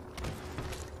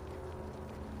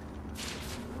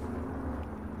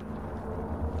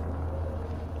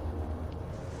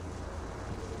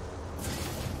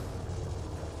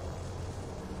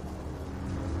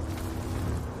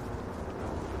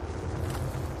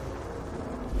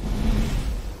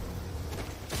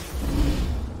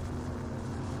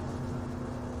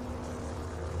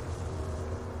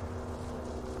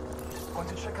 Going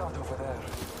to check out over there.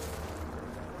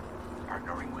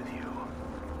 Partnering with you.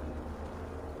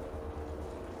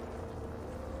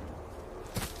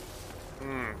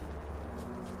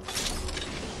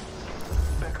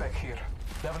 Backpack here.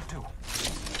 Level 2.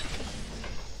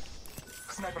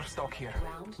 Sniper stock here.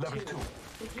 Level 2.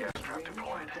 Gas trap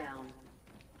deployed.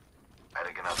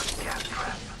 Adding another gas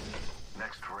trap.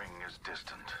 Next ring is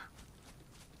distant.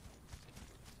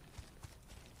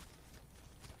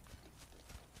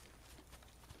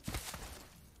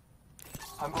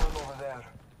 I'm going over there.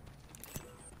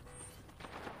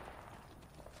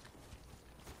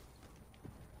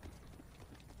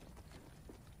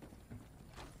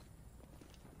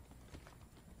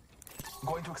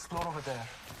 Going to explore over there.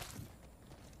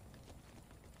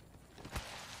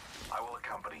 I will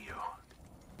accompany you.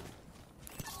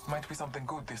 Might be something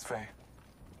good this way.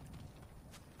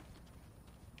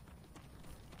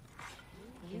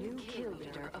 New kill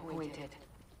leader appointed.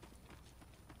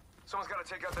 Someone's got to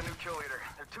take out the new kill leader.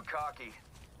 They're too cocky.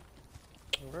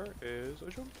 Where is a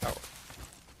jump tower?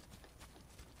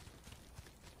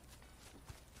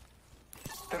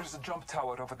 There's a jump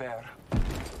tower over there.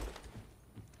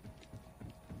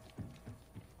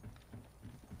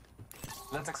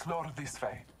 Let's explore this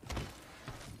way.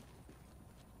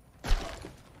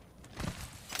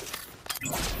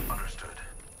 Understood.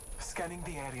 Scanning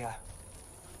the area.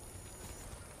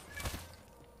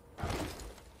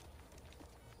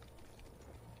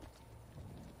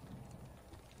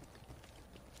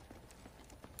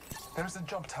 There's a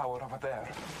jump tower over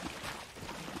there.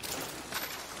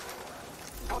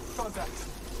 Contact.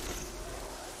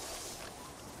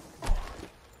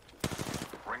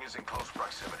 Ring is in close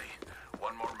proximity.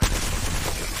 1 more minute.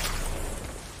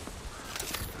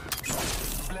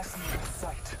 Bless me with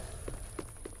sight.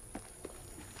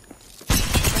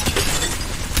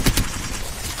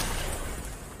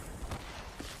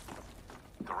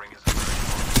 The ring is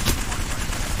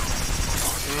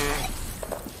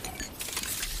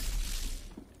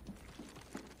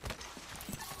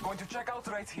Going to check out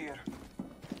right here.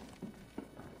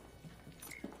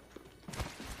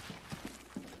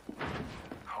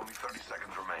 Only 30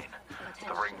 seconds remain.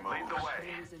 The ring lead the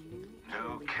way.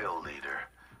 New kill leader.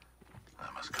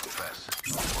 I must confess.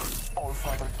 All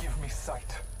Father, give me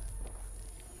sight.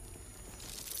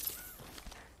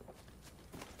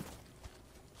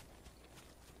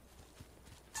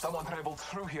 Someone traveled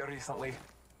through here recently.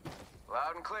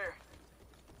 Loud and clear.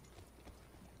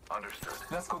 Understood.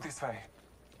 Let's go this way.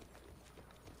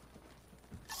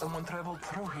 Someone traveled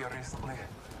through here recently.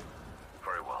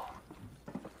 Very well.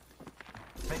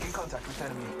 Making contact with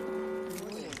enemy.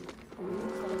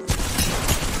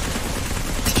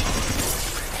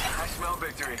 I smell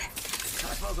victory.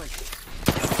 That smells like...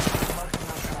 Marking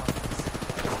our surroundings.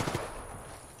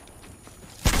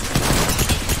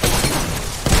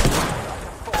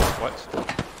 What?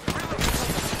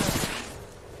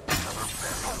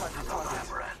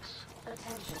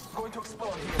 Attention. Going to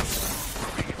explore here.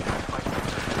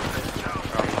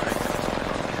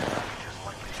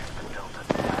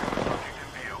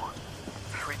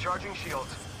 Recharging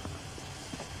shields.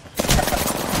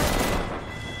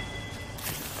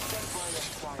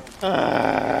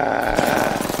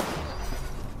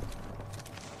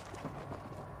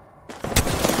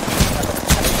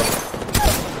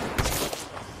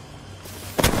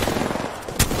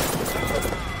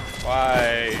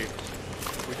 Why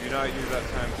would you not use that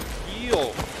time to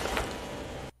heal?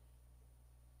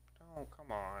 Oh,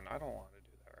 come on. I don't want to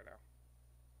do that right now.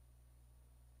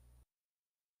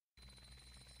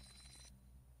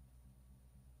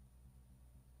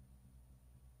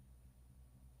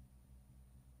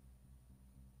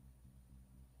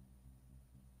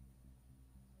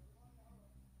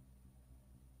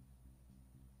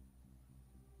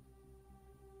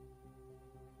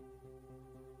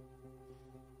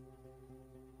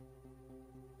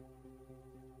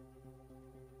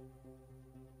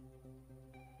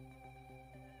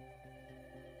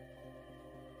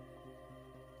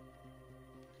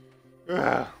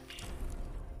 Ugh.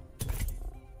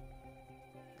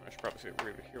 I should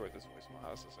probably hear what this voicemail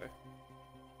has to say.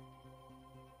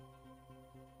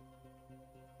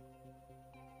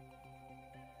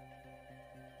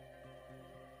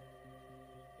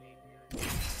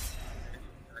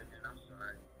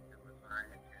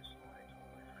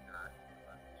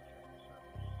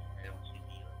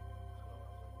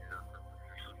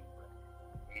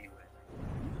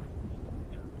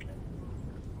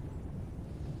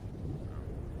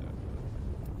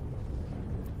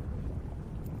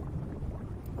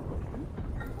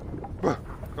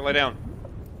 Go lay down.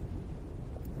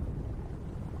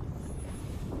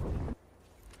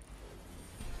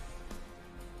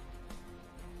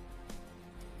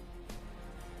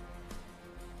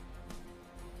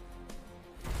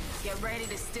 Get ready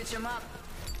to stitch him up.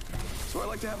 So I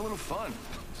like to have a little fun.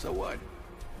 So what?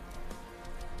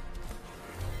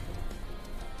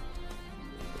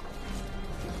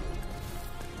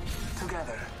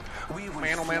 Together, we will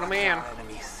Man, oh man, oh thwart man. our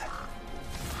enemies.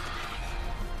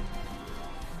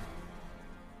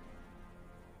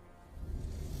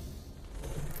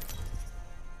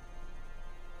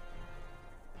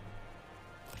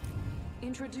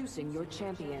 Introducing your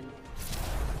champion.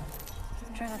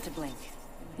 Try not to blink.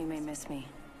 You may miss me.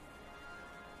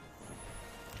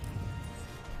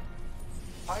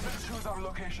 I will choose our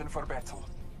location for battle.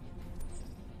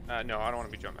 No, I don't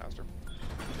want to be Jump Master.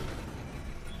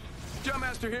 Jump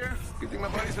Master here. Good thing my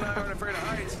buddies and I aren't afraid of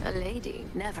heights. A lady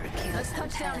never kills. Let's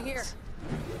touch down here.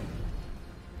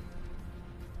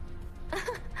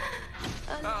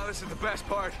 Oh, this is the best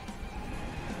part.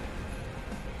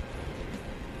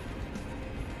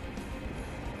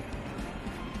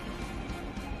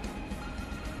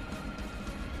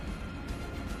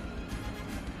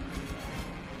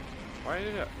 Why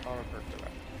did it auto-perk to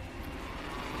that?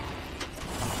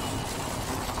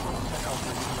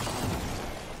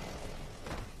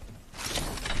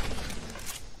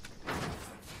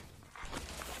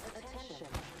 Attention.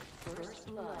 First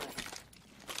blood.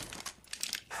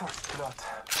 First blood.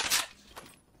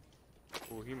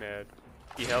 Ooh, he mad.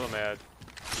 He hella mad.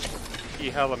 He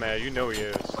hella mad. You know he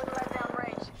is. Putting that down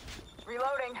range.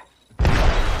 Reloading.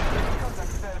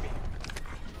 Contact with enemy.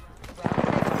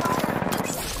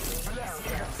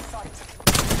 Sight.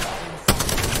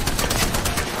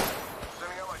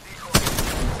 Sending out my decoy.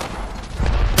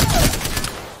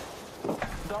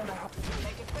 Down there.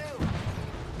 Make it through.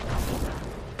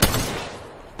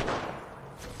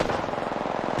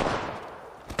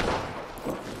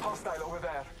 Hostile over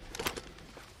there.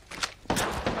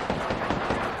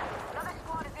 Another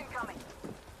squad is incoming.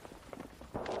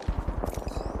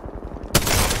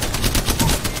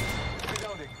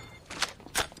 Reloading.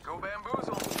 Go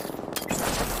bamboozle.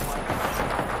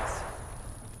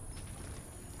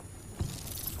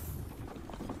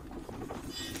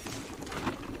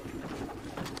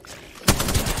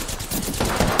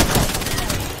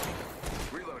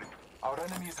 Reloading. Our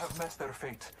enemies have met their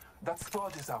fate. That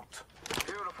squad is out.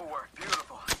 Beautiful work.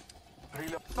 Beautiful.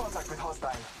 Reload. Contact with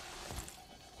hostile.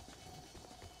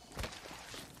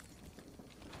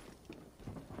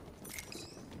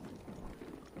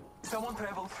 Someone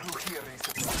traveled through here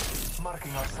recently,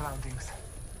 marking our surroundings.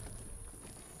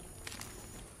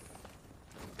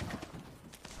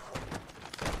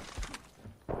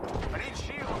 I need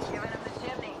shields. Giving him the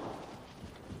chimney.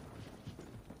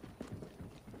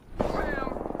 Bam!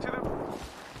 To the...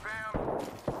 Bam!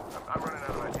 I'm running out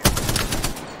of ideas.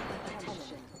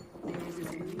 Attention. There is a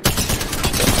new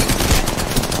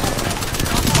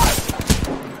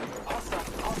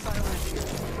Hostile right here.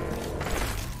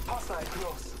 Hostile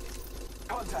close.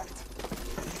 Contact.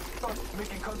 Start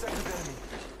making contact with enemy.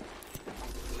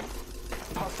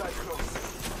 Hostile close.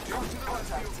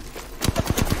 Contact.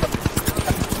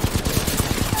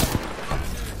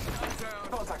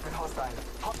 Contact with hostile.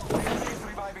 Enemy is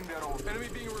reviving their own. Enemy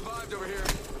being revived over here.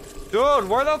 Dude,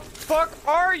 where the fuck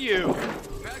are you?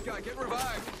 Bad guy, get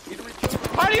revived. Need to rekill him.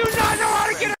 How do you not know how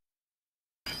to get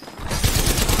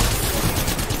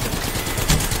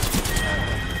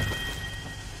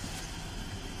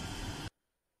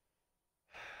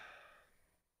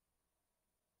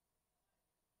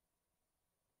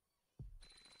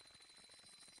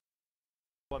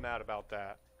I'm mad about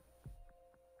that.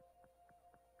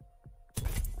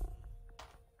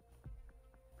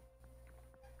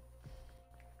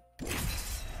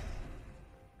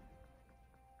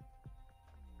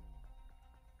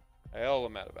 Hell,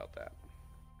 I'm mad about that.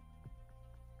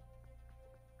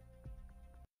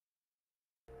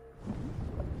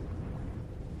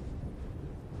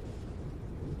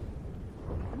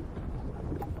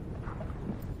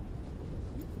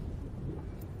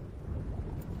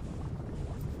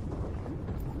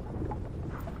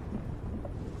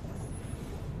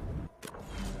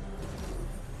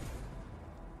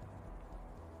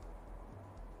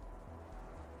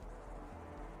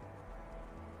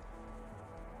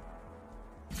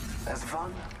 As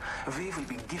one, we will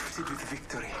be gifted with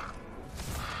victory.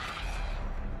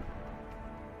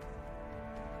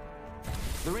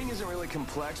 The ring isn't really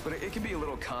complex, but it can be a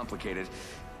little complicated.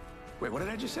 Wait, what did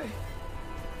I just say?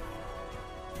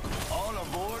 All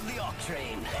aboard the Ock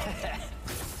train.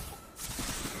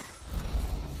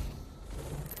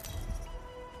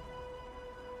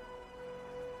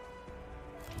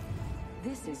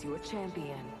 This is your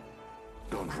champion.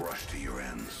 Don't rush to your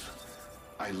ends.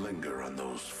 I linger on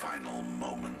those final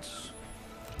moments.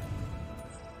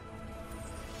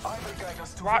 I will guide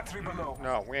us to What? victory below.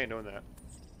 No, we ain't doing that.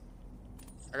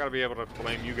 I gotta be able to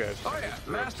blame you guys. Oh yeah,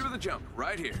 master of the jump,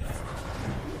 right here.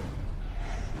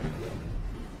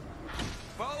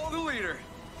 Follow the leader.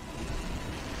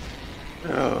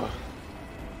 Ugh.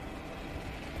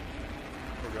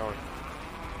 We're going.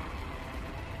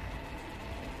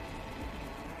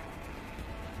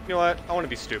 You know what? I want to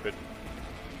be stupid.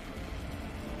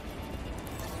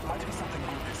 Might be something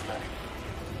good this way.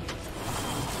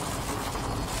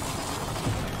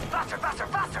 Faster, faster,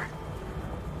 faster!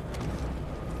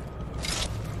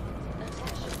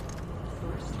 Attention.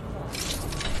 First blood.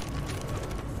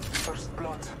 First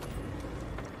blood.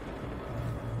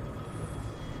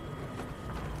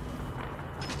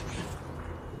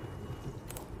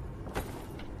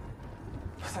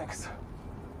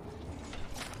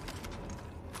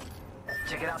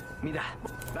 Mira,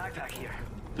 backpack here.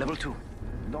 Level 2.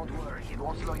 Don't worry, it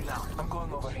won't slow you down. I'm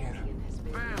going over here.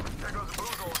 Bam! There goes a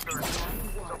booze holster.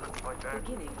 Something like that.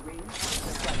 Beginning ring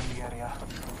Scanning the area.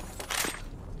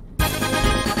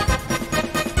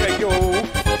 Hey yo!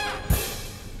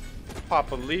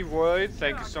 Papa Leroy,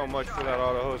 thank you so much for that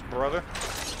auto host, brother.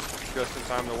 Just in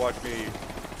time to watch me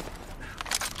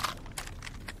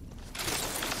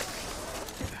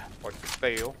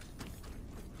fail.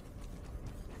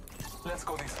 Let's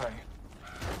go this way.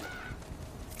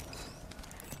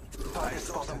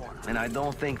 And I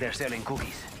don't think they're selling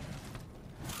cookies.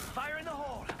 Fire in the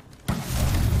hole!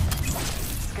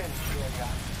 Scanning the area.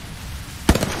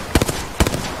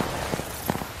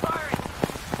 Firing!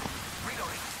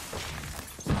 Reloading.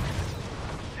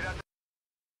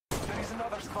 There is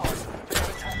another squad. They are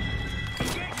attacking.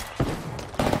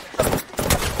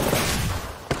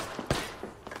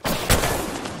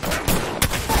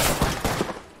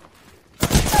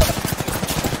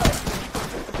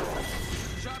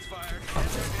 Shots fired.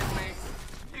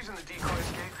 Using the decoy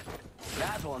escape.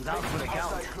 That one's out for the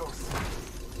count. Outside close.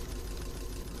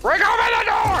 Break open the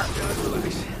door! Just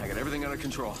relax. I got everything under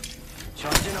control.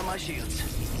 Charging on my shields.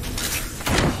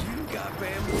 You got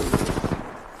bamboo.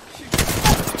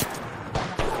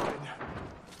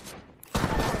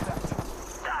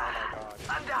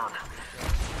 I'm down.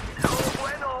 No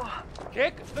bueno.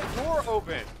 Kick the door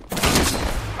open!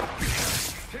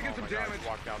 Taking some damage.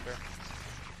 Walked out there.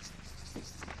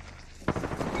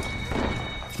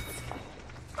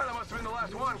 Well, that must have been the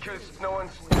last one, because no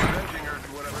one's avenging or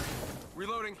whatever.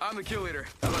 Reloading. I'm the kill leader.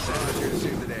 How about that? I'm here to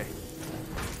save the day.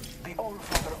 The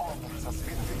All-Father honors us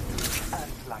with victory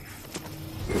and life.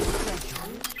 Thank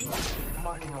you.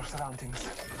 Marking our surroundings.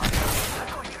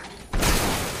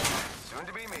 Soon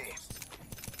to be me.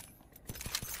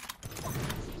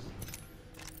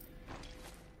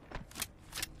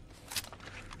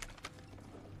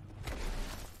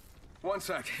 One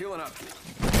sec, healing up.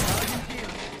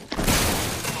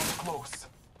 Close.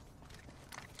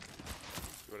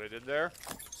 See what I did there?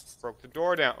 Broke the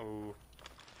door down. Ooh.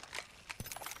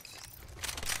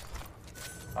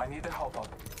 I need a help up.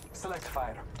 Select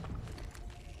fire.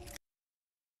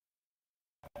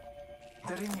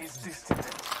 The ring is distant.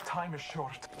 Time is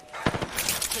short.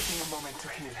 Taking a moment to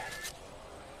heal.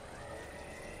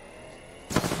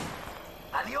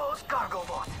 Adios, cargo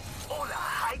bot. Hola,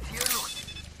 high tier loot.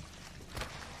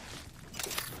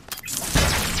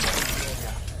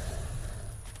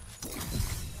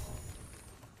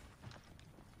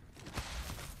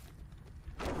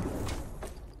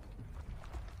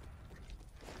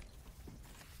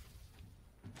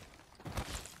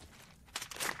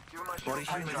 Body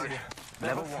shield charge.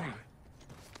 Level 1.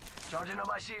 Charging on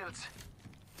my shields.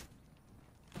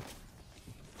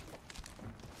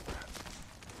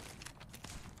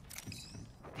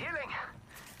 Healing.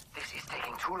 This is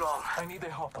taking too long. I need a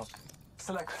hop up.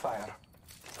 Select fire.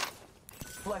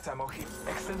 Light ammo here.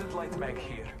 Extended light mag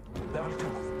here. Level 2.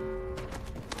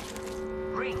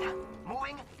 Ring.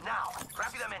 Moving now.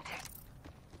 Rápidamente.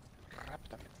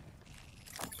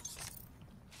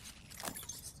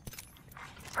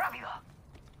 Rápido.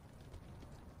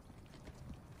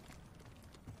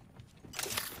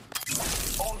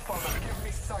 All-Father, give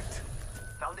me sight.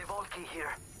 Found a vault key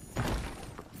here.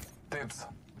 Dibs.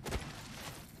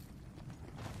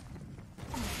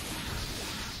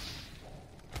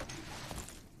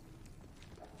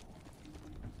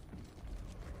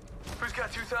 Who's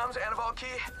got 2 thumbs and a vault key?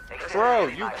 Bro,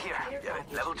 you... Here. Yeah,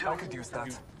 level 2. I could use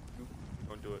that.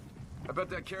 Don't do it. I bet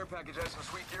that care package has some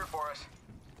sweet gear for us.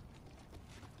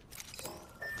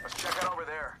 Let's check out over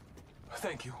there.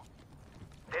 Thank you.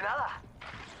 De nada.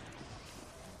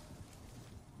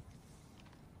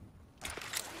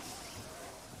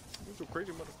 You're a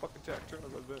crazy motherfucking Jack Turner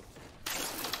resident.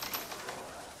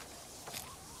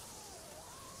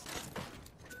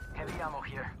 Heavy ammo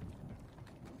here.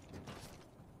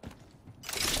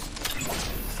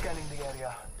 Scanning the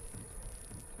area.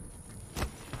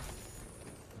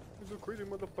 He's a crazy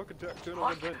motherfucking Jack Turner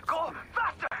Must resident. go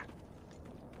faster!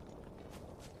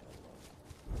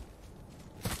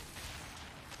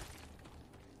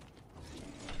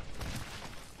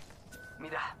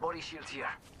 Mira, body shield here.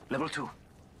 Level 2.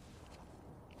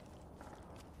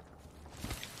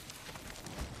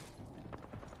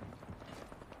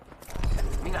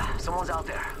 Mira, someone's out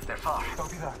there. They're far.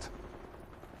 Copy that.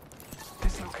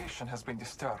 This location has been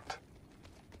disturbed.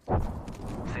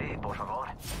 Sí, por favor.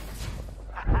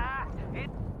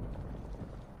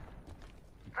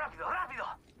 Rápido, rápido.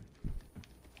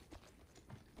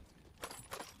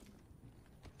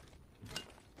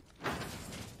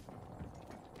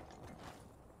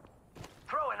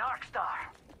 Throw an arc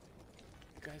star.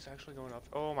 You guys guys actually going up?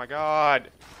 Oh my god!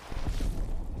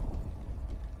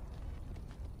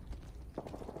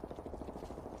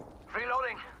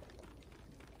 Reloading.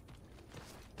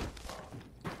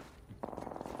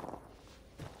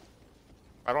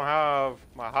 I don't have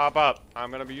my hop up.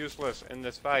 I'm gonna be useless in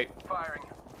this fight. Firing.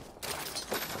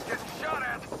 Getting shot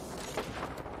at.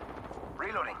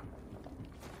 Reloading.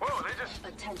 Whoa, they just...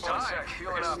 Attention. One sec,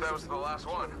 healing up. That was the last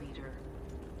one. Leader.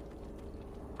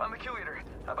 I'm the kill leader.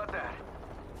 How about that?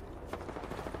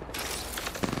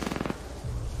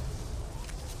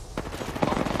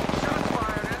 Shots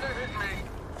fired and they're hitting me.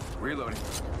 Reloading. I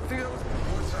think that was...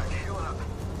 One sec, healing up.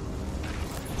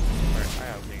 Alright, I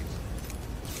have these.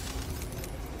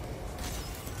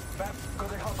 Bam,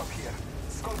 gotta help up here.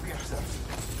 Scope yourself.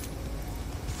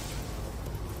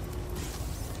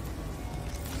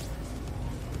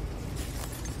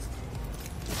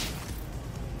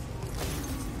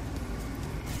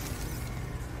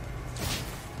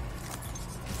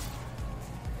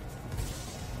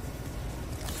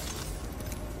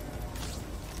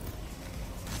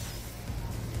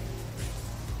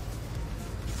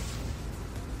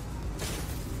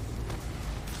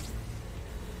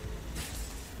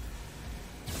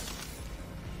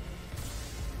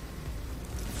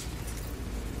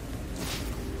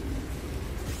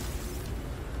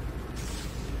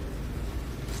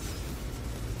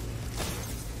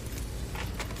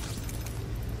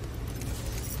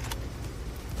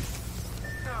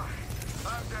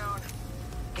 I'm down.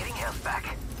 Getting health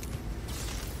back.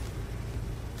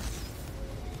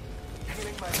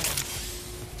 Healing my hand.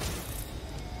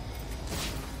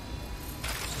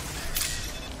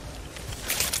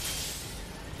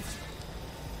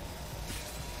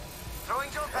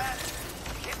 Throwing jump pad.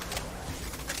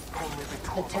 Only the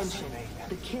two of us Attention. remain.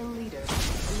 The kill leader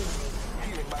eliminated.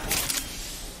 Healing my hand.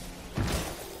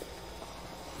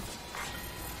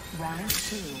 Round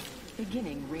 2.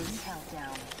 Beginning ring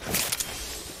countdown.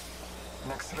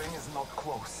 Next ring is not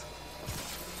close.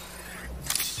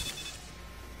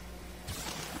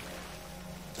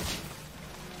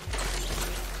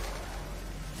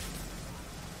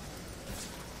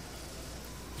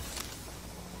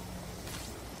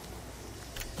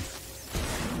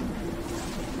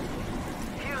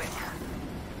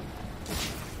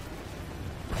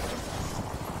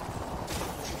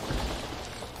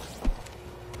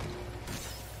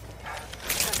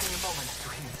 Taking a moment to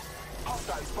heal.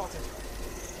 Hostile spotted.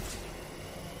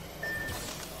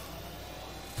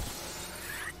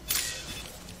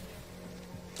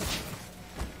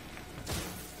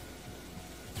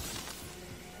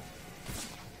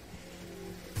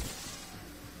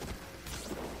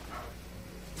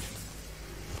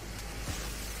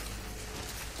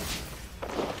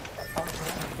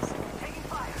 Taking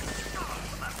fire.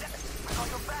 I got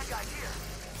your bad guys here.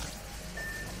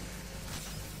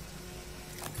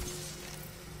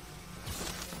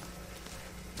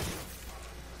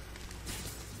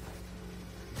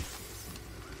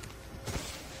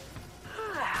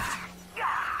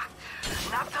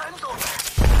 Nap time's over.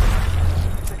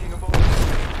 Taking a moment.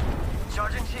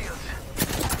 Charging shields.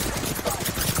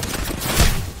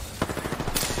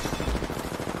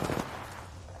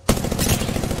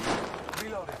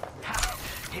 Reloading.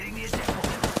 Hitting the eject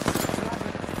button.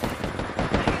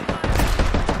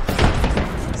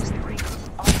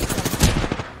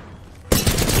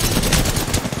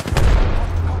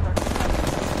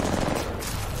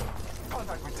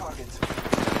 Contact with target.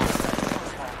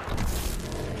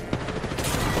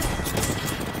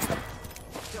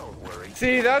 Don't worry.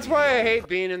 See, that's why I hate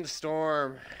being in the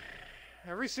storm.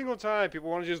 Every single time, people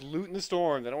want to just loot in the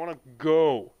storm. They don't want to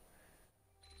go.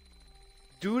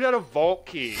 Dude had a vault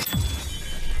key.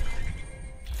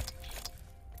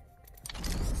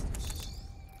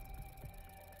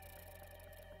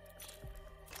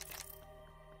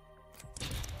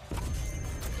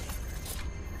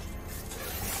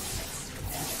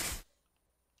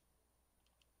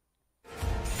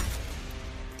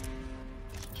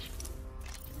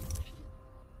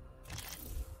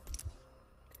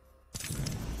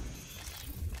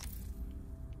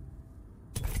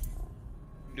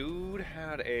 Dude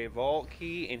had a vault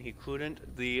key and he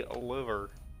couldn't deliver.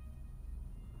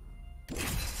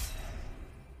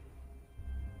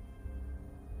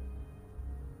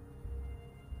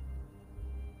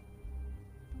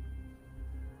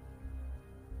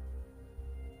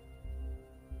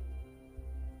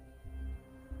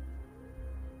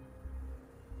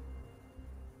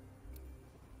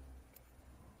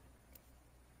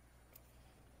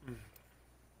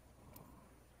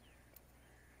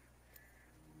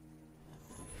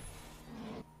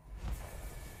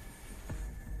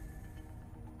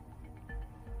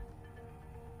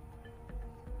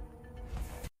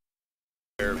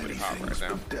 top right things, now.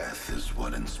 but death is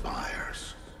what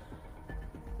inspires.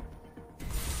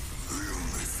 They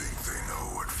only think they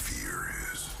know what fear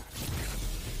is.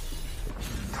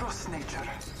 Trust nature,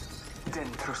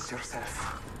 then trust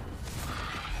yourself.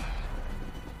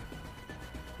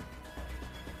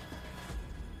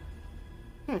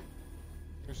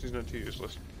 Guess he's not too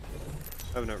useless.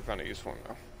 I've never found a useful one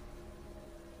though.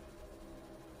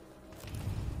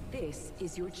 This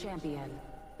is your champion.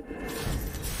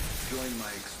 Join my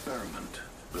experiment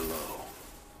below.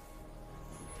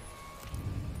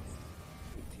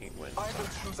 18 wins. I will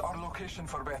choose our location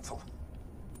for battle.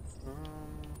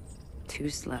 Too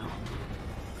slow.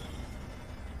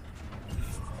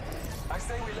 I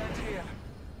say we land here.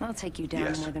 I'll take you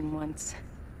down more than once.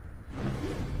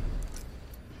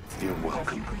 You're Have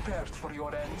welcome. you prepared for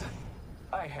your end?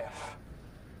 I have.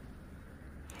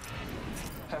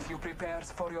 Have you prepared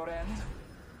for your end?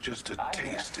 Just a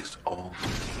taste is all.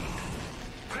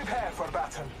 Prepare for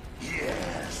battle.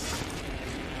 Yes.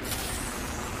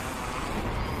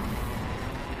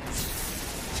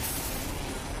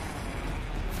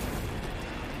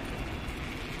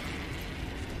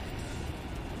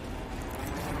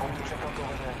 Going to check out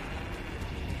over there.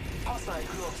 Hostile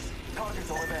close.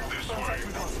 Target over there. Contact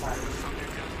with hostile.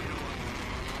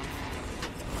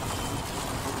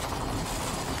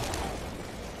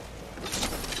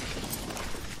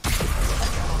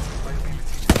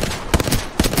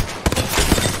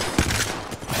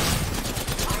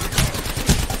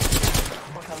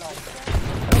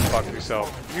 Fuck yourself.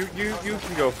 You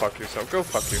can go fuck yourself. Go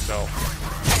fuck yourself.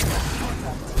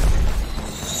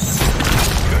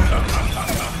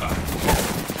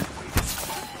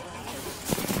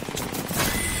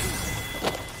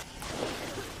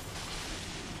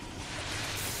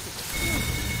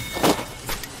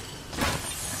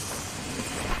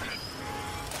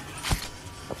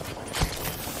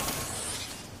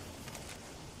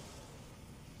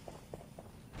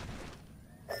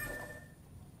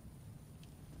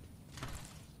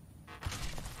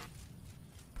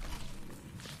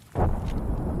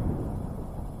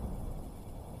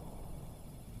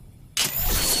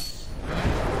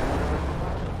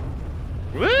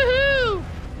 Woohoo!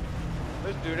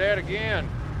 Let's do that again.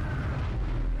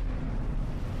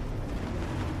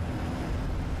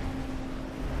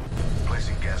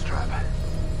 Placing gas trap.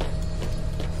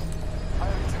 I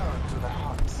return to the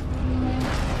hunt.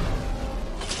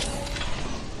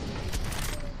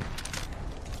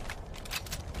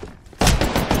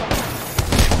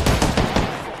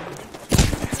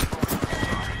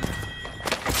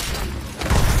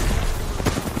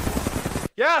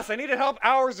 Yes, I needed help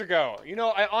hours ago. You know,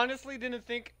 I honestly didn't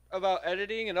think about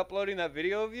editing and uploading that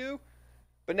video of you,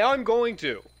 but now I'm going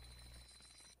to.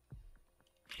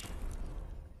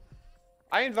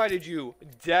 I invited you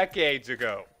decades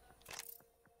ago.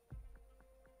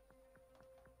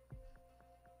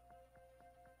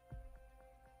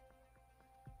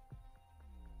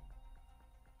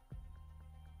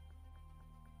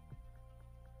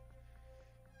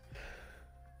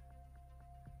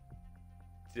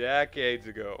 Decades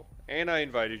ago. And I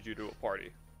invited you to a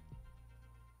party.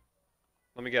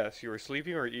 Let me guess, you were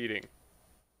sleeping or eating?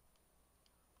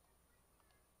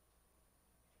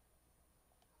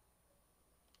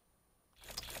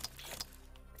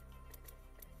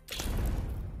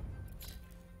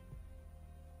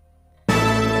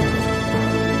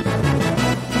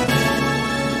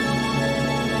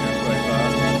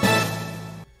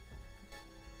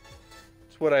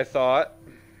 That's what I thought.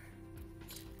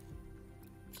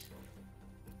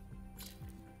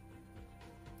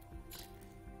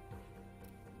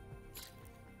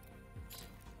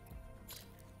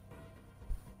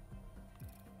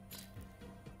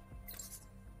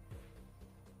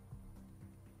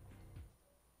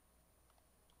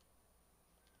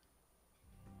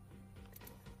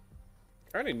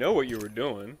 I already know what you were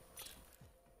doing.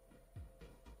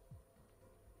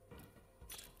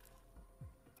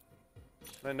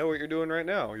 I know what you're doing right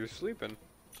now. You're sleeping.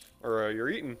 Or, you're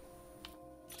eating.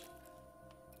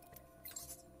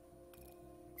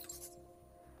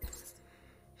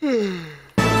 Oh,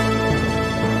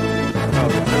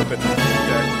 you're pooping.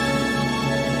 Okay.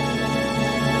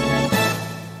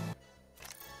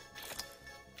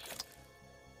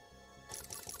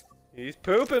 He's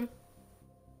pooping.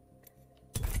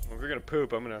 Well, if you're gonna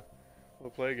poop, we'll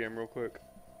play a game real quick.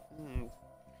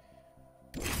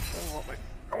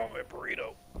 I want my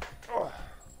burrito. Oh,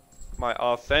 my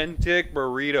authentic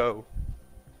burrito.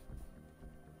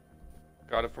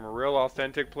 Got it from a real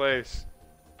authentic place.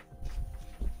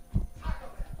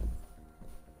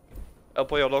 El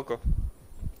Pollo Loco.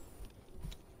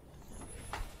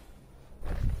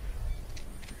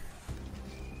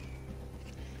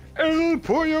 El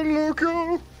Pollo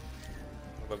Loco! I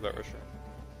love that restaurant.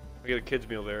 I get a kid's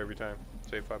meal there every time.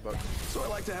 Save $5. So I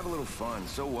like to have a little fun,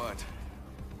 so what?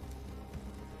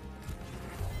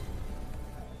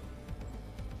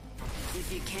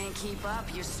 If you can't keep up,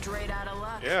 you're straight out of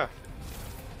luck. Yeah.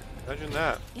 Imagine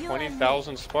that.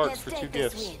 20,000 sparks for 2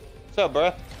 gifts. What's up,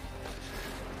 bruh?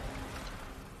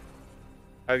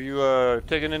 Have you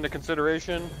taken into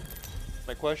consideration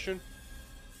my question?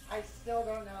 I still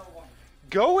don't know one.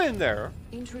 Go in there,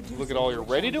 look at all your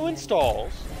ready to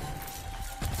installs,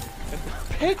 and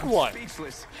pick one.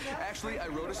 Speechless. Actually, I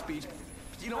wrote a speech.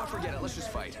 You know what? Forget it. Let's just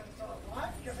fight.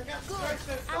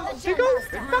 You go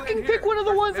fucking pick one of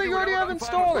the ones that you already have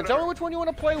installed and tell me which one you want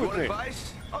to play with me.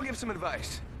 Advice? I'll give some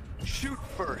advice. Shoot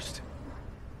first.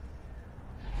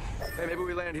 Hey, maybe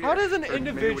we land here. How does an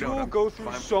individual go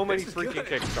through so many freaking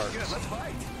Kickstarters? Good, let's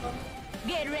fight.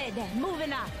 Get ready,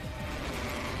 moving on.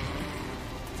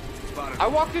 I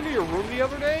walked into your room the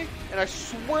other day, and I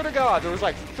swear to God, there was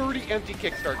like 30 empty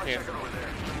Kickstart cans.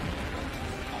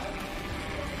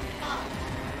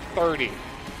 30.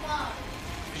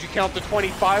 Did you count the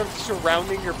 25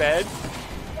 surrounding your bed?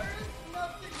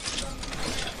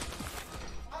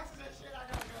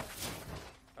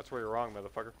 That's where you're wrong,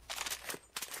 motherfucker.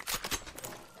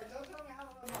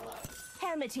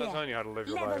 Helmet here. I'm telling you how to live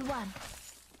your Level life.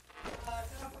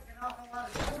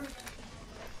 1.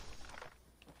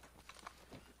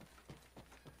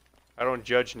 I don't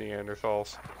judge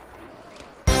Neanderthals.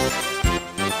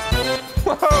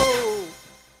 Whoa!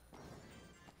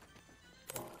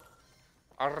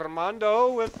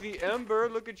 Armando with the Ember.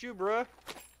 Look at you, bruh.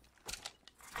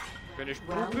 Finished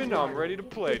pooping. Now I'm ready to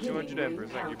play. 200 Embers.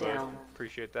 Thank you, bud.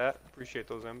 Appreciate that. Appreciate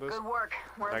those Embers. Good work.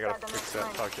 We're I gotta inside the fix next that.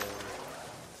 ring. Fuck yeah.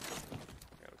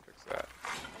 Gotta fix that.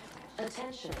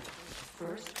 Attention.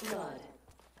 First blood.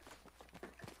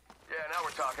 Yeah, now we're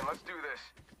talking. Let's do this.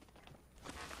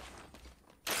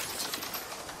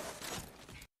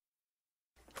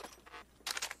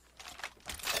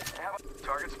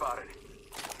 Target spotted.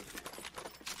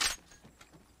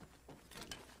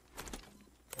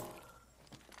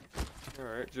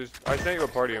 Alright, I sent you a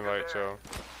party invite, so.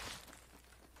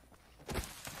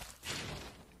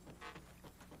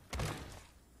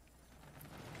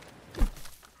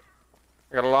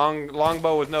 I got a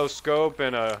longbow with no scope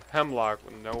and a hemlock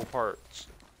with no parts.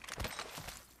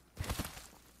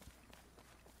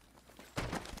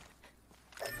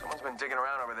 Someone's been digging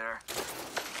around over there.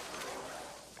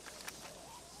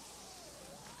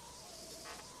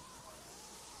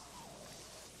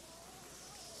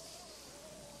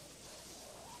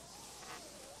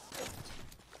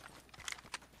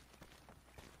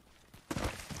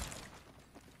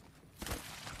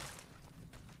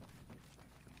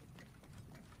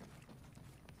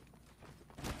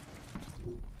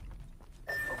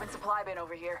 Open supply bin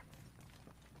over here.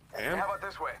 Damn. How about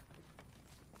this way?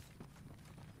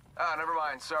 Ah, never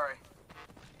mind. Sorry.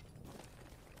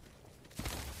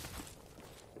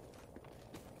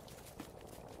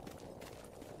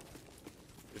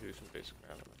 To do some basic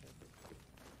math.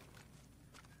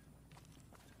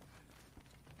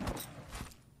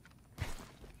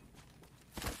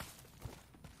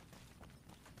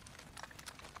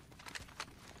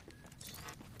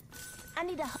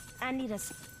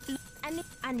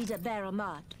 I need a barrel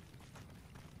mod.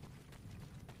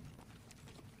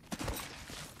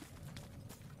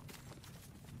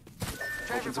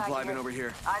 Treasure supply pack bin over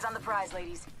here. Eyes on the prize,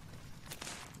 ladies.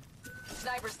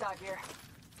 Sniper stock here.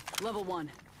 Level 1.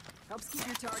 Helps keep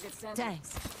your target centered.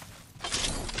 Thanks.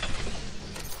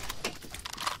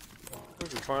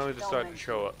 We finally decided to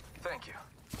show up. Thank you.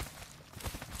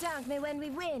 Thank me when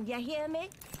we win, you hear me?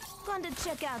 Going to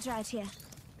check out right here.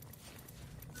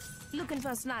 Looking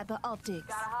for sniper optics.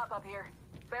 Gotta hop up here.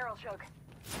 Barrel choke.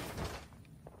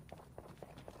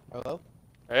 Hello?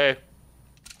 Hey.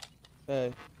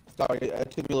 Hey. Sorry,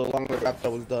 it took me a little longer after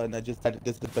I was done. I just had to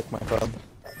disinfect my phone.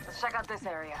 Let's check out this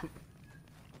area.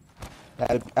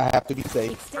 I have to be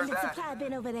safe. Extended supply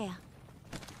bin over there.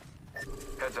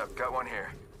 Heads up. Got one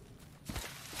here.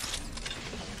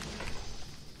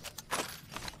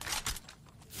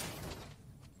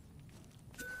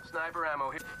 Sniper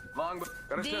ammo here. Longbow.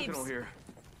 Got a sentinel here.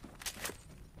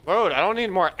 Load, I don't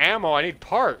need more ammo, I need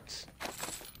parts.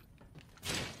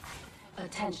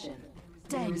 Attention.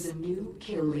 There is a new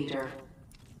kill leader.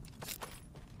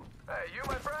 Hey, you,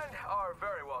 my friend, are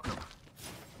very welcome.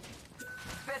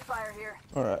 Spitfire here.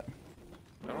 Alright.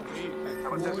 I don't need.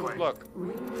 How about this way? Look.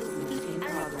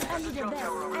 I need a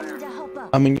barrel. I need a hop up.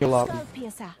 I'm in your lobby. Skull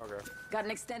piercer. Okay. Got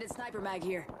an extended sniper mag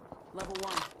here. Level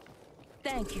 1.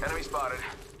 Thank you. Enemy spotted.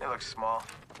 It looks small.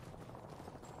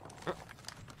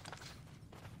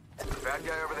 Bad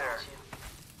guy over there.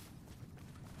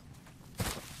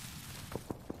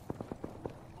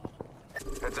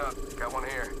 Heads up, got one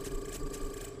here. Where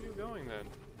are you going then?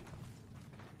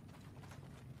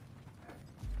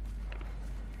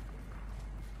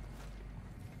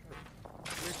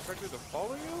 You expected to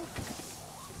follow you?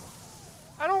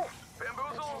 I don't.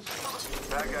 Bamboozles.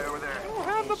 Bad guy over there. I don't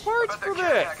have the parts for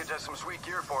that this. package has some sweet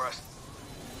gear for us.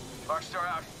 Rockstar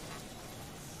out.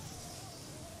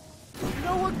 You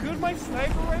know what good my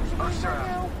sniper rifle is right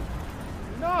now?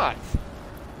 Not.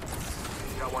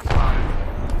 Got one spotted.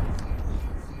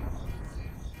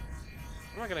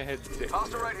 I'm not gonna hit stick.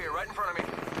 Hostile right here, right in front of me.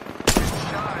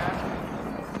 Shot at.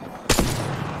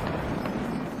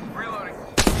 Reloading.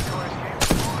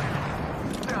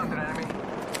 Downed an enemy.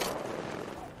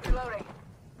 Reloading.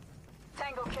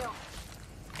 Tango kill.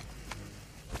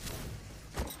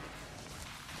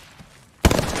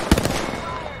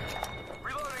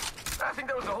 Reloading. I think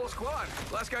that was the whole squad.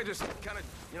 Last guy just kind of,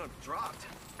 dropped.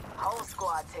 Whole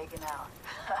squad taken out.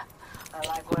 I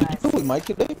like what I Who was Mike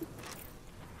today?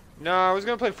 No, I was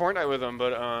gonna play Fortnite with him,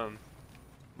 but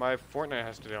my Fortnite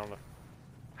has to download.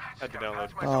 Had to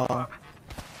download.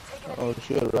 Oh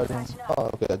shit, right now. Oh,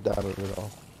 okay, I downloaded it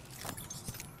all.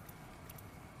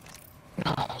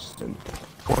 Ah,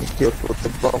 20 kills with the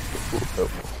ball.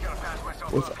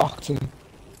 With Octane.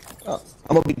 I'm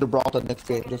gonna beat Gibraltar next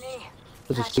game, just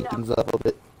to shake things up a little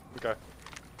bit. Okay.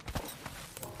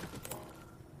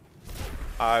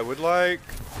 I would like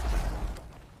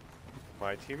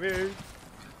my teammates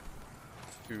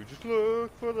to just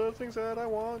look for the things that I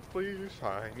want, please.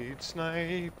 I need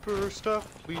sniper stuff,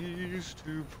 please,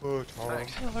 to put on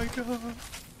my gun.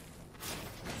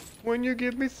 When you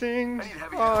give me things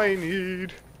I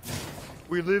need,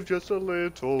 we live just a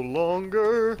little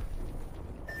longer.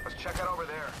 Let's check out over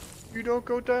there. You don't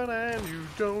go down and you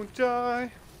don't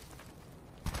die.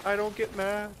 I don't get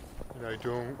mad and I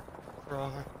don't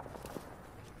cry.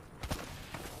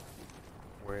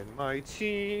 When my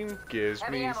team gives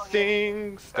me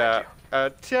things that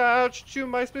attach to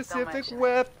my specific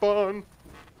weapon,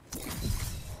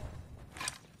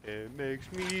 it makes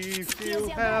me feel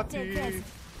happy and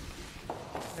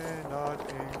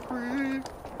not angry.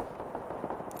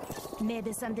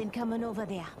 Maybe something coming over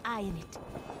there. Eyeing it.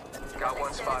 Got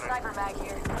one spotted. Sniper mag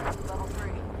here. Level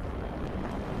 3.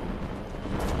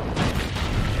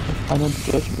 Final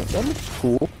Judgment. That looks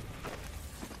cool.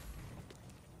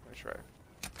 That's right.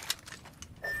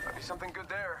 Might be something good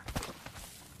there.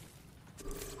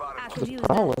 Spotted. I could use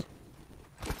Power.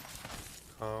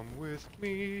 Come with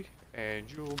me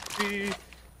and you'll be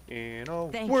in a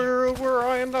Thank world where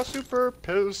I am not super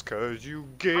pissed cause you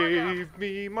gave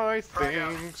me my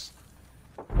things.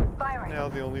 Firing. Now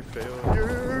the only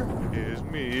failure is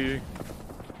me.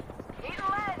 Need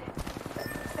lead.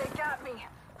 They got me.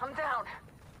 I'm down.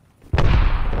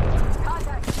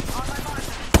 Contact on my mark.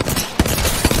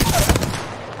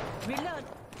 Reload.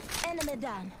 Enemy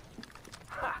down.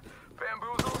 Ha!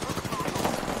 Bamboozles with the boozles.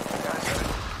 Guys, got it.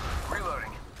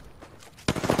 Reloading.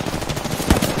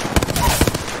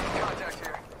 Contact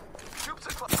here. Troops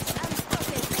are close. I'm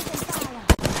spotted. Taking fire.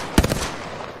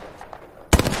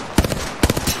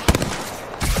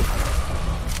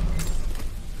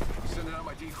 Sending out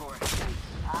my decoy.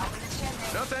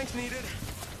 No thanks needed.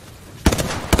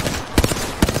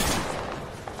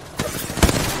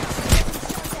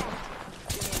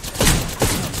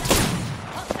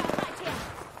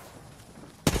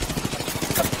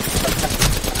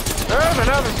 There's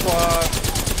another squad.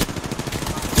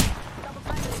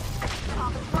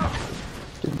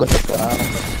 Just go check that out.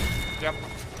 Yep.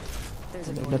 There's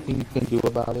nothing you can do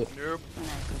about it. Nope.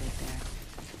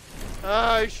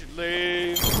 I should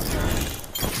leave.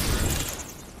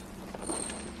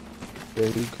 There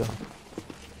you go.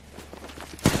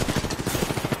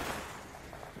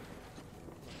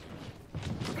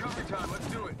 Recovery time, let's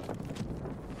do it.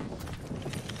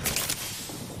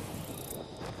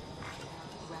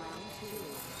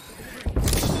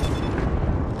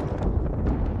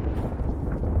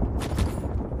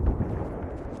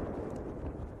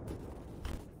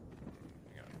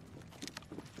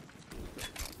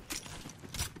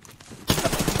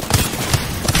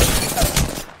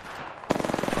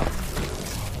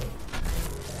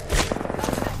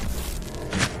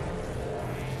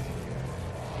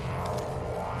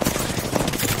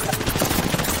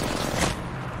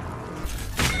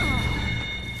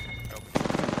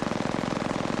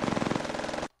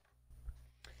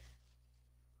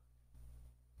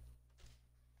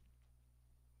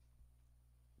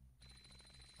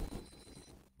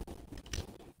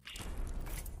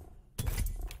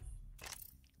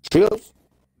 Cheers.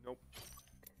 Nope.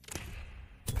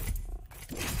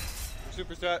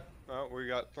 superset. Oh, we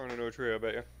got thrown into a tree, I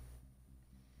bet you.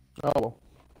 Oh.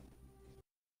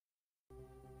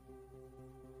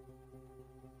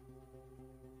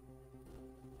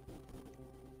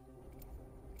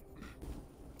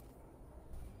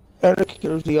 Out of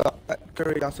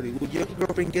curiosity, would your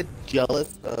girlfriend get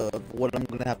jealous of what I'm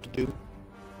gonna have to do?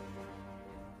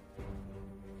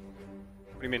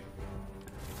 What do you mean?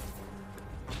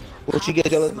 Would she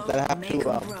get jealous that I have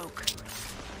to,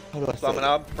 how do I say Summon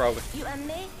up? Probably. You and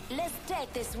me, let's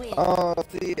take this win. Oh,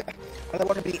 see, I don't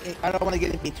want to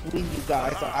get in between you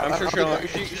guys. So I'm sure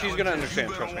she's gonna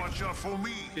understand, trust me.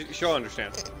 She'll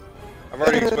understand. I've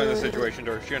already explained the situation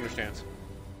to her, she understands.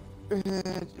 Out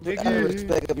of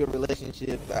respect of your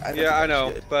relationship. Yeah, I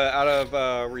know, but out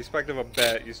of respect of a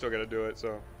bet, you still gotta do it,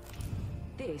 so.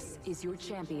 This is your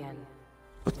champion.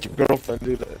 With your girlfriend,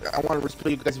 dude. I want to respect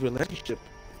you guys' relationship.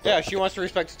 Yeah, she wants to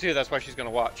respect it too, that's why she's gonna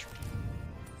watch.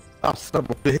 Oh, son of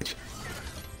a bitch.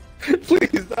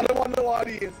 Please, I don't want no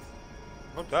audience.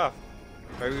 I'm tough.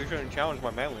 Maybe we shouldn't challenge my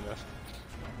manliness.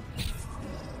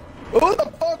 Who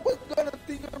the fuck was gonna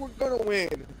think that we're gonna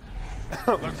win?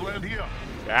 Let's land here.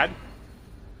 Dad?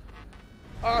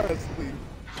 Honestly.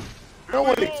 No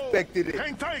one expected it.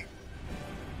 Hang tight.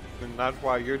 And that's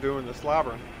why you're doing the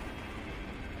slobbering.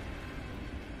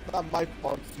 Not my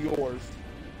fault, it's yours.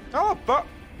 Oh, fuck!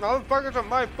 Motherfuckers, it's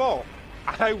my fault.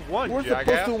 I won, We're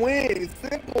jackass. supposed to win. It's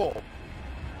simple.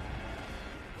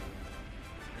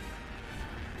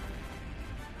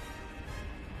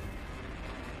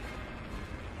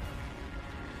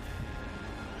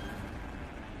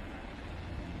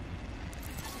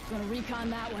 Gonna recon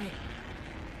that way.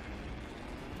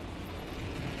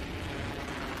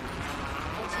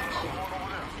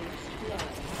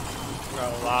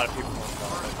 Got a lot of people on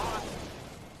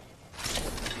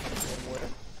Gauntlet.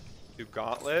 Do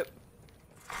Gauntlet?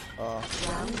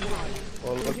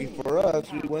 Well, lucky for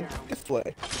us, we went this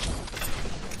way.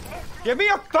 Give me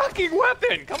a fucking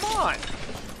weapon! Come on!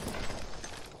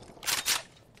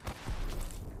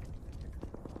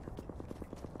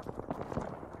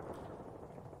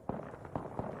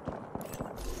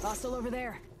 Hostile over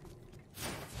there.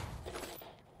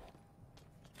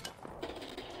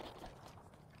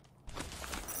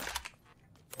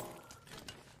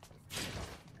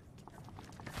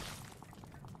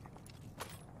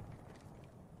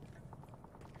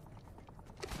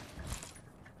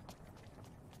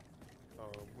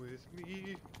 Come with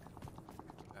me.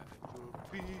 That will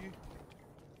be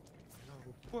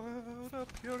a world of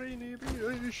pure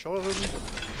inebriation.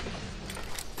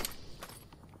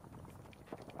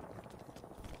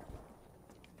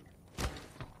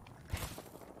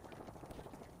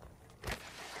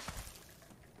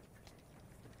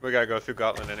 We gotta go through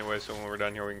Gauntlet anyway, so when we're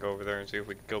done here we can go over there and see if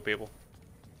we can kill people.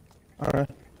 Alright.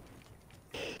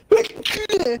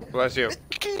 Bless you.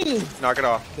 Knock it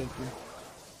off. Thank you.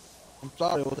 I'm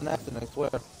sorry, it was an accident, I swear.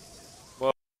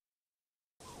 Well,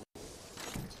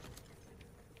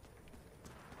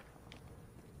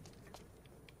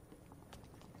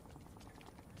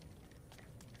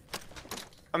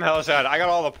 I'm hella sad. I got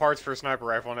all the parts for a sniper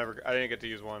rifle, I didn't get to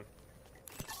use one.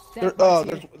 There's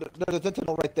a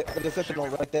sentinel right there. There's a sentinel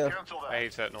right there. I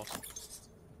hate sentinels.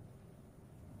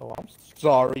 Oh, I'm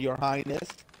sorry, Your Highness.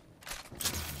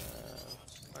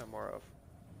 I'm more of.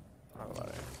 How about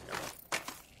it?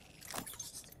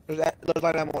 There's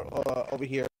light ammo over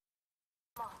here.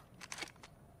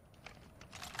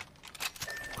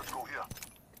 Let's go here.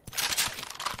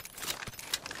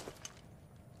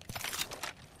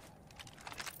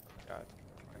 God.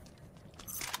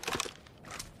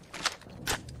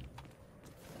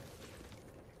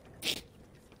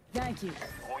 Thank you.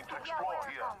 Going to explore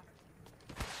here.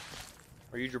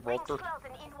 Are you Gibraltar?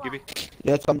 Gibby?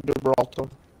 Yes, I'm Gibraltar.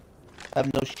 I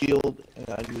have no shield, and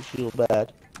I use shield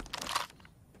bad.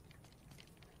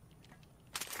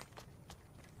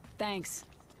 Thanks.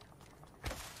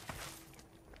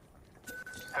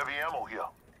 Heavy ammo here.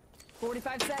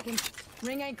 45 seconds.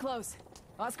 Ring ain't close.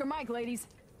 Oscar Mike, ladies.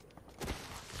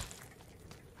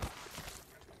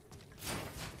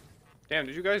 Damn,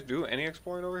 did you guys do any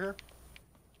exploring over here?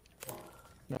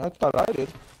 No, I thought I did.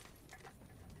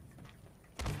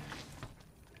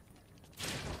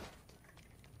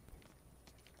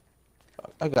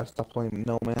 I gotta stop playing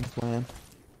No Man's Land.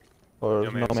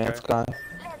 Or No Man's Sky.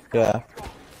 Yeah.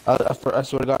 I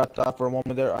swear to God, I thought for a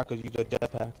moment there I could use a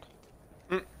jetpack.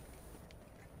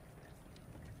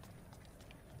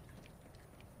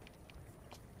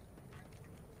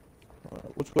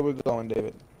 Which way we going,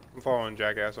 David? I'm following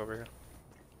Jackass over here.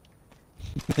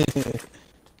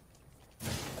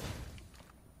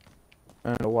 I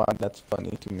don't know why that's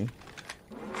funny to me.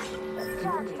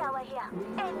 Charge tower here.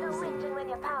 Ain't no wind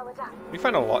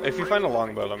If you find a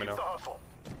longbow, let me know.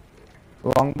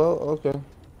 Longbow? Okay.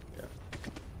 Yeah.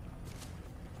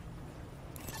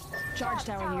 Charge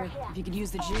tower here, if you could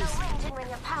use the juice.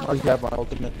 I already have my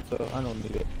ultimate, so I don't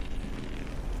need it.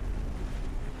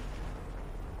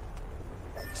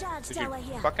 Did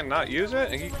you fucking not use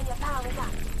it?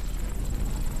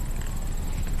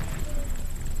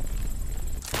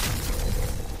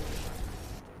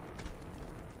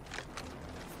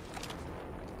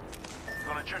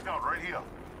 Gonna check out right here.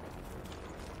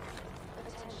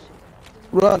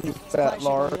 Run, you fat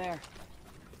lard.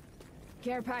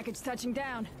 Care package touching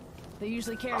down. They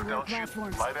usually carry real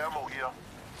platforms. Light ammo here.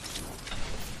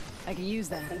 I can use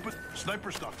that. Open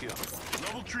sniper stock here.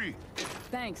 Level 3.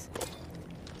 Thanks.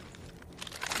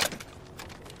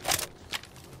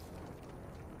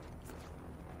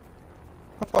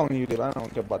 I'm following you, dude. I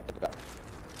don't care about that.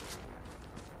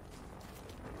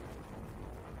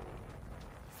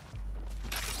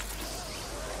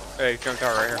 Hey, jump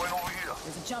tower right here.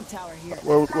 There's a jump tower here.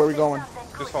 Where are we going?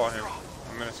 Just follow him.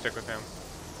 I'm gonna stick with him.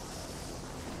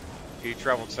 He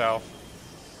traveled south.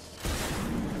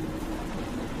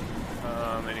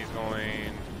 And he's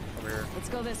going over here. Let's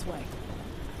go this way.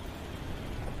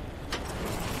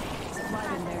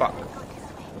 Supply in there. Fuck.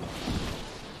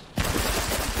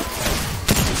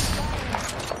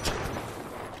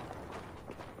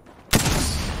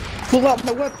 Pull out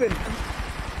my weapon!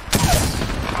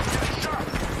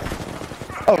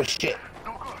 Oh shit.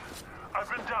 I've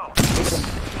been down.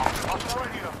 I'm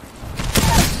right here.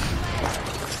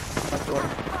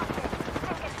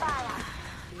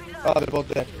 Oh, they're both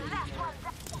dead.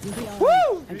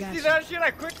 Woo! You see that shit?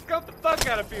 I quick scope the fuck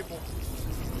out of people.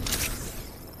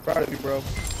 Proud of you, bro.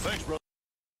 Thanks, bro.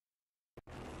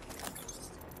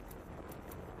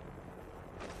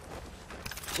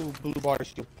 Ooh, blue body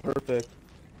shield, perfect.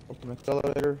 Open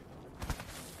accelerator.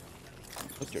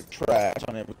 Put your trash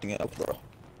on everything else, bro.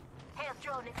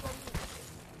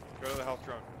 Go to the health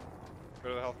drone. Go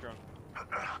to the health drone.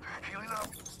 Healing up.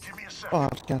 Give me a second. Oh,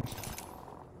 I'm scanned.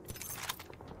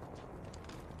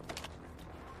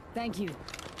 Thank you.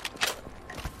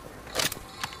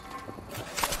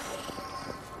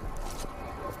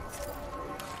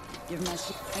 Give my I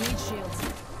need shields.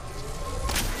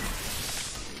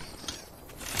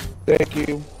 Thank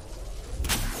you.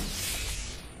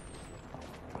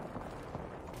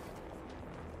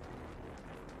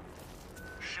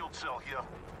 Shield cell here.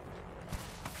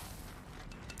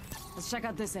 Let's check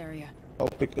out this area. I'll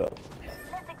pick up.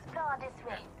 Let's explore this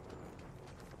way.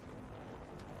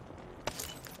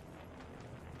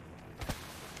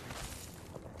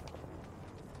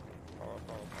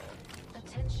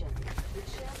 Attention, the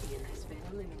champion has been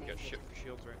eliminated. Got shit for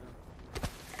shields right now.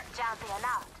 Champion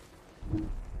out.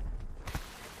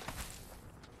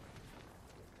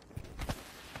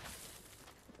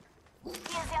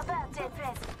 Here's your birthday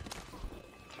present.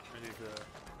 I need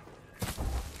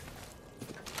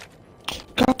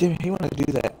God damn it, you wanna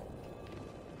do that?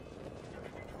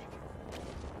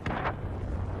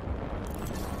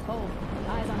 Oh,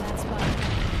 eyes on that spot.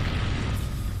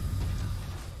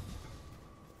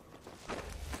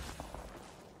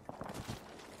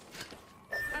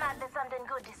 Might be something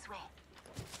good this way.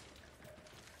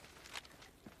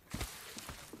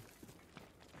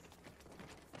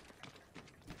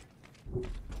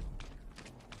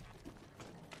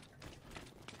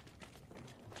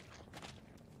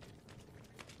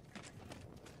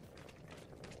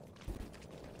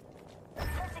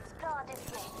 Let's explore this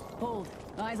way. Hold,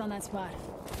 eyes on that spot.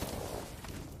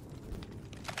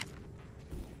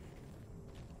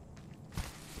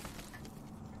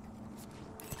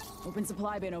 Open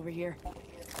supply bin over here.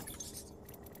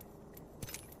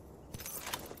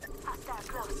 Hostile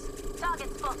close.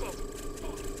 Target spotted.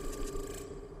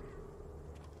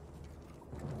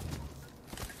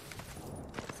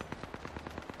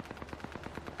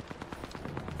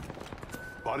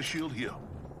 Body shield here.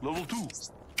 Level 2.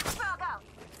 Frog out.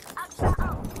 Extra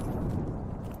out.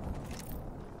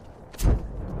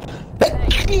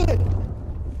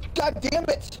 God damn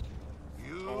it!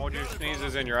 I want your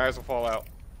sneezes and your eyes will fall out.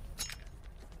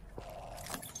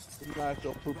 You gotta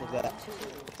show proof of that.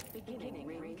 Beginning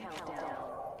ring countdown.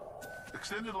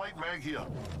 Extended light mag here.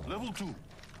 Level 2.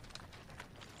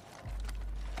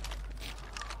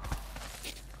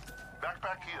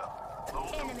 Backpack here.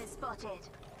 Level 2. Enemy spotted.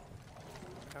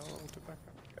 How long to back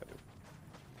up? Got it.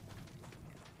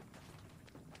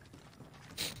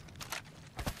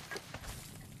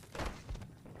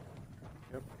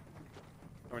 Yep.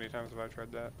 How many times have I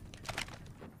tried that?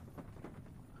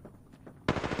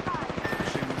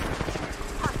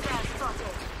 Hostile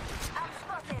spotted. I'm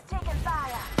spotted. Taking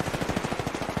fire.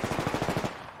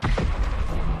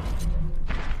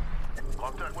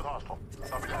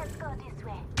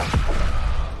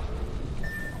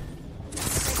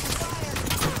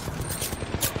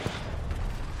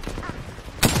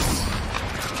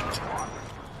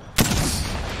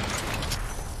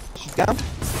 Cam?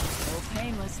 Old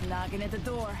Painless knocking at the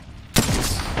door.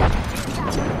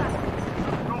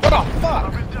 What the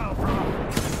fuck? I'm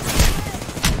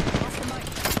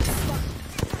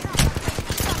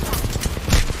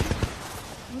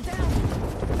down.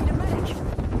 Need a medic.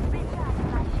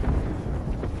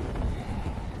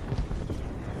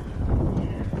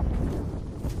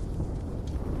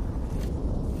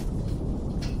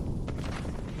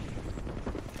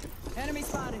 Enemy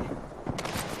spotted.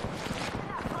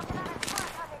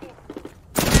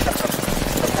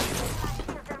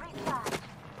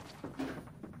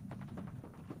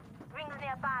 Rings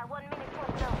nearby. 1 minute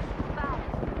till zone. Bye.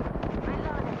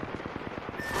 Reloading.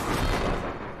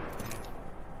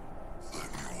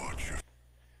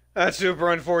 That's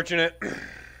super unfortunate.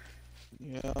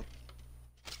 Yeah.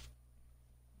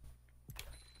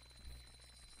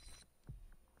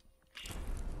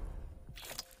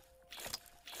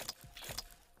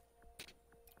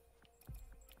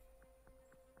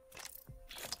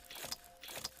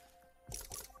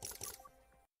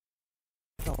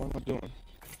 Oh, what am I doing?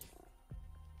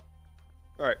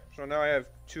 Alright, so now I have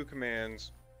 2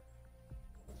 commands.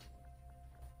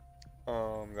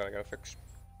 That I gotta fix.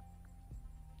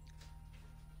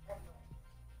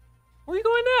 Where are you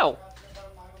going now?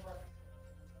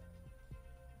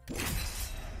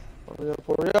 Hurry up,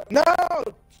 hurry up. No!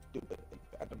 Stupid.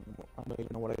 I don't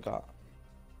even know what I got.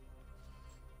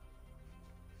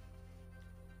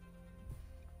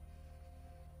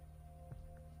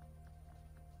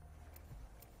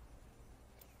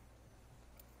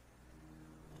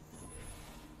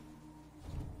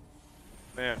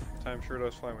 Man, time sure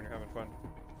does fly when you're having fun.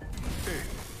 Hey,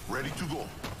 ready to go.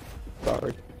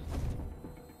 Sorry.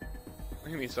 What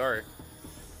do you mean, sorry?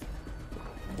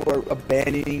 For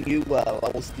abandoning you while I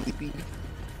was sleepy.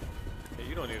 Hey,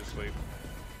 you don't need to sleep.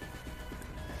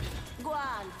 Go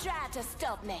on, try to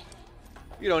stop me.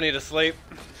 You don't need to sleep.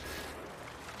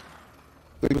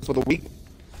 Sleep is for the weak.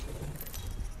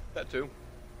 That too.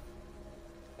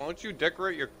 Why don't you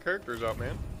decorate your characters up,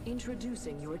 man?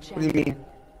 Introducing your What do champion. you mean?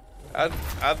 Add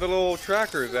the little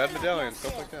trackers, add medallions,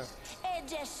 stuff like that. It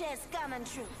just shares common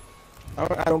truth.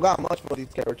 I don't got much for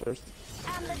these characters.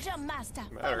 I'm the jump master.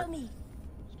 Matter. Follow me.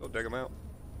 Still dig them out.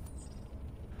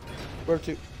 Where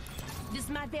to? This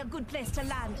might be a good place to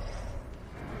land.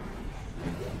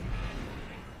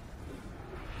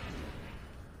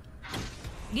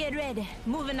 Get ready.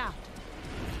 Moving out.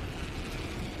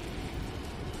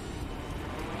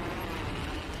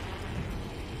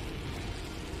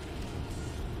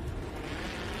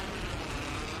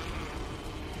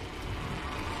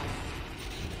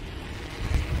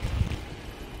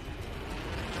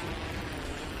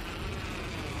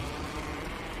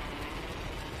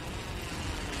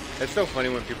 It's so funny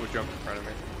when people jump in front of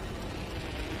me.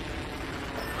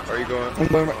 Are you going?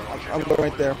 I'm going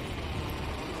right there.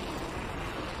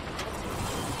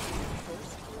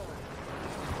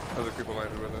 Other people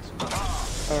landed with us.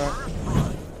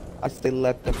 Alright. I say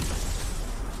let them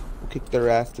kick their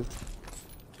asses.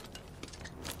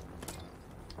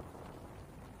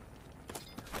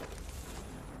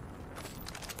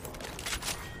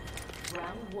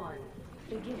 Round 1.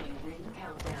 Beginning ring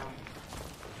countdown.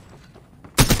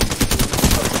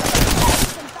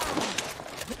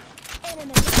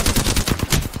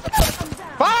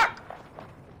 Fuck!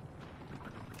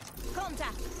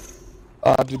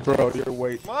 Dude, bro, you're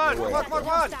way. Come on, come on, come on, come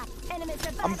on!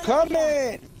 I'm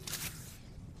coming!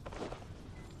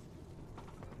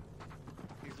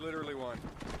 He's literally one.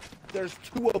 There's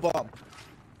 2 of them.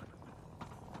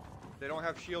 They don't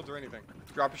have shields or anything.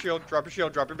 Drop your shield, drop your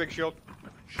shield, drop your big shield.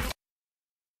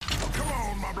 Come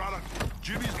on, my brother.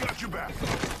 Jimmy's got your back.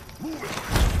 Move it.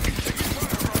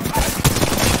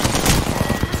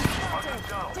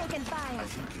 Taking fire. I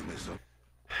think you missed him.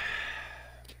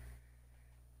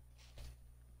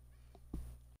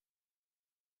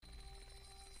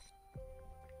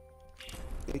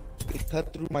 They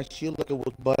cut through my shield like it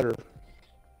was butter.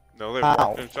 No, they Ow.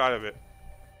 walked inside of it.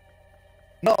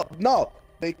 No.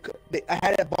 I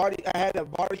had a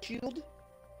body shield.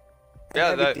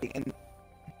 Yeah, that. And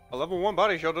A level 1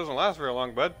 body shield doesn't last very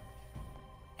long, bud.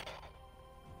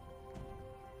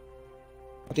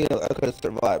 I think I could have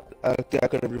survived. I think I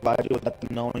could have revived you without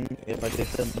them knowing if I did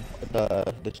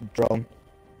the drone.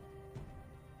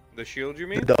 The shield, you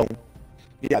mean? The dome.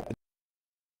 Yeah, the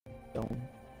dome.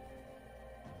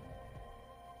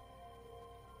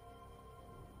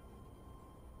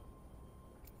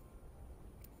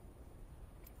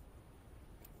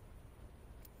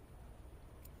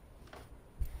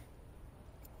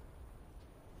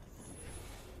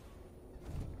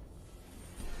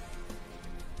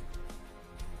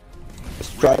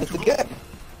 Let's try this again.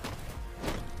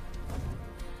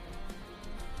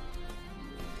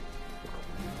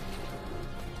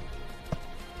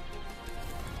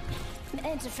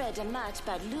 Ain't afraid to match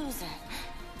but losing.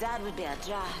 That would be a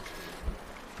drag.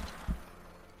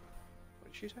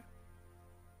 What did she say?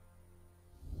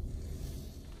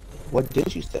 What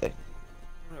did you say? I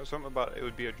don't know, something about it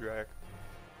would be a drag.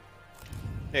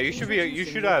 Yeah, you should be. You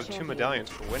should have 2 medallions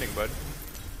for winning, bud.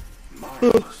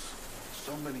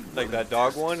 Like that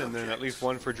dog one, and then at least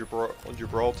one for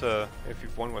Gibraltar if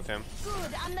you've won with him.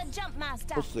 Good, I'm the jump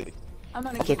master. We'll see. I'm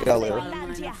gonna I'll keep check it out later.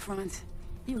 right up front.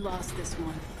 You lost this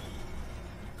one.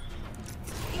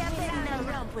 You better no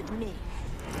romp with me.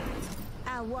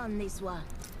 I won this one.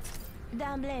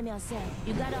 Don't blame yourself.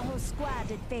 You got a whole squad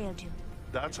that failed you.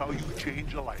 That's how you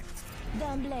change a life.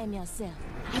 Don't blame yourself.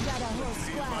 You got a whole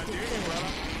squad that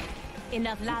failed you.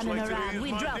 Enough lying around.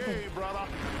 We drop it.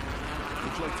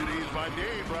 Looks like today's my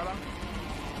day, brother.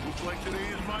 Looks like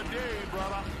today's my day,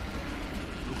 brother.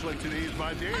 Looks like today's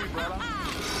my day, brother.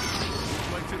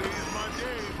 Looks like today's my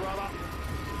day, brother.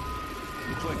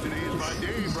 Looks like today's my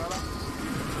day, brother.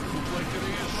 Looks like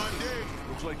today's my day.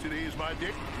 Looks like today's my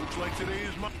day. Looks like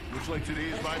today's my. Looks like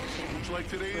today's my. Looks like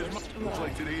today's my. Looks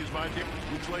like today's my day.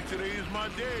 Looks like today's my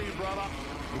day, brother.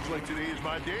 Looks like today's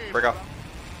my day. Break up.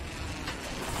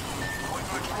 Going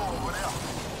to explore over there.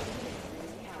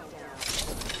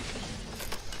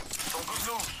 Some good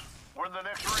news. We're in the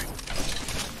next ring.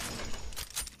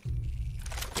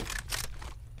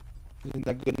 Isn't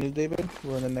that good news, David?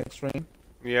 We're in the next ring.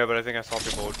 Yeah, but I think I saw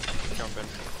people jump in.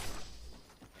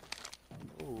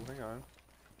 Ooh, hang on.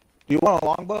 Do you want a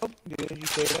longbow? Did you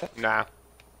say that? Nah.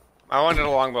 I wanted a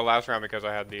longbow last round because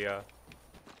I had the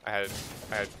I had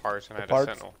parts and I had a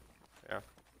sentinel. Yeah.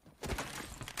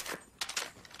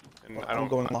 And Well, I don't. I'm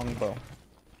going longbow.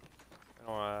 I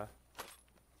don't.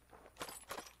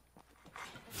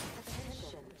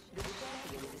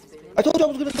 I told you I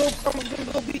was gonna go.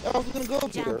 I was gonna go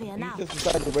here. You just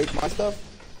decided to rape my stuff.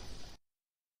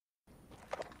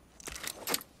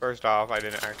 First off, I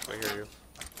didn't actually hear you.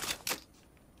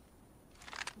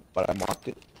 But I marked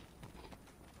it.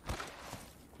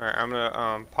 Alright, I'm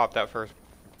gonna pop that first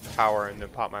tower and then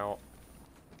pop my ult.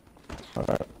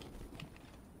 Alright.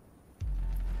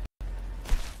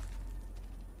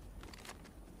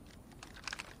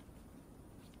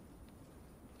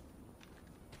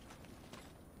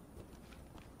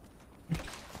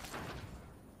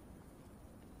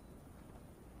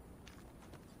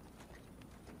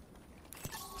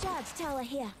 Charge tower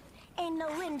here. Ain't no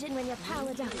engine when you're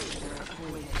powered up.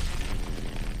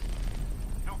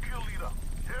 No kill leader.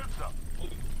 Heads up.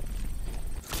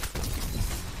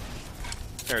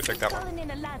 Here, take that one. Calling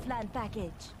in a lifeline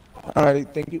package.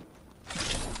 Alright, thank you.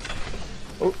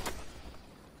 Oh.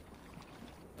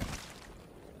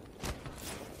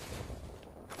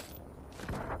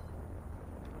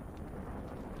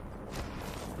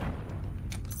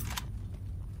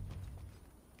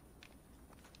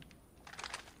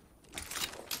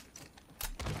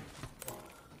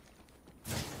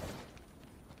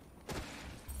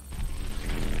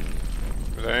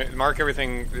 Mark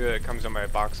everything that comes in my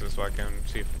boxes so I can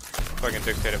see if I can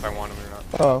dictate if I want them or not.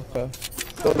 Oh, okay.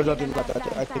 So there's nothing about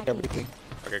that. I take everything.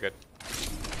 Okay, good.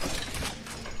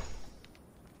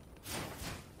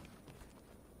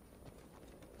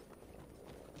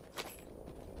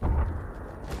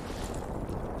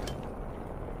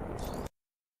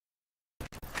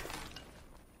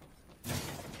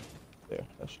 There,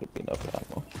 that should be enough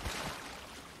ammo.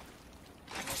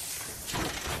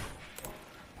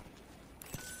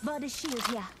 Body shield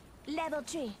here. Level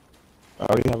 3. I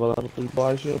already have a level 3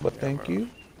 body shield, but thank you.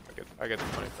 I get the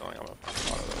funny feeling I'm gonna pop a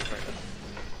lot of those right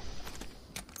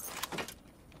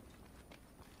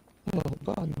now. Oh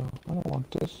god, no. I don't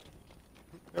want this.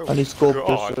 Oh, I need scope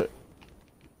God. piercer.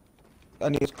 I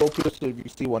need a scope piercer if you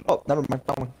see one. Oh, never mind,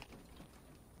 found one.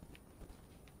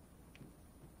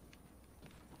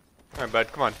 Alright,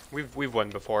 bud, come on. We've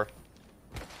won before.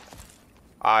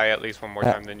 I at least one more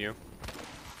time than you.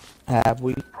 Have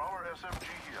we?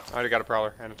 I already got a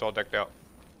prowler and it's all decked out.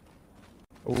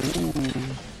 Ooh.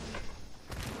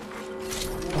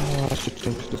 Oh, I should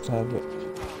change this habit.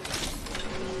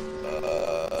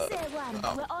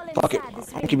 Fuck it.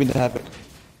 I'm keeping the habit.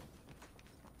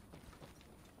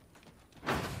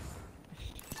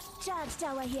 Charge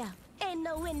tower here. Ain't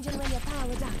no engine when you're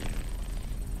powered up.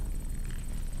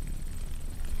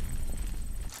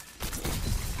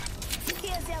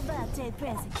 Here's your birthday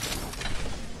present.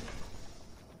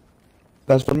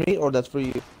 That's for me or that's for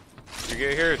you? If you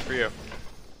get here, it's for you.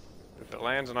 If it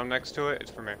lands and I'm next to it,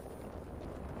 it's for me.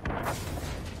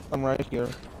 I'm right here.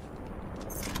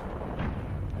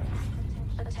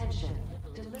 Attention.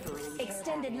 Delivering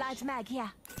Extended light mag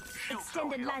here.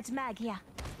 Extended light mag here.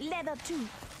 Level 2.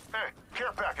 Hey,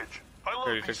 care package. I love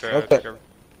Here, you these take things. that. Take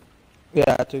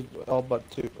Yeah, all but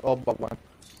one.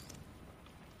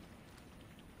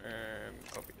 And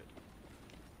oh, we did.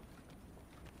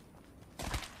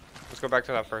 Let's go back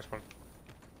to that first one.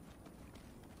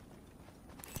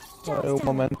 Un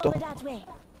momento. New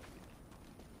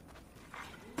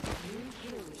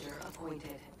kill leader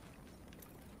appointed.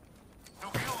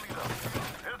 New kill leader.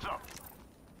 Heads up.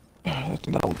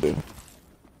 That'll do.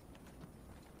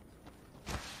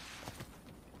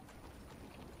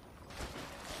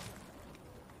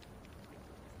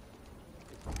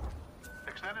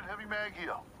 Extended heavy mag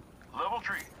here. Level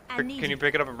 3. Can you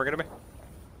pick it up and bring it to me?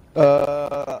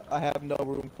 I have no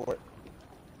room for it.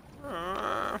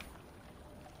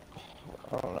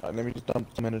 Alright, let me just dump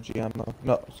some energy ammo.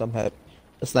 No, some head.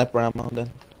 A sniper ammo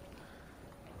then.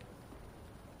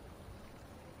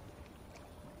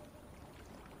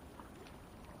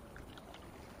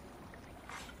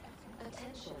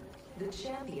 Attention, the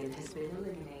champion has been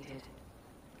eliminated.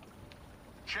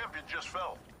 Champion just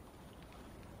fell.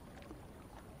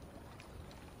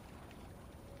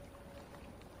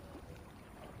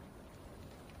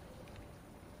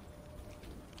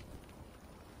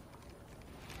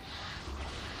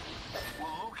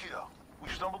 Well, look here. We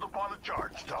stumbled upon a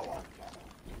charge tower.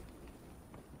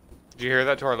 Did you hear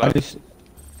that to our left?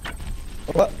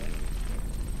 What?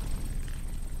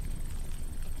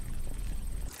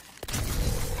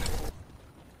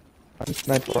 I'm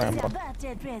sniper ammo.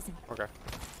 Okay.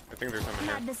 I think there's something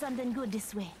here. Might be something good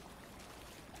this way.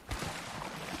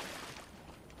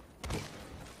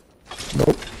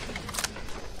 Nope.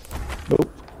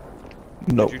 Nope.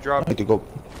 Nope. Did you drop? I had to go.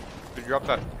 Did you drop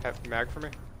that mag for me?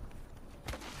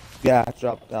 Yeah, I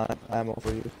dropped ammo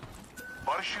for you.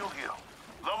 Body shield here.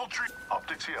 Level 3.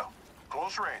 Optics here.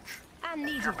 Close range. I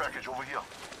need Care package over here.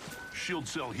 Shield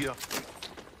cell here.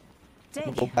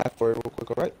 I'll go back for it real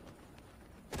quick, alright?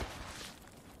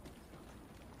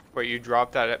 Wait, you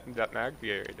dropped that mag?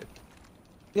 Yeah, you did.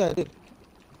 Yeah, I did.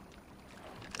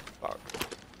 Fuck.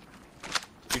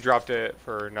 You dropped it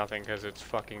for nothing because it's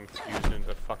fucking fused into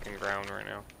the fucking ground right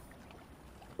now.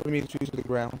 What do you mean choose the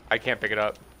ground? I can't pick it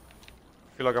up.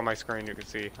 If you look on my screen, you can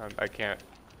see I can't.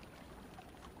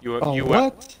 You What?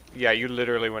 went. Yeah, you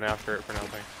literally went after it for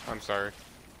nothing. I'm sorry.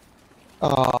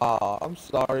 I'm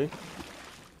sorry.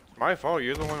 My fault.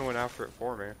 You're the one who went after it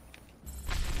for me.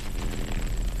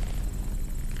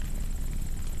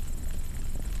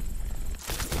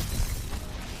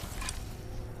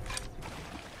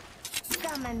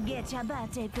 Come and get your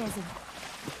birthday present.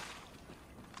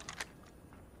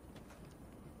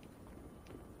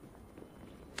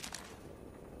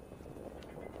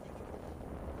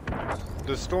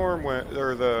 The storm went,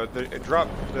 or it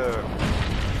dropped the.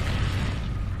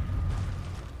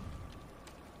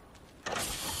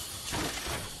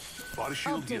 Body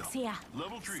shield here. Optics here.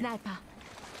 Level 3. Sniper.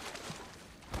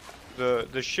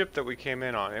 The ship that we came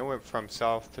in on, it went from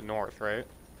south to north, right?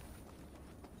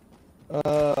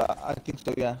 I think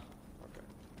so, yeah.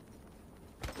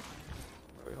 Okay.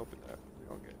 Really hoping that we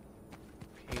don't get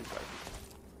pinged by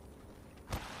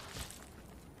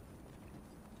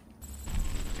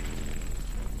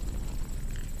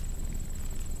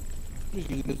You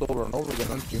use this over and over again,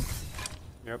 aren't you?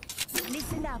 Yep.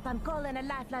 Listen up, I'm calling a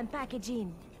lifeline package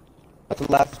in. That's the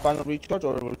last final recharge,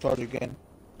 or it will charge again?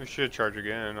 It should charge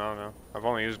again, I don't know. I've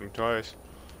only used them twice.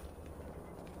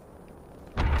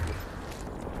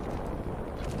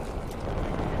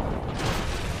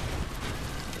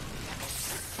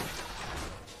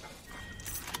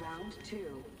 Round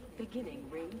 2, beginning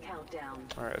ring countdown.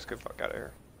 Alright, let's get the fuck out of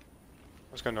here.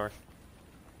 Let's go north.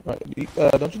 Right,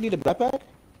 don't you need a backpack?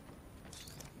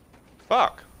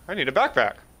 Fuck! I need a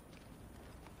backpack!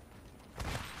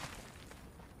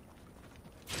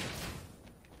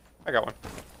 I got one.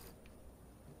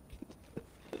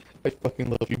 I fucking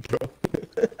love you, bro.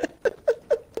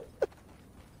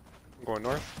 I'm going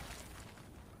north.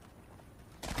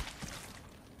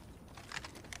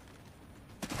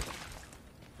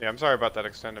 Yeah, I'm sorry about that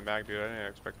extended mag, dude. I didn't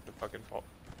expect it to fucking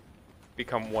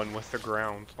become one with the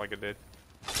ground like it did.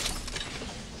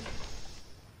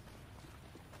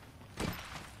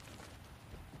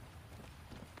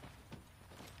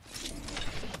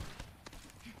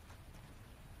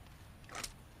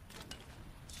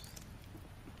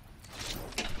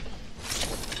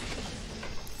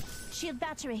 Shield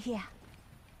battery here.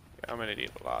 Yeah, I'm gonna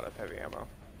need a lot of heavy ammo.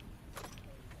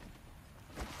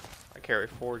 I carry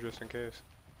 4 just in case.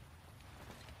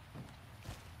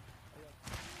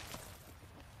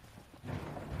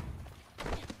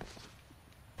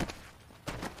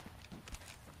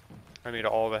 I need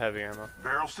all the heavy ammo.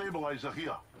 Barrel stabilizer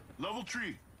here. Level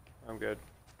 3. I'm good.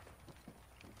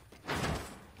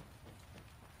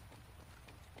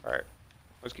 Alright,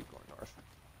 Let's keep going north.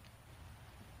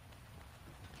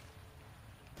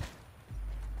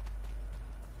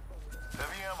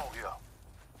 Heavy ammo here.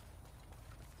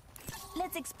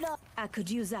 Let's explore. I could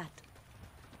use that.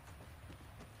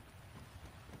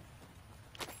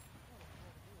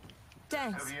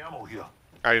 Thanks. Heavy ammo here.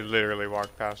 I literally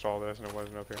walked past all this and it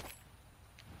wasn't up here.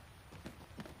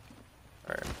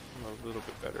 Alright, I'm a little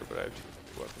bit better, but I have too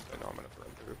many weapons I know I'm gonna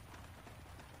burn through.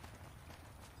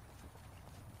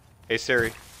 Hey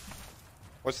Siri,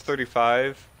 what's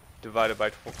 35 divided by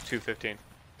 215?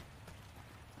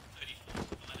 35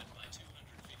 divided by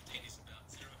 215 is about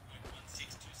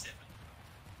 0.1627.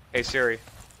 Hey Siri,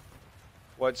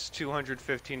 what's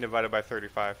 215 divided by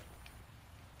 35?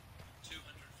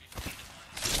 215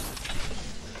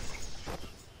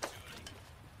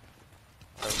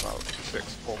 That's about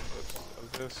 6 full clips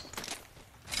of this.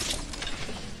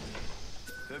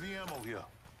 Heavy ammo here.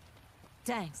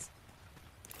 Thanks.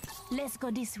 Let's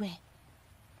go this way.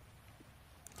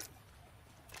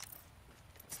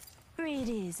 Breathe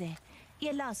easy.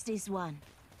 You lost this one.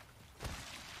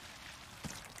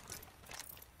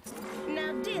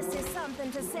 Now this is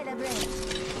something to celebrate.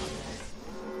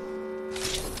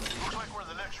 Looks like we're in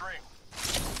the next ring.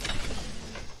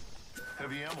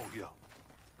 Heavy ammo here.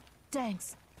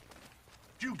 Thanks.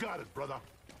 You got it, brother.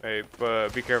 Hey,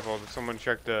 be careful. Someone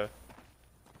check the...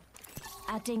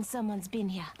 I think someone's been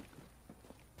here.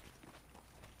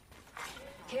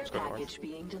 Care package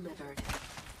being delivered.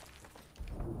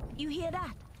 You hear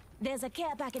that? There's a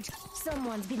care package.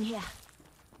 Someone's been here.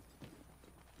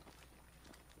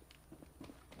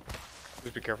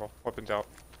 Just be careful. Weapons out.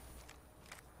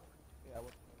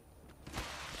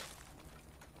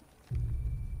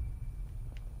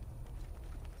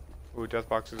 Ooh, death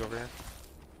boxes over here.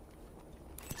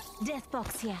 Death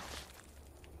box here.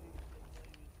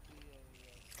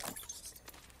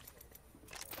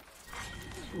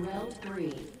 Round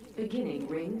 3. Beginning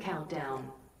ring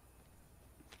countdown.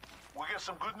 We get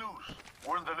some good news.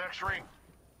 We're in the next ring.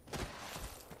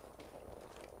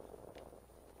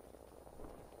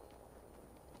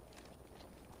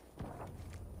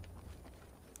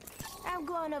 I'm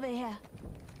going over here.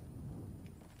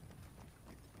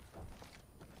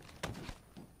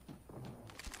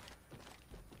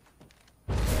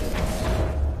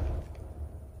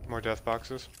 More death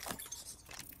boxes.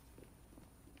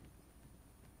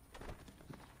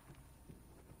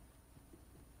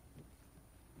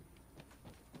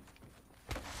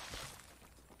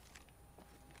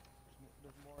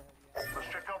 Let's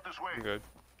check out this way. I'm good.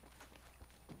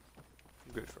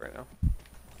 I'm good for right now.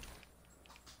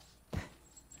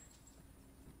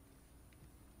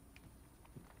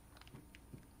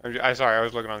 I sorry, I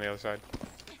was looking on the other side.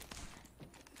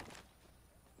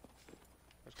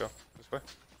 Let's go this way.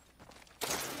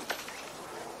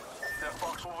 That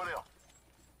box over there.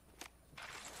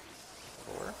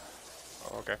 Where?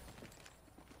 Oh, okay.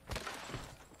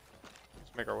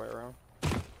 Let's make our way around.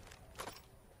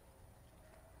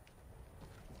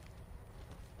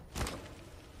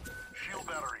 Shield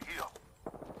battery here.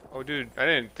 Oh, dude, I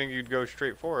didn't think you'd go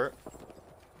straight for it.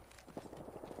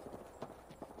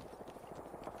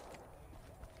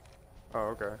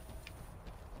 Oh, okay.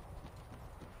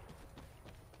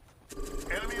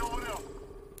 Enemy over there.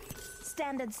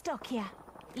 Standard stock here.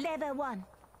 Level 1.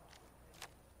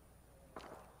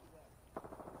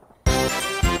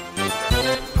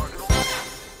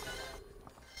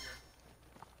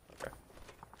 Okay.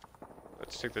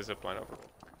 Let's take the zip line over.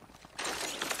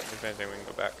 If anything, we can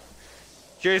go back.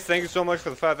 Jace, thank you so much for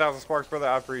the 5,000 sparks, brother.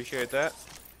 I appreciate that.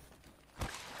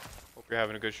 Hope you're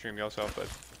having a good stream yourself, bud.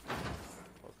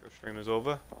 Hope your stream is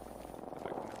over.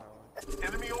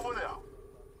 Enemy over there.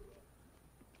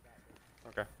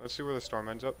 Okay, let's see where the storm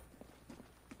ends up.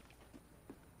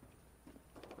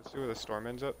 Let's see where the storm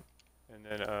ends up. And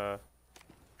then,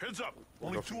 Heads up. we'll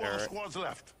Only go 2 from there, other right? squads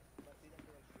left.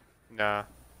 Nah.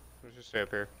 Let's just stay up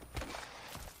here.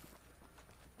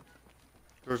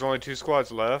 There's only 2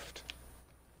 squads left.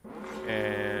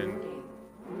 And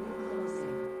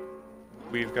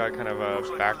we've got kind of a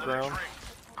background.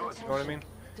 You know what I mean?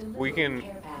 We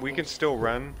can still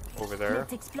run over there.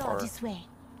 Let's explore Or, this way.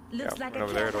 yeah, Looks like run a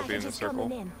over there, care it'll be in package the is circle.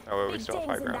 coming in. That way we Big still have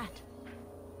high things in ground.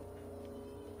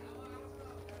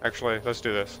 that. Actually, let's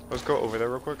do this. Let's go over there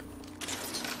real quick. I'm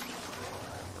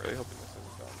really hoping this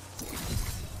isn't done.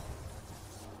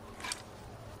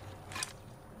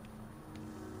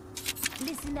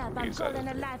 Listen up, I'm Use that calling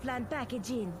as a lifeline package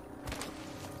in.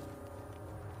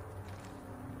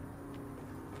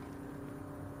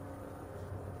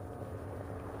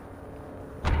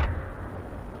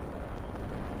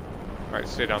 Alright,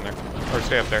 stay down there. Or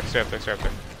stay up there, stay up there, stay up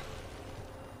there.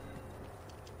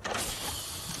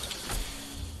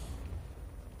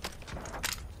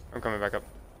 I'm coming back up.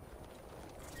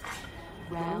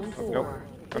 Round 4. Nope.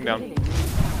 Come down.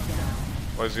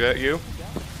 Was that you?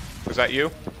 Was that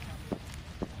you?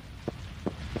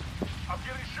 I'm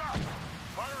getting shot.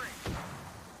 Firing.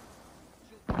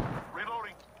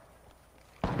 Reloading.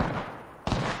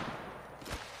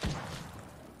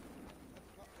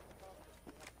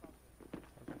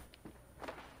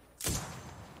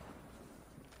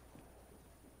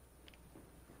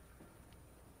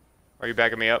 Are you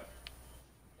backing me up?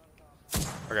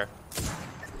 Okay.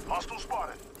 Hostile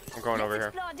spotted. I'm going over here.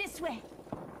 Explore this way.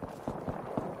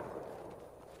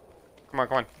 Come on,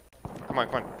 come on. Come on,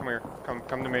 come on. Come here.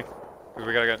 Come to me. Because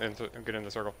we gotta get in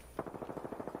the circle.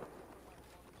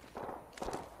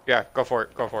 Yeah, go for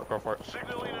it. Go for it. Go for it.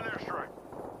 Signaling an airstrike.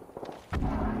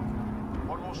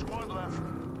 One more squad left.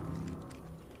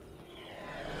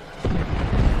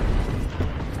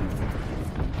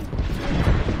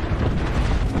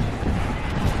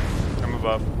 I'm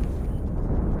above.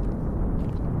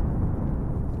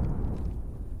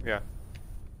 Yeah.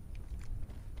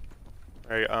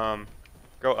 Alright,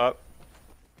 go up.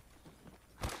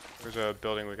 There's a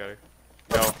building we gotta...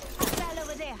 No. Hostile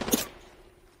over there.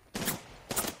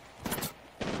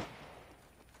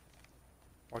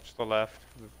 Watch the left.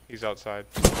 He's outside.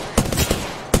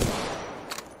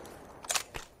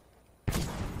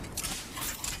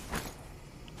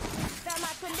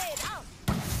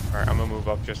 Alright, I'm gonna move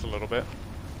up just a little bit.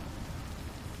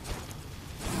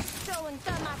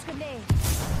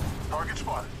 Target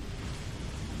spotted.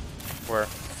 Where?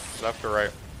 Left or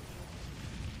right?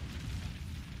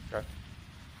 Okay.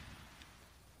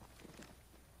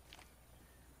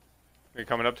 Are you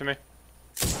coming up to me?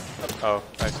 Oh,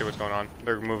 I see what's going on.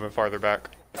 They're moving farther back.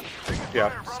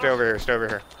 Yeah, stay over here, stay over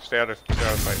here. Stay out of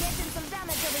sight.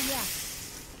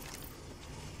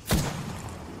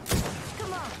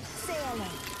 Come on, say hello.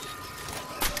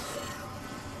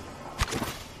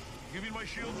 Give me my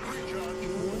shields to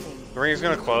recharge. The ring's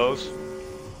gonna close.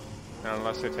 And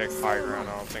unless they take high ground,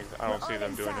 I don't see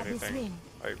them doing anything.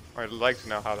 I'd like to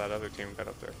know how that other team got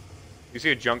up there. You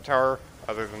see a jump tower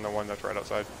other than the one that's right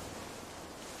outside?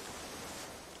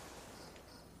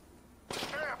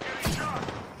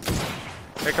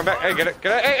 Hey, come back! Hey, get it!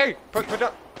 Get it! Hey, hey! Put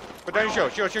down your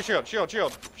shield!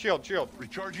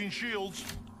 Recharging shields.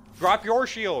 Drop your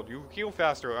shield. You heal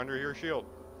faster under your shield.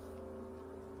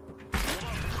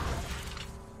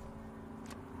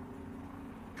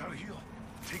 Gotta heal.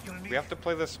 Taking a knee. We have to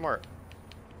play this smart.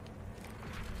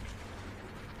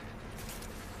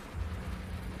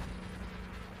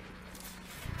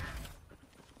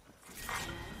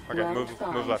 Okay,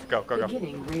 move left. Go.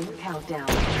 Beginning ring countdown.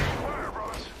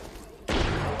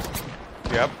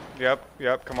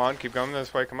 Yep. Come on, keep going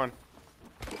this way. Come on.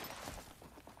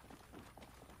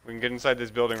 We can get inside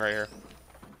this building right here,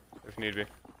 if need be.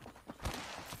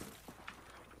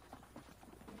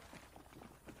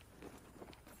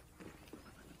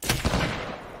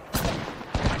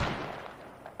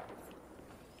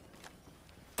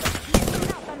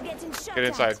 Get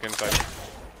inside.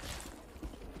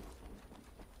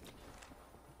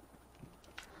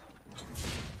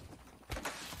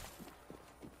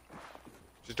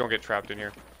 Just don't get trapped in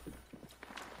here.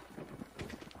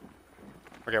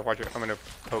 Okay, watch it. I'm gonna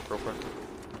poke real quick.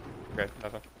 Okay,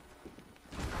 nothing.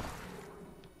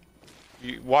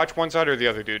 You watch one side or the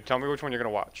other, dude. Tell me which one you're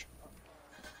gonna watch.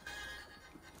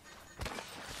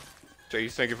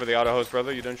 Jace, thank you for the auto host,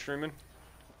 brother. You done streaming?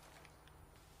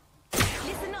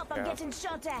 Listen up, I'm getting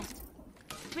shot at.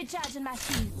 Recharging my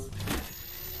shields.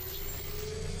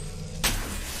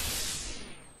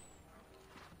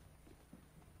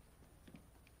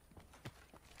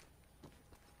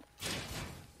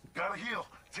 Gotta heal.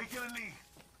 Taking a knee.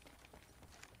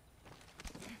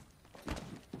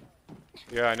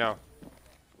 Yeah, I know.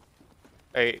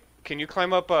 Hey, can you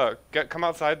climb up? Come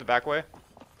outside the back way.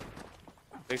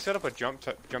 They set up a jump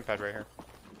pad right here.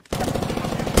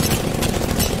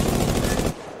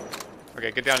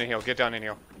 Okay, get down and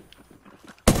heal.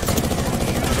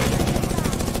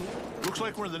 Looks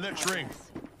like we're in the next ring.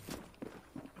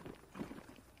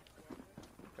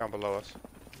 Down below us.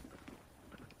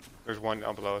 There's one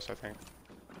down below us, I think.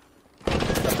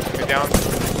 Get down.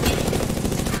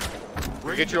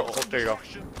 Get your. Oh, there you go.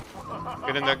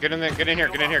 Get in there. Get in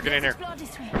here.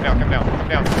 Come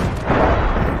down.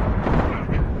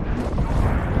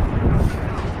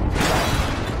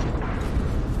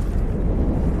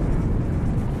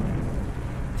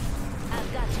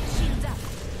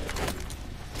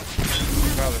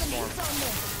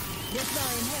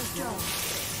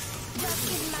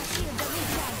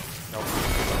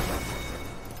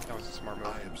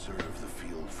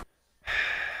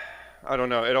 I don't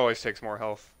know. It always takes more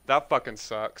health. That fucking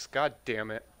sucks. God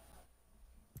damn it.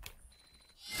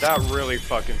 That really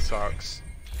fucking sucks.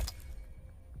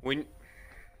 Okay.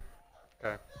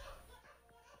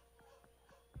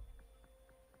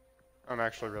 I'm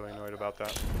actually really annoyed about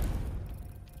that.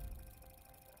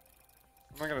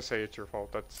 I'm not gonna say it's your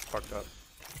fault. That's fucked up.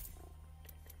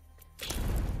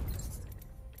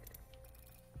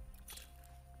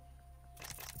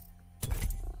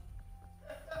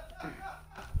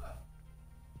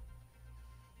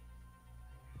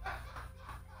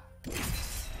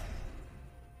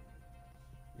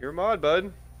 You're a mod,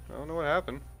 bud. I don't know what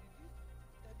happened.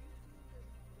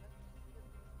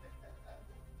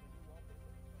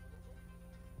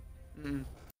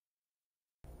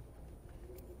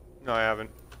 No, I haven't.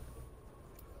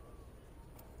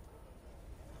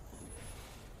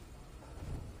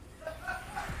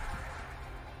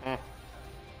 Come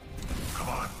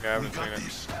on, Yeah, we got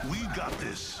this. We got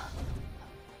this.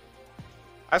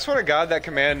 I swear to God, that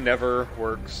command never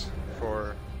works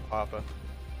for Papa.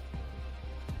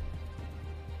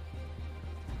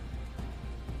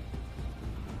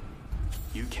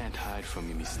 You can't hide from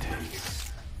your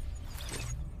mistakes.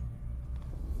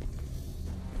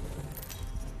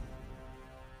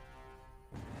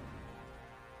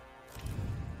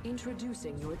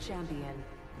 Introducing your champion.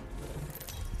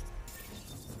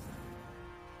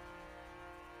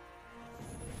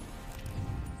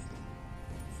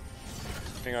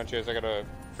 Hang on, Chase. I gotta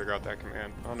figure out that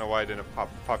command. I don't know why I didn't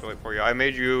populate for you. I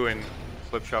made you in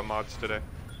Slipshot mods today.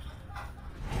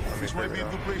 This might be a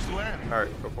good place to land.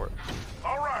 Alright, go for it.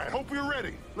 All right, hope you're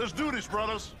ready. Let's do this,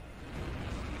 brothers.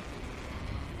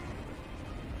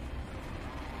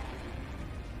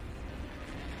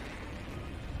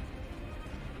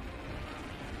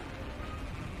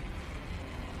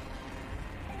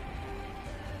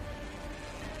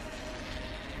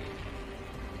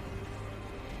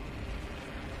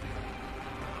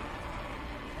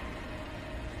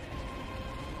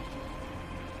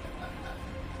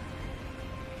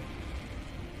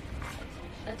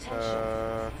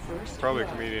 Probably a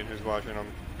comedian who's watching, I'm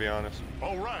to be honest.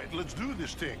 All right, let's do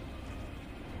this thing.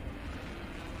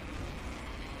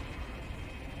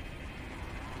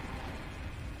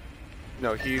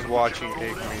 No, he's watching a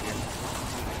comedian.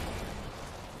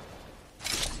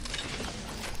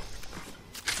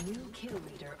 New kill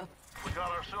leader up. We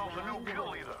got ourselves a new kill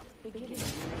leader. Beginning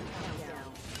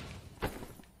countdown.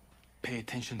 Pay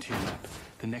attention to your map.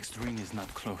 The next ring is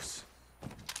not close.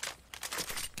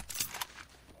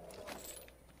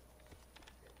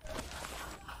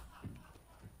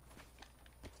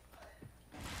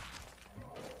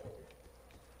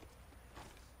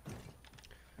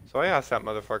 So I asked that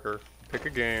motherfucker, pick a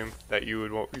game that you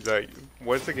would want.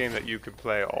 What's a game that you could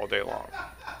play all day long?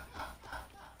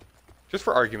 Just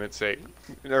for argument's sake.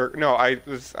 Or no, I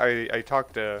was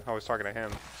talking to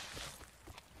him,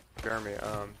 Jeremy.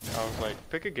 I was like,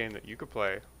 pick a game that you could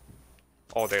play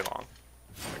all day long,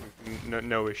 like,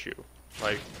 no issue,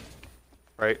 like,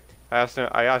 right? I asked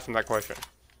him that question,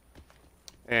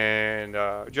 and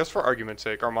just for argument's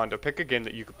sake, Armando, pick a game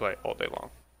that you could play all day long.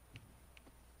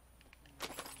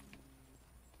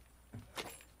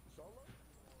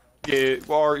 Yeah,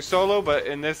 well, or solo, but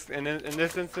in this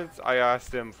instance, I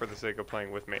asked him for the sake of playing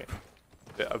with me,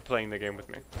 playing the game with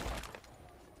me.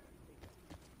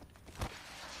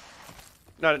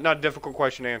 Not a difficult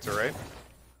question to answer, right?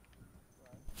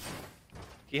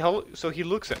 So he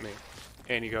looks at me,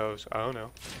 and he goes, "I don't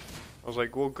know." I was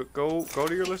like, "Well, go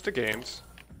to your list of games,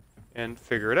 and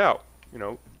figure it out. You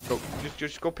know,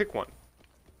 just go pick one."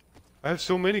 I have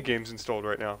so many games installed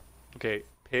right now. Okay,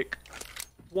 pick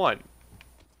one.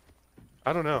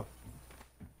 I don't know.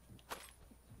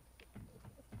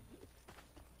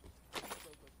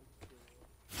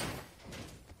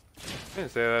 I didn't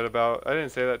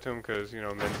say that to him because, you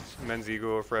know, men's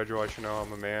ego are fragile. I should know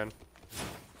I'm a man.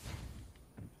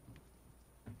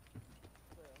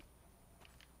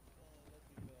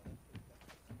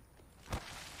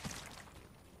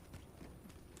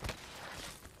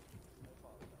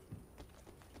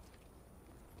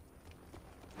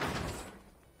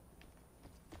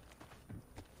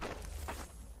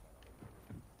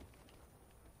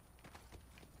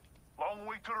 Long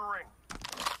way to the ring.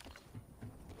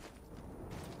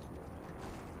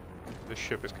 The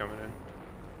ship is coming in.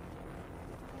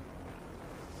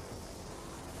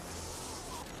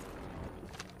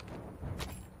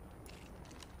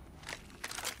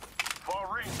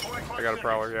 Far ring, 45 I got a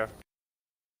prowler, yeah. seconds.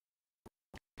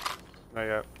 Not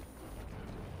yet.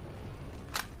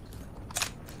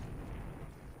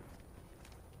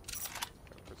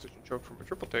 Precision choke from a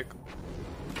triple take.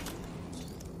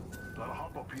 Gotta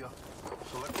hop up here.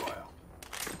 Select fire.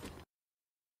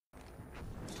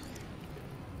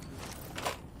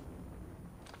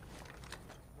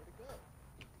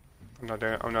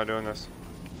 I'm not doing this.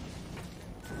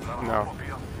 No.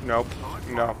 Nope.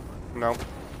 No. Nope.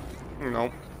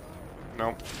 Nope.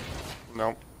 Nope.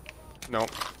 Nope.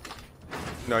 Nope.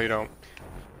 No, you don't.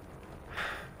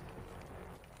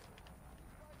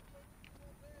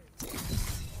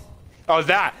 Oh,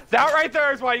 that right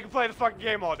there is why you can play the fucking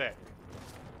game all day.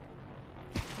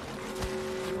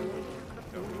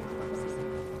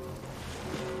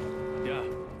 Yeah,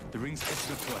 the ring's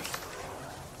extra to us.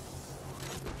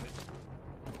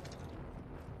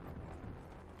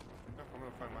 I'm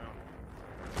gonna find my own.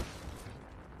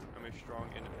 I'm a strong,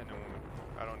 independent woman.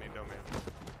 I don't need no man.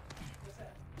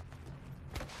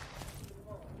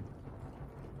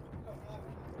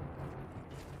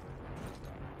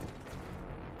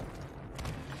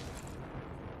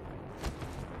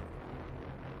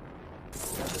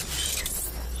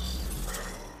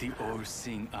 The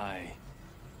all-seeing eye.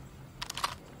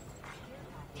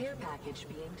 Care package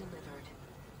being delivered.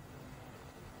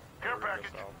 Care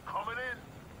package coming in.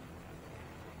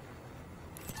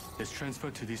 Let's transfer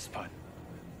to this spot.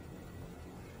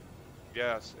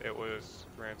 Yes, it was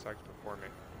ransacked before me.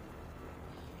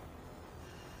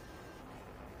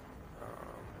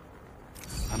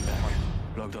 I'm back.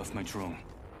 Logged off my drone.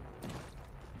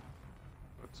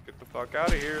 Let's get the fuck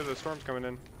out of here. The storm's coming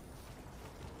in.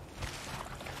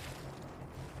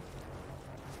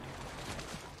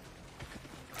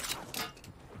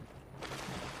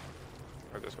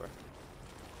 Or this way.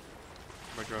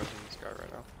 My drone's in the sky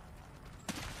right now.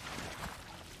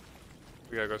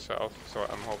 We gotta go south, so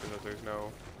I'm hoping that there's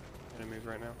no enemies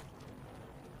right now.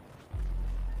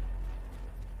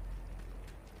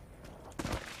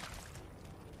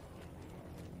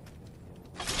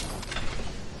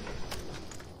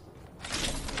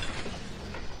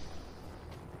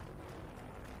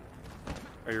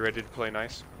 Are you ready to play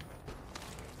nice?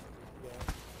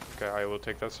 Okay, I will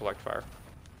take that select fire.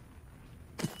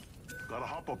 Gotta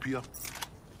hop up here.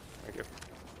 Thank you.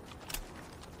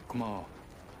 Come on.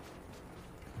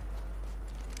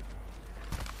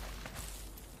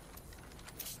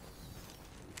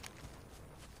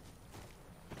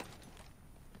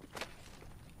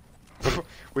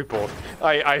 We both.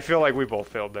 I feel like we both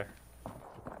failed there.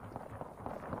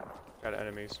 Got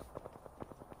enemies.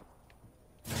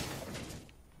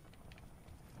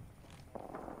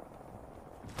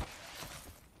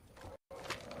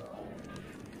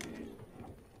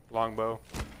 Longbow.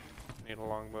 Need a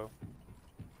longbow.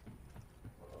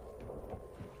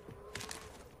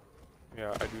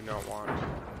 Yeah, I do not want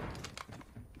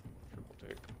triple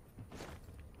take.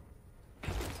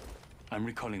 I'm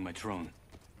recalling my drone.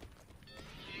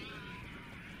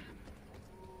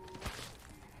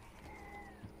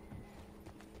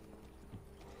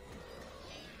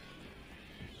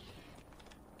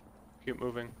 Keep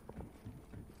moving.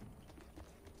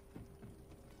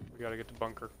 We gotta get to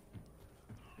bunker.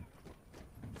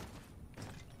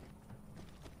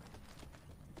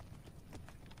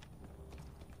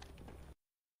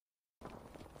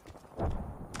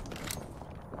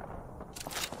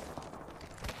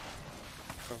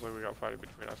 Sounds like we got fighting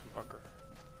between us and bunker.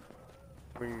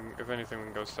 We can, if anything, we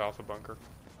can go south of bunker.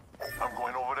 I'm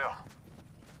going over there.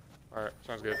 Alright,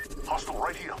 sounds good. Hostile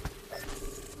right here.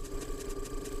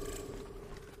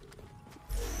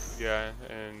 Yeah,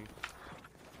 and...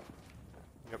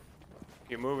 Yep.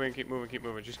 Keep moving, keep moving, keep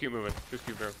moving. Just keep moving. Just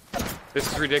keep moving.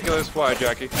 This is ridiculous. Why,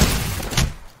 Jackie?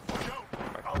 Watch out.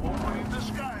 I won't be in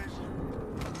disguise.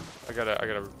 I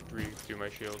gotta redo my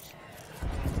shields.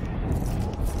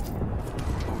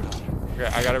 Okay,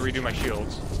 I gotta redo my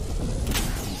shields.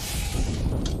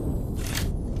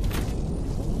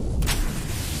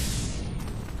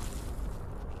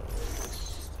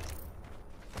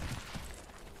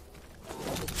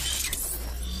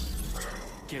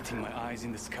 Getting my eyes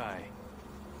in the sky.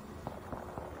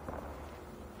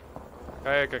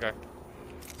 Okay.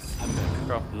 I'm back.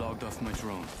 Go. Logged off my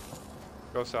drone.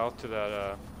 Go south to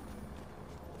that,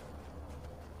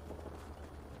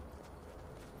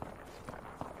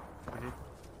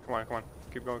 Come on.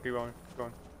 Keep going.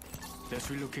 Let's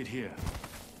relocate here.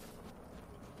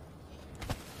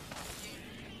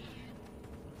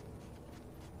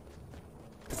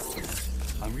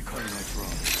 I'm recalling my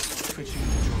drone. Switching to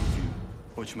drone view.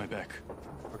 Watch my back.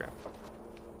 Okay.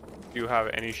 Do you have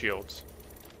any shields?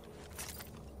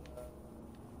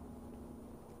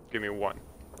 Give me one.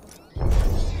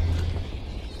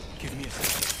 Give me a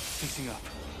second. Fixing up.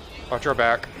 Watch our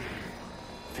back.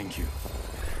 Thank you.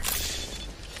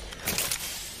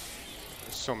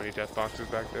 There's so many death boxes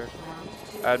back there.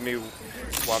 Add me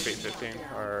WAP 815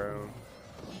 or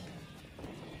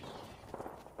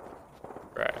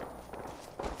right.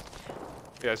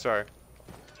 Yeah, sorry.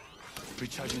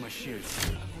 Recharging my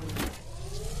shields.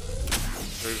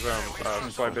 There's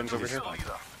supply bins over here.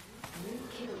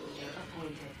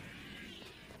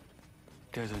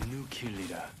 There's a new kill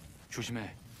leader.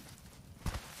 조심해.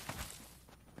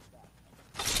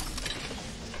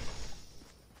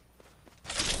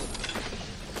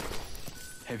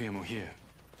 Heavy ammo here.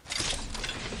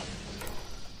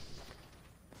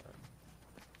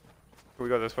 Can we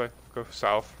go this way? Go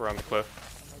south around the cliff.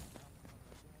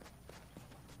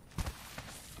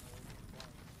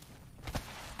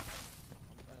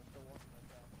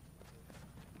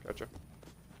 Gotcha.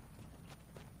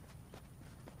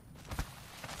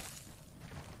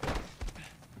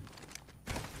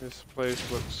 This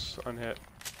place looks unhit.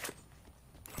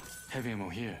 Heavy ammo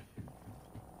here.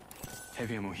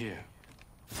 Heavy ammo here.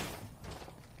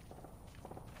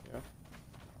 Yeah.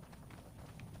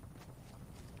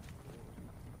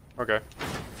 Okay.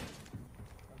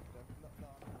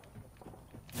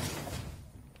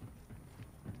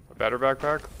 A better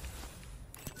backpack?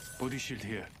 Body shield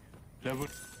here. Level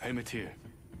helmet here.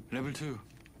 Level 2.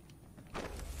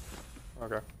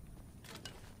 Okay.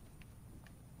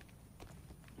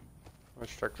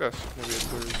 Let's check this. Maybe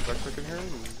if there's a backpack in here and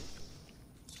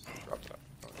drop that.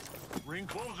 Ring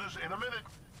closes in a minute.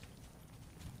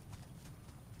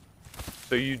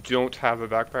 So you don't have a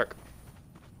backpack?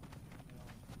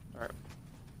 Alright.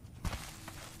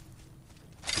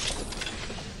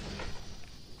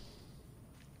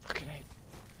 Fucking hate.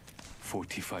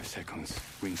 45 seconds.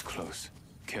 Rings close.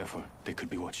 Careful, they could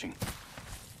be watching.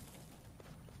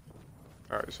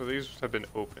 Alright, so these have been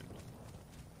opened.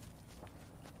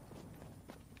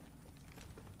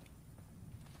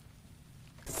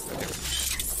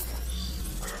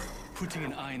 Putting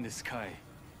an eye in the sky.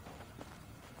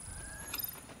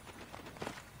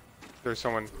 There's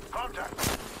someone.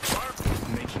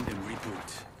 Making them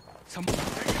reboot. Someone.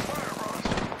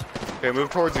 Okay, move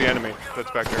towards the enemy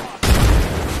that's back there.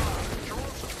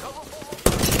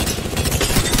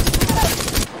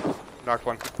 Knocked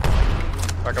one.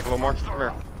 Back up a little more. Come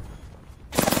here.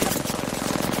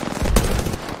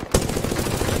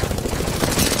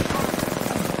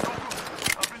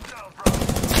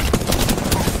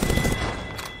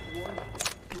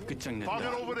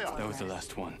 That was the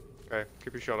last one. Okay,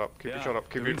 keep your shield up. Keep your shield up.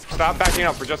 Keep your. Stop backing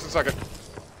up for just a second.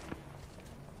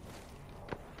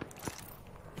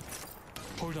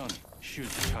 Hold on.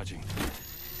 Shields charging.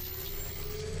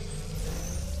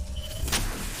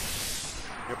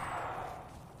 Yep.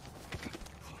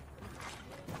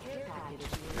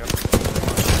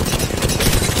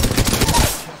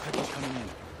 Coming in.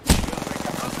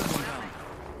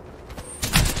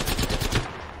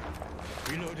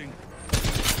 Reloading.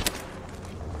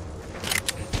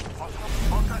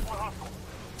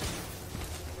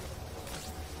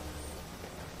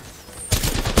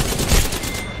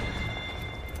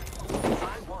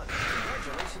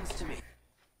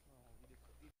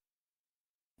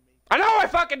 I know I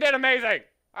fucking did amazing!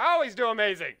 I always do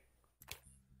amazing!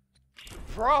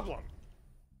 Problem.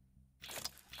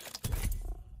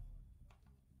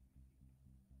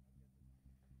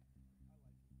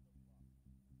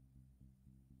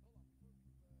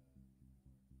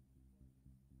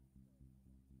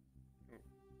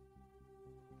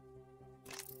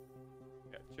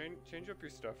 Yeah, change up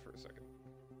your stuff for a second.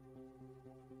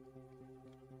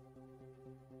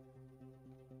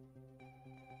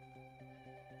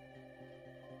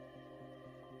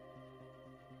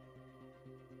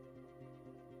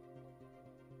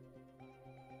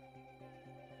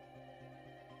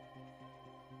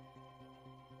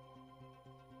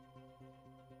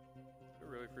 Did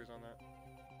it really freeze on that?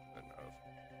 Couldn't have.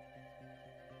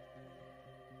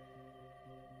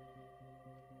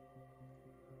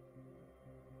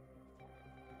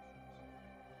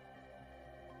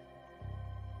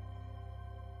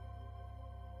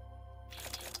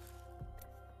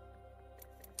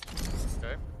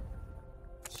 Okay.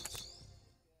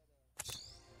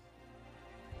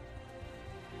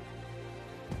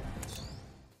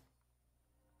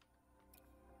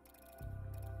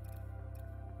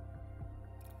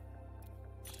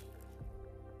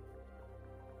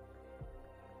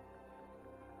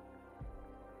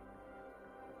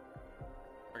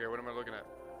 Okay, what am I looking at?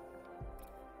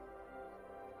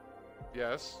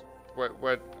 Yes.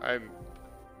 What I'm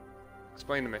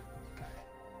explain to me.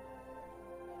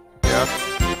 Yeah.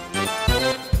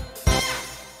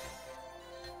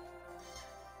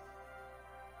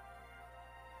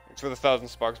 Thanks for the 1,000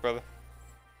 sparks, brother.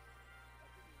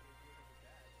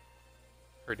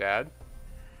 Her dad?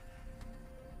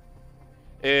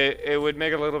 It would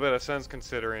make a little bit of sense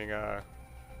considering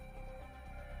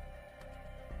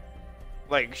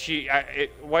Like,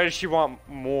 why does she want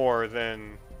more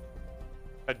than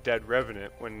a dead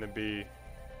revenant? Wouldn't it be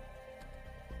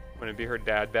her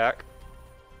dad back?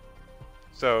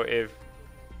 So if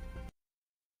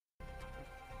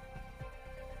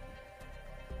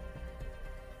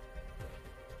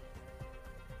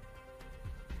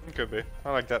it could be.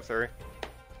 I like that theory.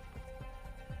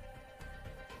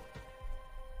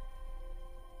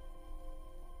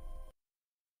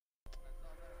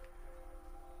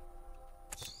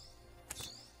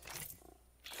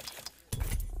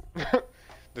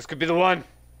 This could be the one.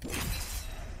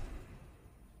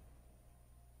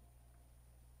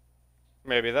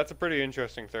 Maybe. That's a pretty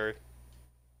interesting theory.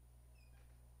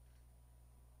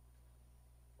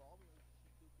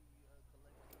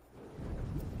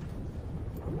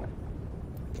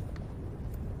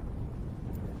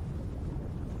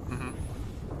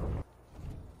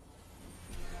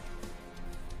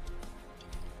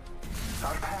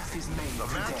 Our path is made. The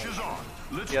match is on.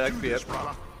 Let's Yeah, that do could be this, it.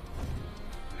 brother.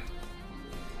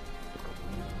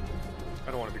 I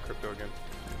don't want to be crypto again.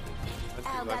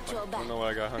 I got your I back. don't know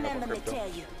why I got hung up on Let me crypto. tell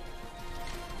you.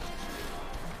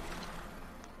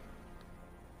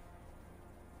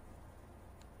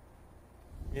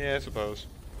 Yeah, I suppose.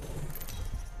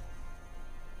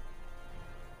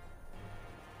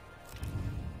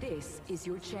 This is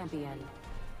your champion.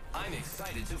 I'm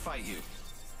excited to fight you.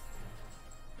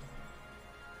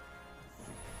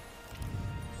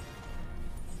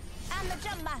 I'm the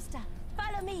jump master.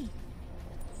 Follow me.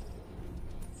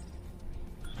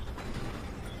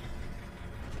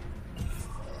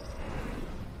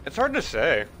 It's hard to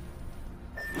say.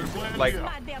 Like, This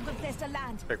might be a good place to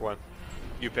land. pick one.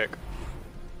 You pick.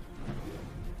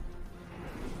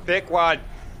 Pick one.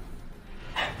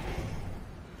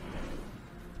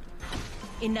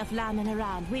 Enough lambing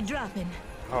around. We dropping.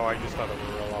 Oh, I just thought of a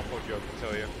real awful joke to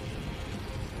tell you.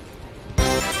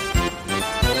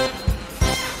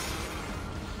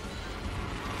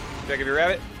 Jacob, your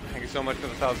rabbit. Thank you so much for the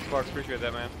 1,000 sparks. Appreciate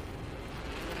that, man.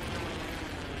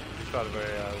 Just thought of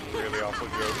a really awful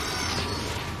joke.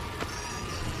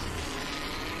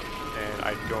 And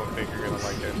I don't think you're gonna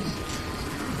like it.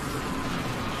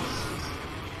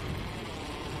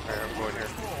 Alright, I'm going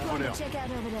here. Check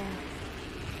out over there.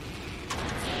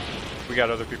 We got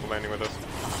other people landing with us.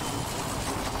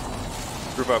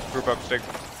 Group up, Stig.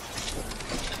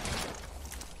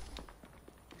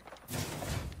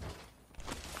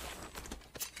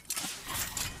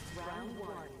 Round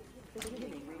one.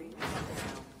 Beginning ring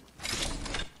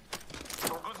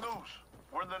So good news.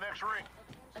 We're in the next ring.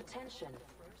 Attention.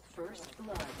 First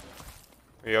blood.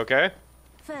 Are you okay?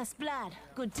 First blood.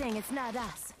 Good thing it's not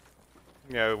us.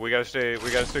 Yeah, we gotta stay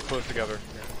close together.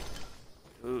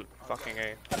 Ooh, fucking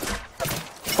A.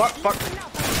 Fuck!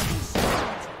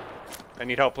 I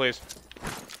need help, please.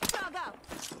 Don't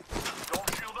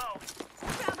shield out.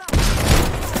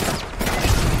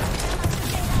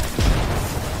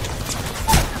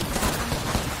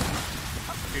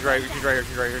 She's right here. She's right here.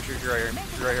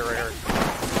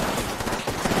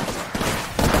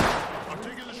 I'm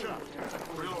taking the shot.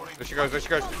 Reloading. There she goes.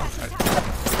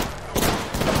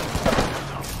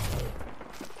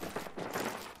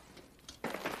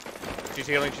 She's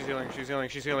healing.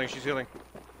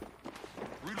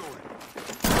 Reloading.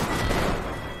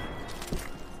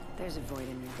 There's a void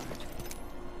in your heart,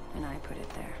 and I put it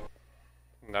there.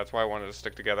 And that's why I wanted to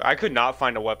stick together. I could not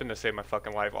find a weapon to save my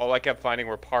fucking life. All I kept finding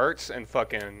were parts and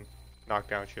fucking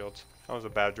knockdown shields. That was a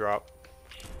bad drop.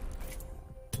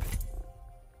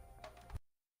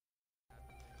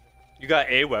 You got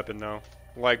a weapon though.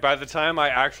 Like by the time I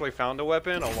actually found a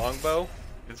weapon, a longbow,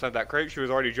 inside that crate, she was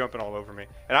already jumping all over me.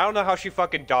 And I don't know how she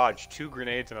fucking dodged 2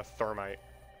 grenades and a thermite.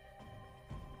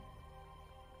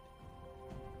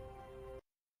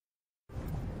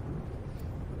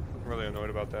 I'm really annoyed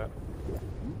about that.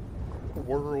 The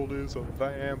world is a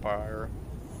vampire.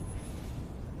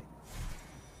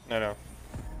 I know.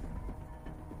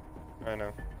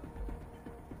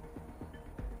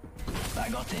 I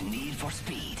got the need for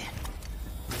speed.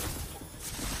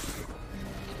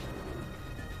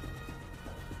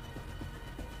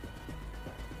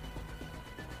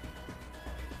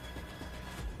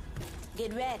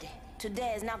 Get ready.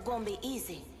 Today is not gonna be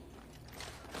easy.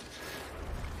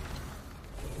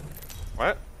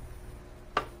 What?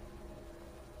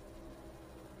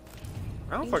 I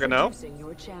don't fucking know. Introducing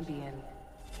your champion.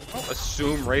 Don't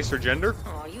assume race or gender.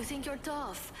 Oh, you think you're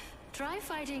tough? Try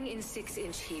fighting in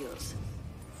 6-inch heels.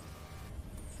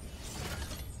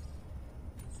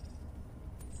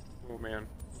 Oh man.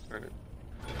 Turn it.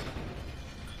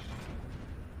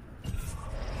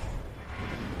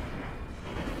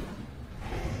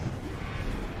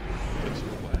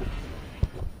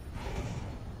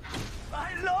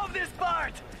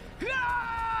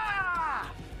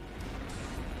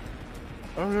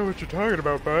 I don't know what you're talking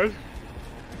about, bud.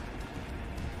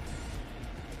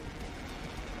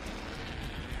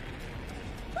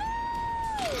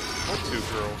 What two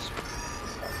girls?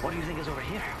 What do you think is over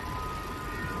here?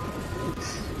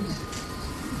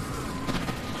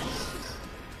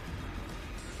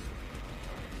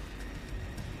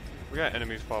 We got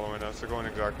enemies following us. They're going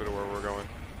exactly to where we're going.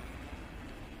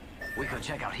 We could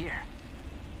check out here.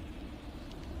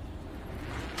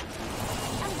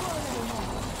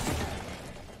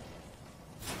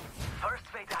 First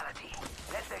fatality.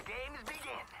 Let the games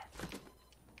begin.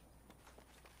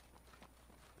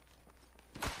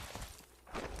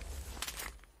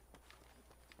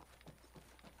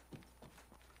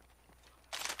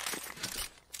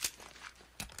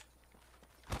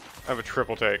 I have a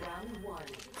triple take.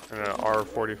 And an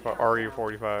R45,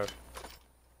 RE45.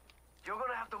 You're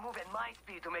gonna have to move at my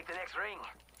speed to make the next ring.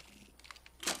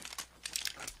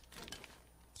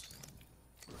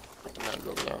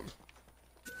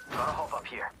 Gotta hop up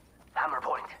here. Hammer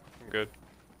point. I'm good.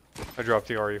 I dropped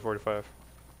the RE45.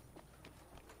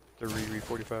 The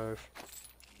RE45.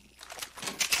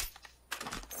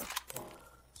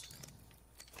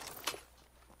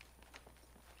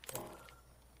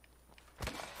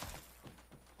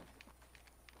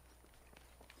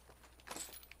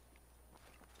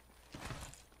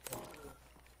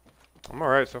 I'm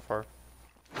alright so far.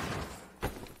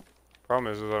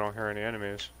 Problem is I don't hear any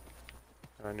enemies.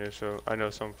 And I know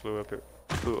some flew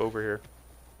over here.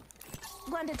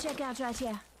 Going to check out right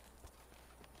here.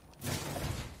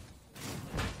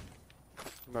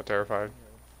 I'm not terrified.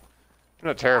 I'm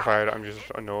not terrified, I'm just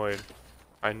annoyed.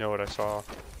 I know what I saw.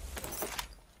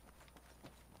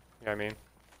 Yeah, I mean.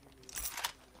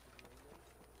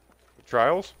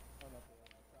 Trials?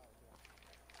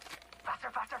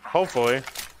 Hopefully.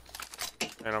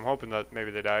 And I'm hoping that maybe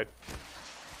they died.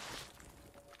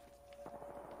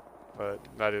 But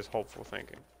that is hopeful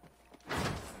thinking.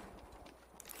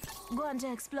 Going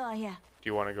to explore here. Do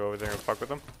you want to go over there and fuck with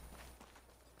them?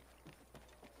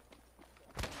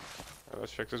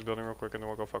 Let's check this building real quick and then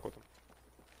we'll go fuck with them.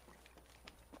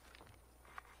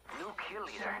 New kill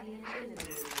leader.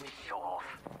 Show off.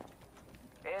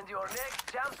 And your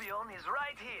next champion is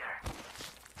right here.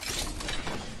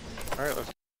 Alright,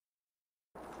 let's...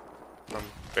 I'm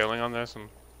failing on this and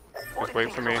just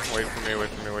wait for me, wait for me, wait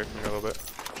for me, wait for me a little bit.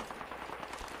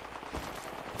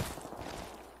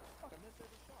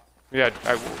 Yeah,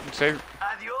 I would say...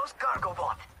 Adios, cargo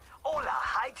bot. Hola,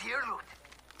 high tier loot.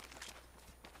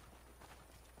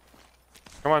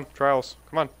 Come on, trials,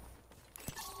 come on.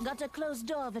 Got a closed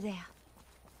door over there.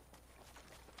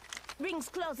 Rings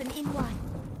closing in one.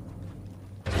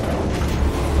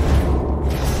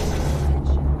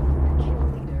 Kill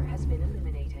leader has been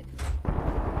eliminated.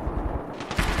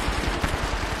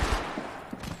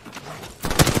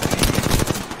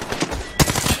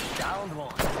 Downed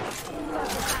one.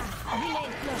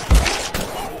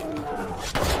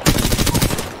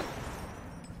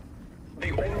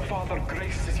 The All-Father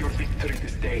graces your victory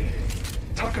this day.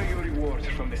 Tucker your reward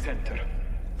from the center.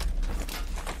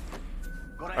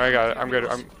 I got it. I'm good.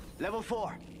 Level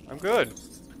 4. I'm good.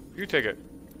 You take it.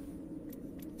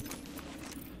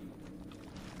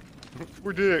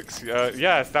 We're dicks.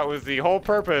 Yes, that was the whole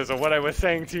purpose of what I was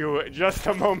saying to you just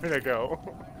a moment ago.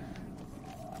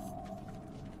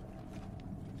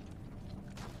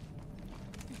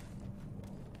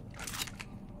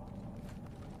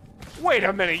 Wait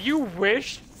a minute, you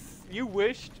wished? You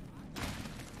wished?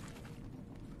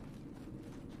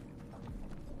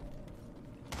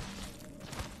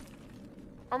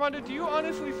 Armando, do you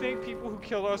honestly think people who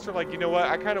kill us are like, you know what,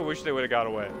 I kind of wish they would have got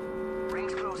away?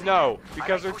 No,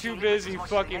 because they're too busy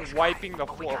fucking wiping the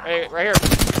floor. Hey, right here.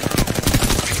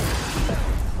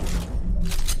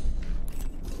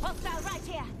 Hostile right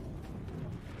here.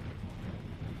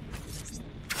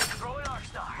 Throw an arc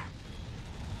star.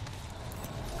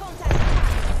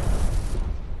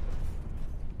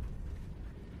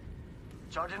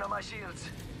 Charging on my shields.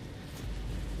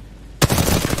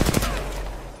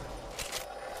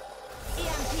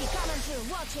 EMP coming through,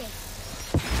 watch it.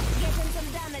 Getting some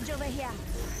damage over here.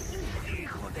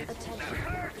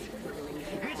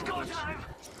 It's go time!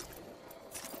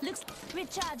 Looks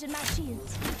recharging my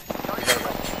shields.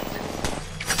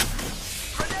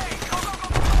 Grenade! Go, go, go, go,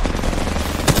 go!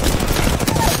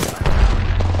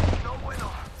 No bueno.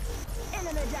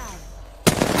 Enemy died.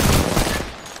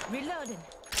 Reloading.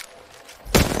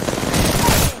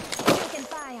 Taking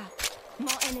fire.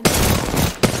 More enemies.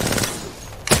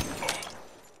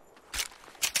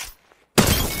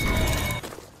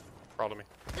 Crawl to me.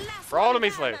 Crawl to me,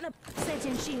 slave.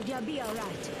 Setting shield, you'll be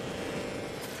alright.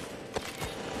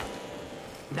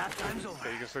 That time's over.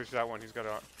 Okay, you can switch that one. He's got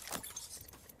a.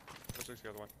 Let's switch the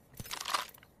other one.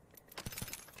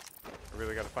 I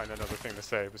really got to find another thing to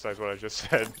say besides what I just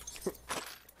said.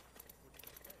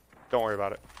 Don't worry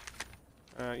about it.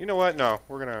 You know what? No,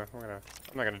 I'm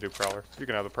not gonna do prowler. You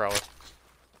can have the prowler.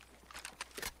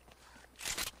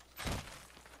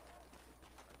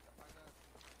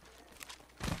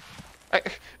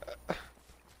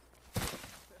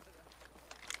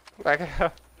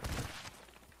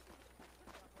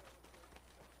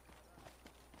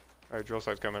 Alright, drill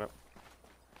site's coming up.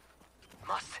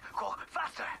 Must go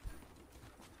faster.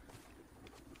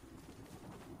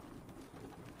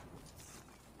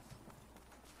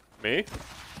 Me?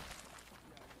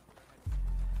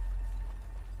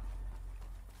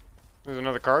 There's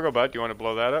another cargo butt. Do you want to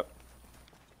blow that up?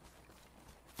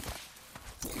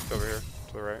 It's over here,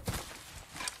 to the right.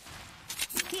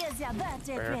 Here's your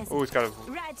birthday Right here. present. Oh, it's got a.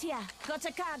 Right here. Got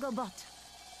a cargo bot.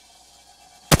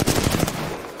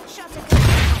 Shot a cargo.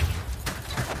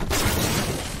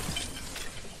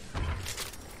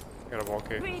 Got a vault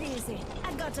key. Breathe easy.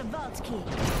 I got a vault key.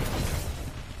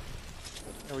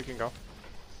 Yeah, we can go.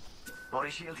 Body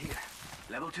shield here.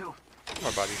 Level 2.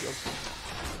 My body shield.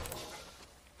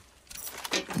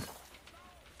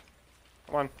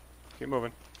 Come on, keep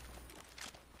moving.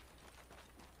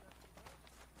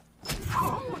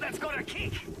 Oh, that's got a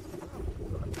kick.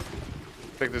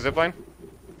 Take the zipline.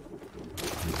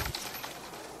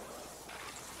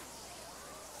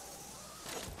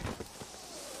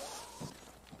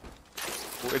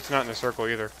 Well, it's not in a circle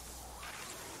either.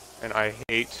 And I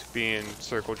hate being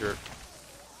circle jerked.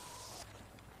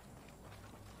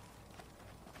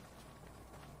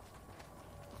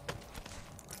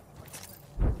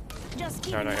 Just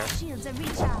keep No, your not yet. shields and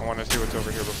reach I out. want to see what's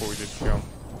over here before we just jump.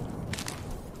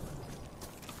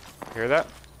 Hear that?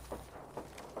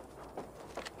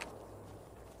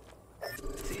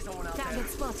 See someone out Target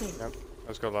spotted. Yep.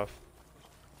 Let's go left.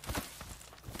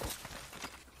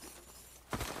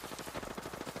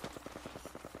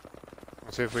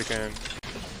 Let's see if we can.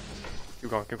 Keep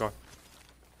going, keep going.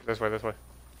 This way, this way.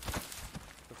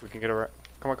 If we can get over it.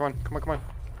 Come on, come on, come on, come on.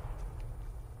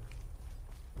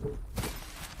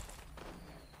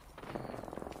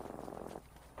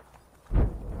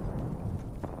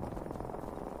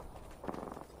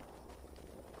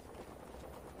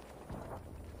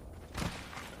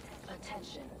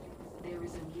 Attention. There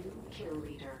is a new kill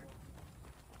leader.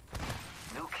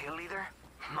 New kill leader?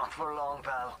 Not for long,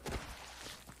 pal.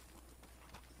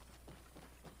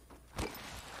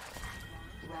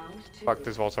 Round 2. Fuck,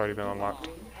 this vault's already been unlocked.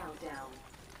 Ring countdown.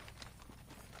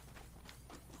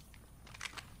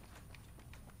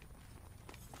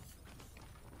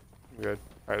 Good.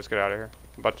 Alright, let's get out of here.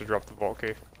 I'm about to drop the vault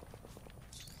key.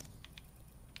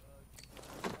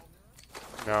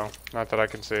 No, not that I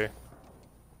can see.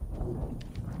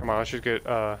 Come on, let's just get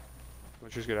out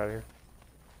of here.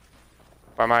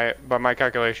 By my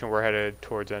calculation, we're headed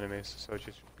towards enemies, so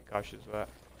just be cautious of that.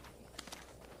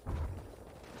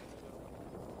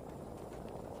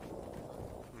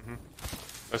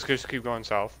 Let's just keep going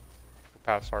south,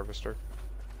 past Harvester.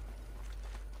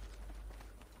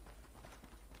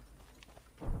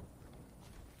 Do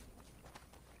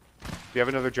you have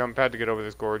another jump pad to get over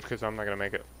this gorge? Because I'm not gonna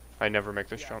make it. I never make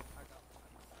this jump.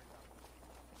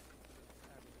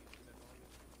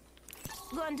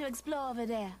 Going to explore over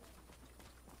there.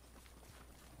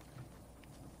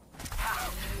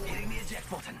 Hitting the eject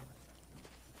button.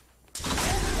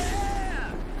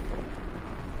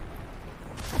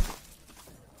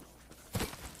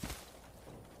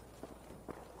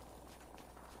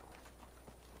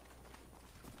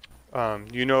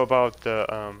 You know about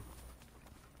the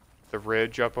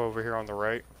ridge up over here on the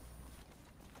right?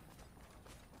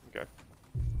 Okay.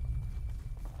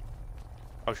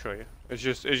 I'll show you. It's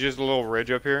just a little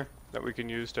ridge up here that we can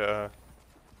use to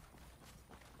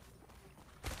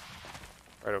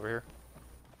right over here.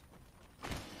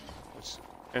 It's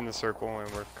in the circle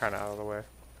and we're kind of out of the way.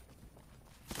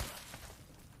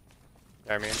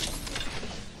 Yeah, I mean.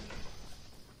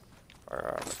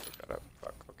 Alright, let's pick that up.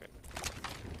 Fuck, okay.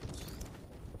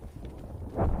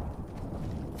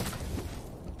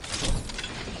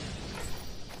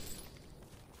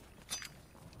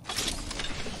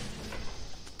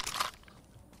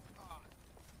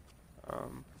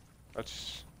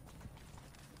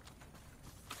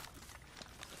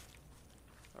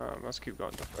 Let's keep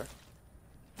going this way.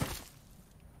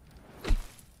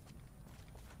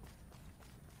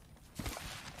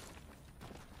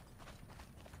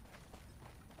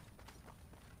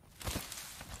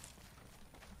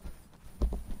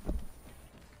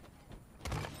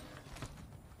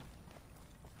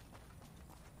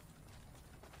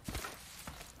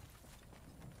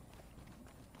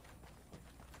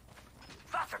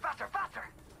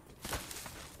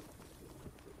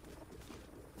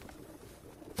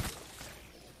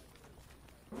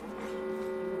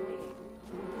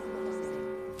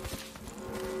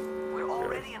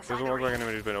 Doesn't look like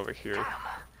anybody's been over here.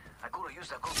 I could have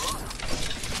used a good run.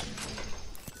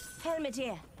 Helmet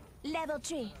here. Level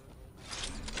 3.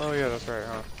 Oh yeah, that's right,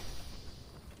 huh?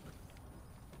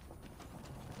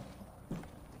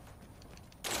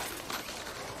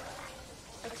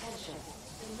 Attention.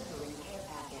 Delivering care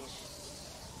package.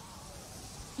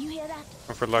 You hear that?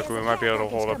 If we're lucky, we might be able to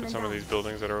hold up in some of these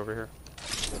buildings that are over here.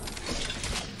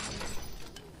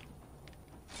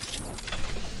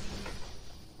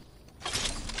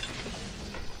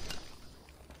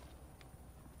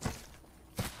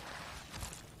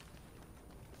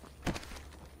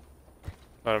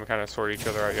 Let them kind of sort each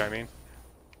other out, yeah, I mean.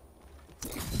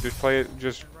 Just play it,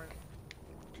 just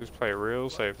play it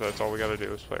real safe. That's all we gotta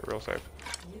do is play it real safe.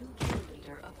 New kill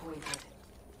leader appointed.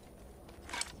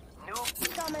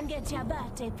 Come and get your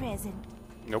birthday present.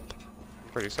 Nope.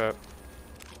 Pretty set.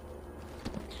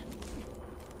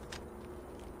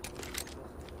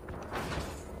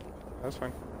 That's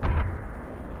fine.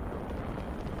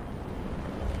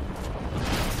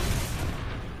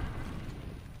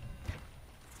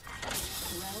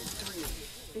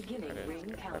 Beginning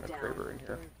ring countdown. Kraber in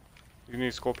here. You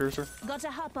need skull piercer? Got a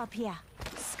hop up here.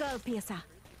 Skull piercer.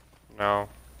 No.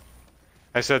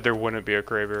 I said there wouldn't be a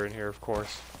Kraber in here, of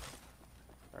course.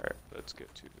 Alright, let's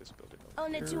get to this building over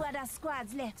Only here. 2 other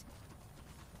squads left.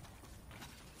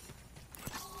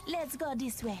 Let's go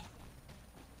this way.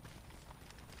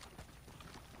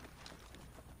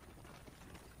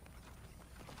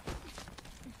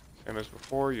 Same as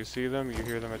before, you see them, you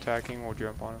hear them attacking, we'll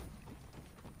jump on them.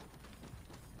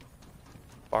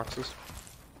 Boxes.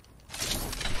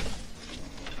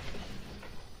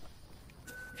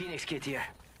 Phoenix kit here.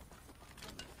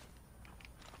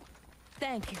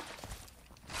 Thank you.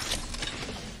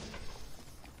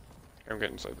 I'm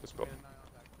getting inside this building.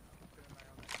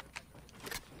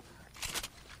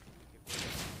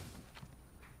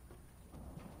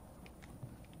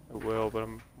 I will, but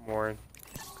I'm more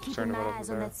concerned Keeping my about eyes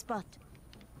over on there. that spot.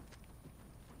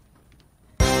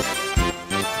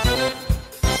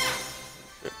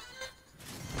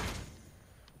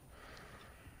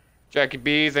 Jackie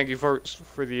B, thank you for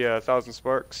the 1,000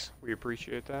 sparks. We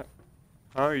appreciate that.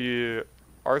 Oh, you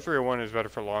R301 is better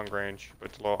for long range, but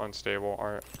it's a little unstable.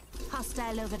 Alright.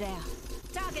 Hostile over there.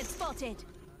 Target spotted.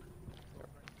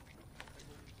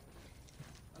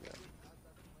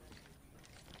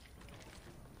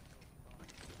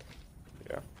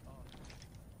 Yeah.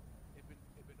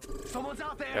 Someone's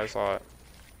out there. Yeah, I saw it.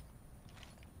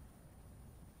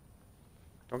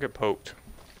 Don't get poked.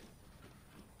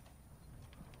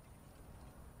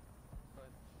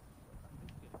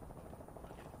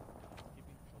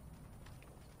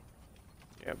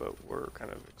 Yeah, but we're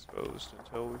kind of exposed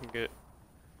until we can get...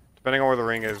 Depending on where the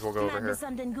ring is, we'll go over Might be here.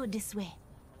 something good this way.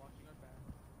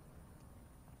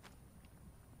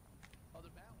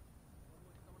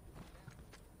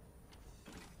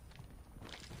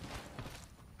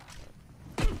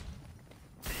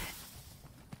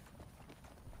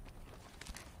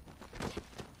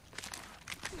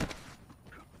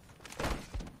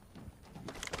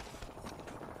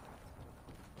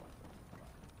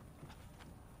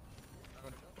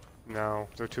 No,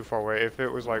 they're too far away. If it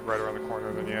was like right around the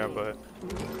corner, then yeah, but...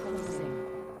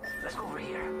 Let's go over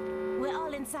here. We're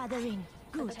all inside the ring.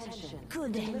 Good.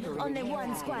 Good. Only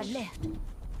one squad left.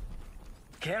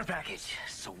 Care package.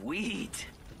 Sweet.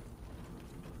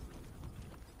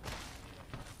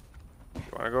 You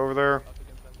wanna go over there?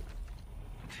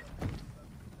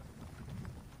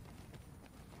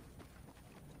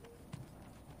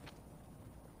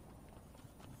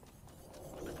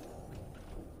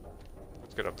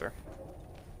 Let's get up there.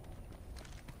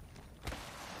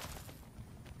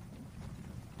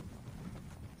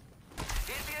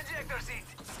 Here's the ejector seat.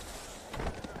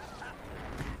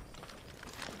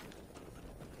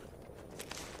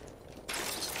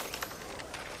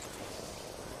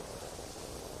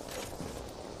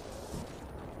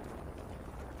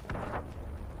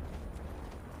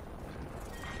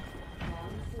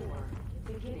 Round 4.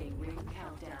 Beginning ring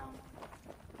countdown.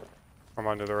 Come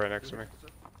on, they're right next to me.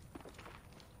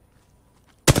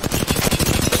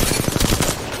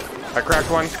 I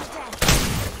cracked one.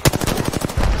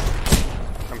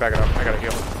 I'm backing up. I gotta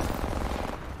heal.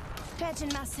 Patching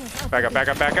myself. Back up, back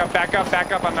up, back up, back up,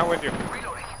 back up. I'm not with you.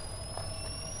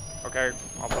 Okay,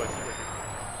 I'll push with you.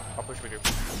 I'll push with you.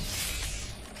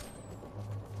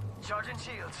 Charging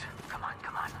shields. Come on,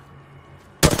 come on.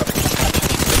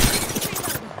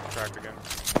 Cracked again.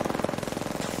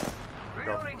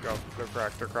 Go, go. They're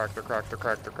cracked, they're cracked, they're cracked, they're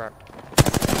cracked, they're cracked.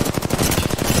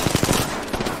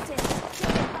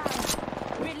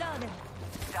 Reloaded.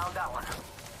 Down that one.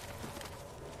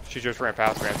 She just ran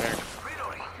past me, I think.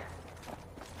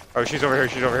 Oh, she's over here.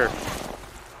 She's over here.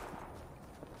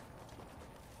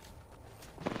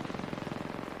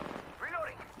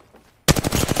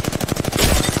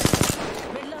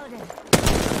 Reloading.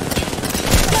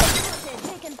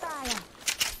 Taking fire.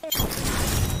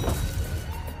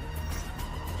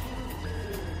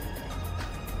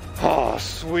 Oh,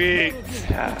 sweet. You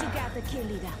got the kill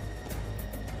leader.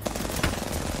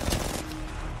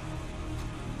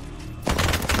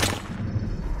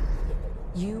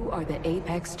 You are the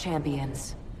Apex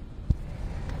Champions.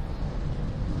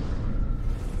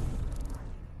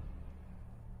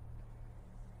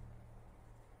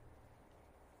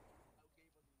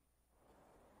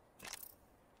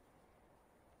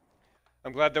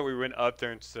 I'm glad that we went up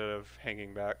there instead of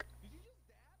hanging back.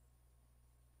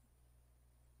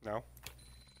 No?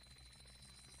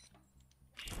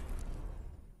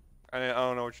 I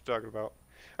don't know what you're talking about.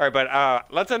 Alright,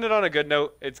 but let's end it on a good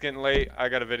note. It's getting late. I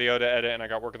got a video to edit and I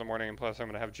got work in the morning, and plus I'm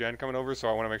going to have Jen coming over, so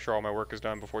I want to make sure all my work is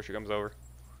done before she comes over.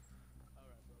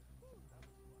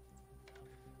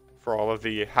 For all of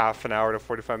the half an hour to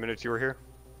 45 minutes you were here.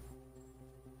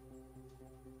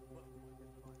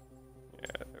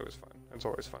 Yeah, it was fun. It's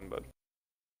always fun, bud.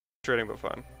 Trading, but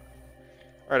fun.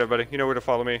 Alright, everybody. You know where to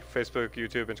follow me. Facebook,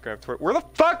 YouTube, Instagram, Twitter. Where the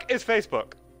fuck is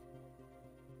Facebook?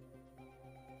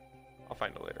 I'll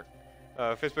find it later.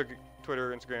 Facebook,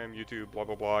 Twitter, Instagram, YouTube, blah,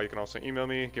 blah, blah. You can also email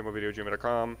me,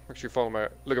 gameovideogmail.com. Make sure you follow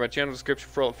look at my channel description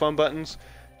for all the fun buttons.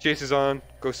 Jace is on.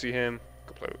 Go see him.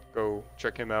 Go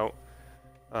check him out.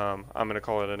 I'm going to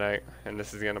call it a night. And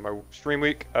this is the end of my stream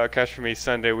week. Cash for me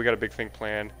Sunday. We got a big thing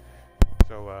planned.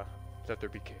 So, let there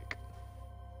be cake.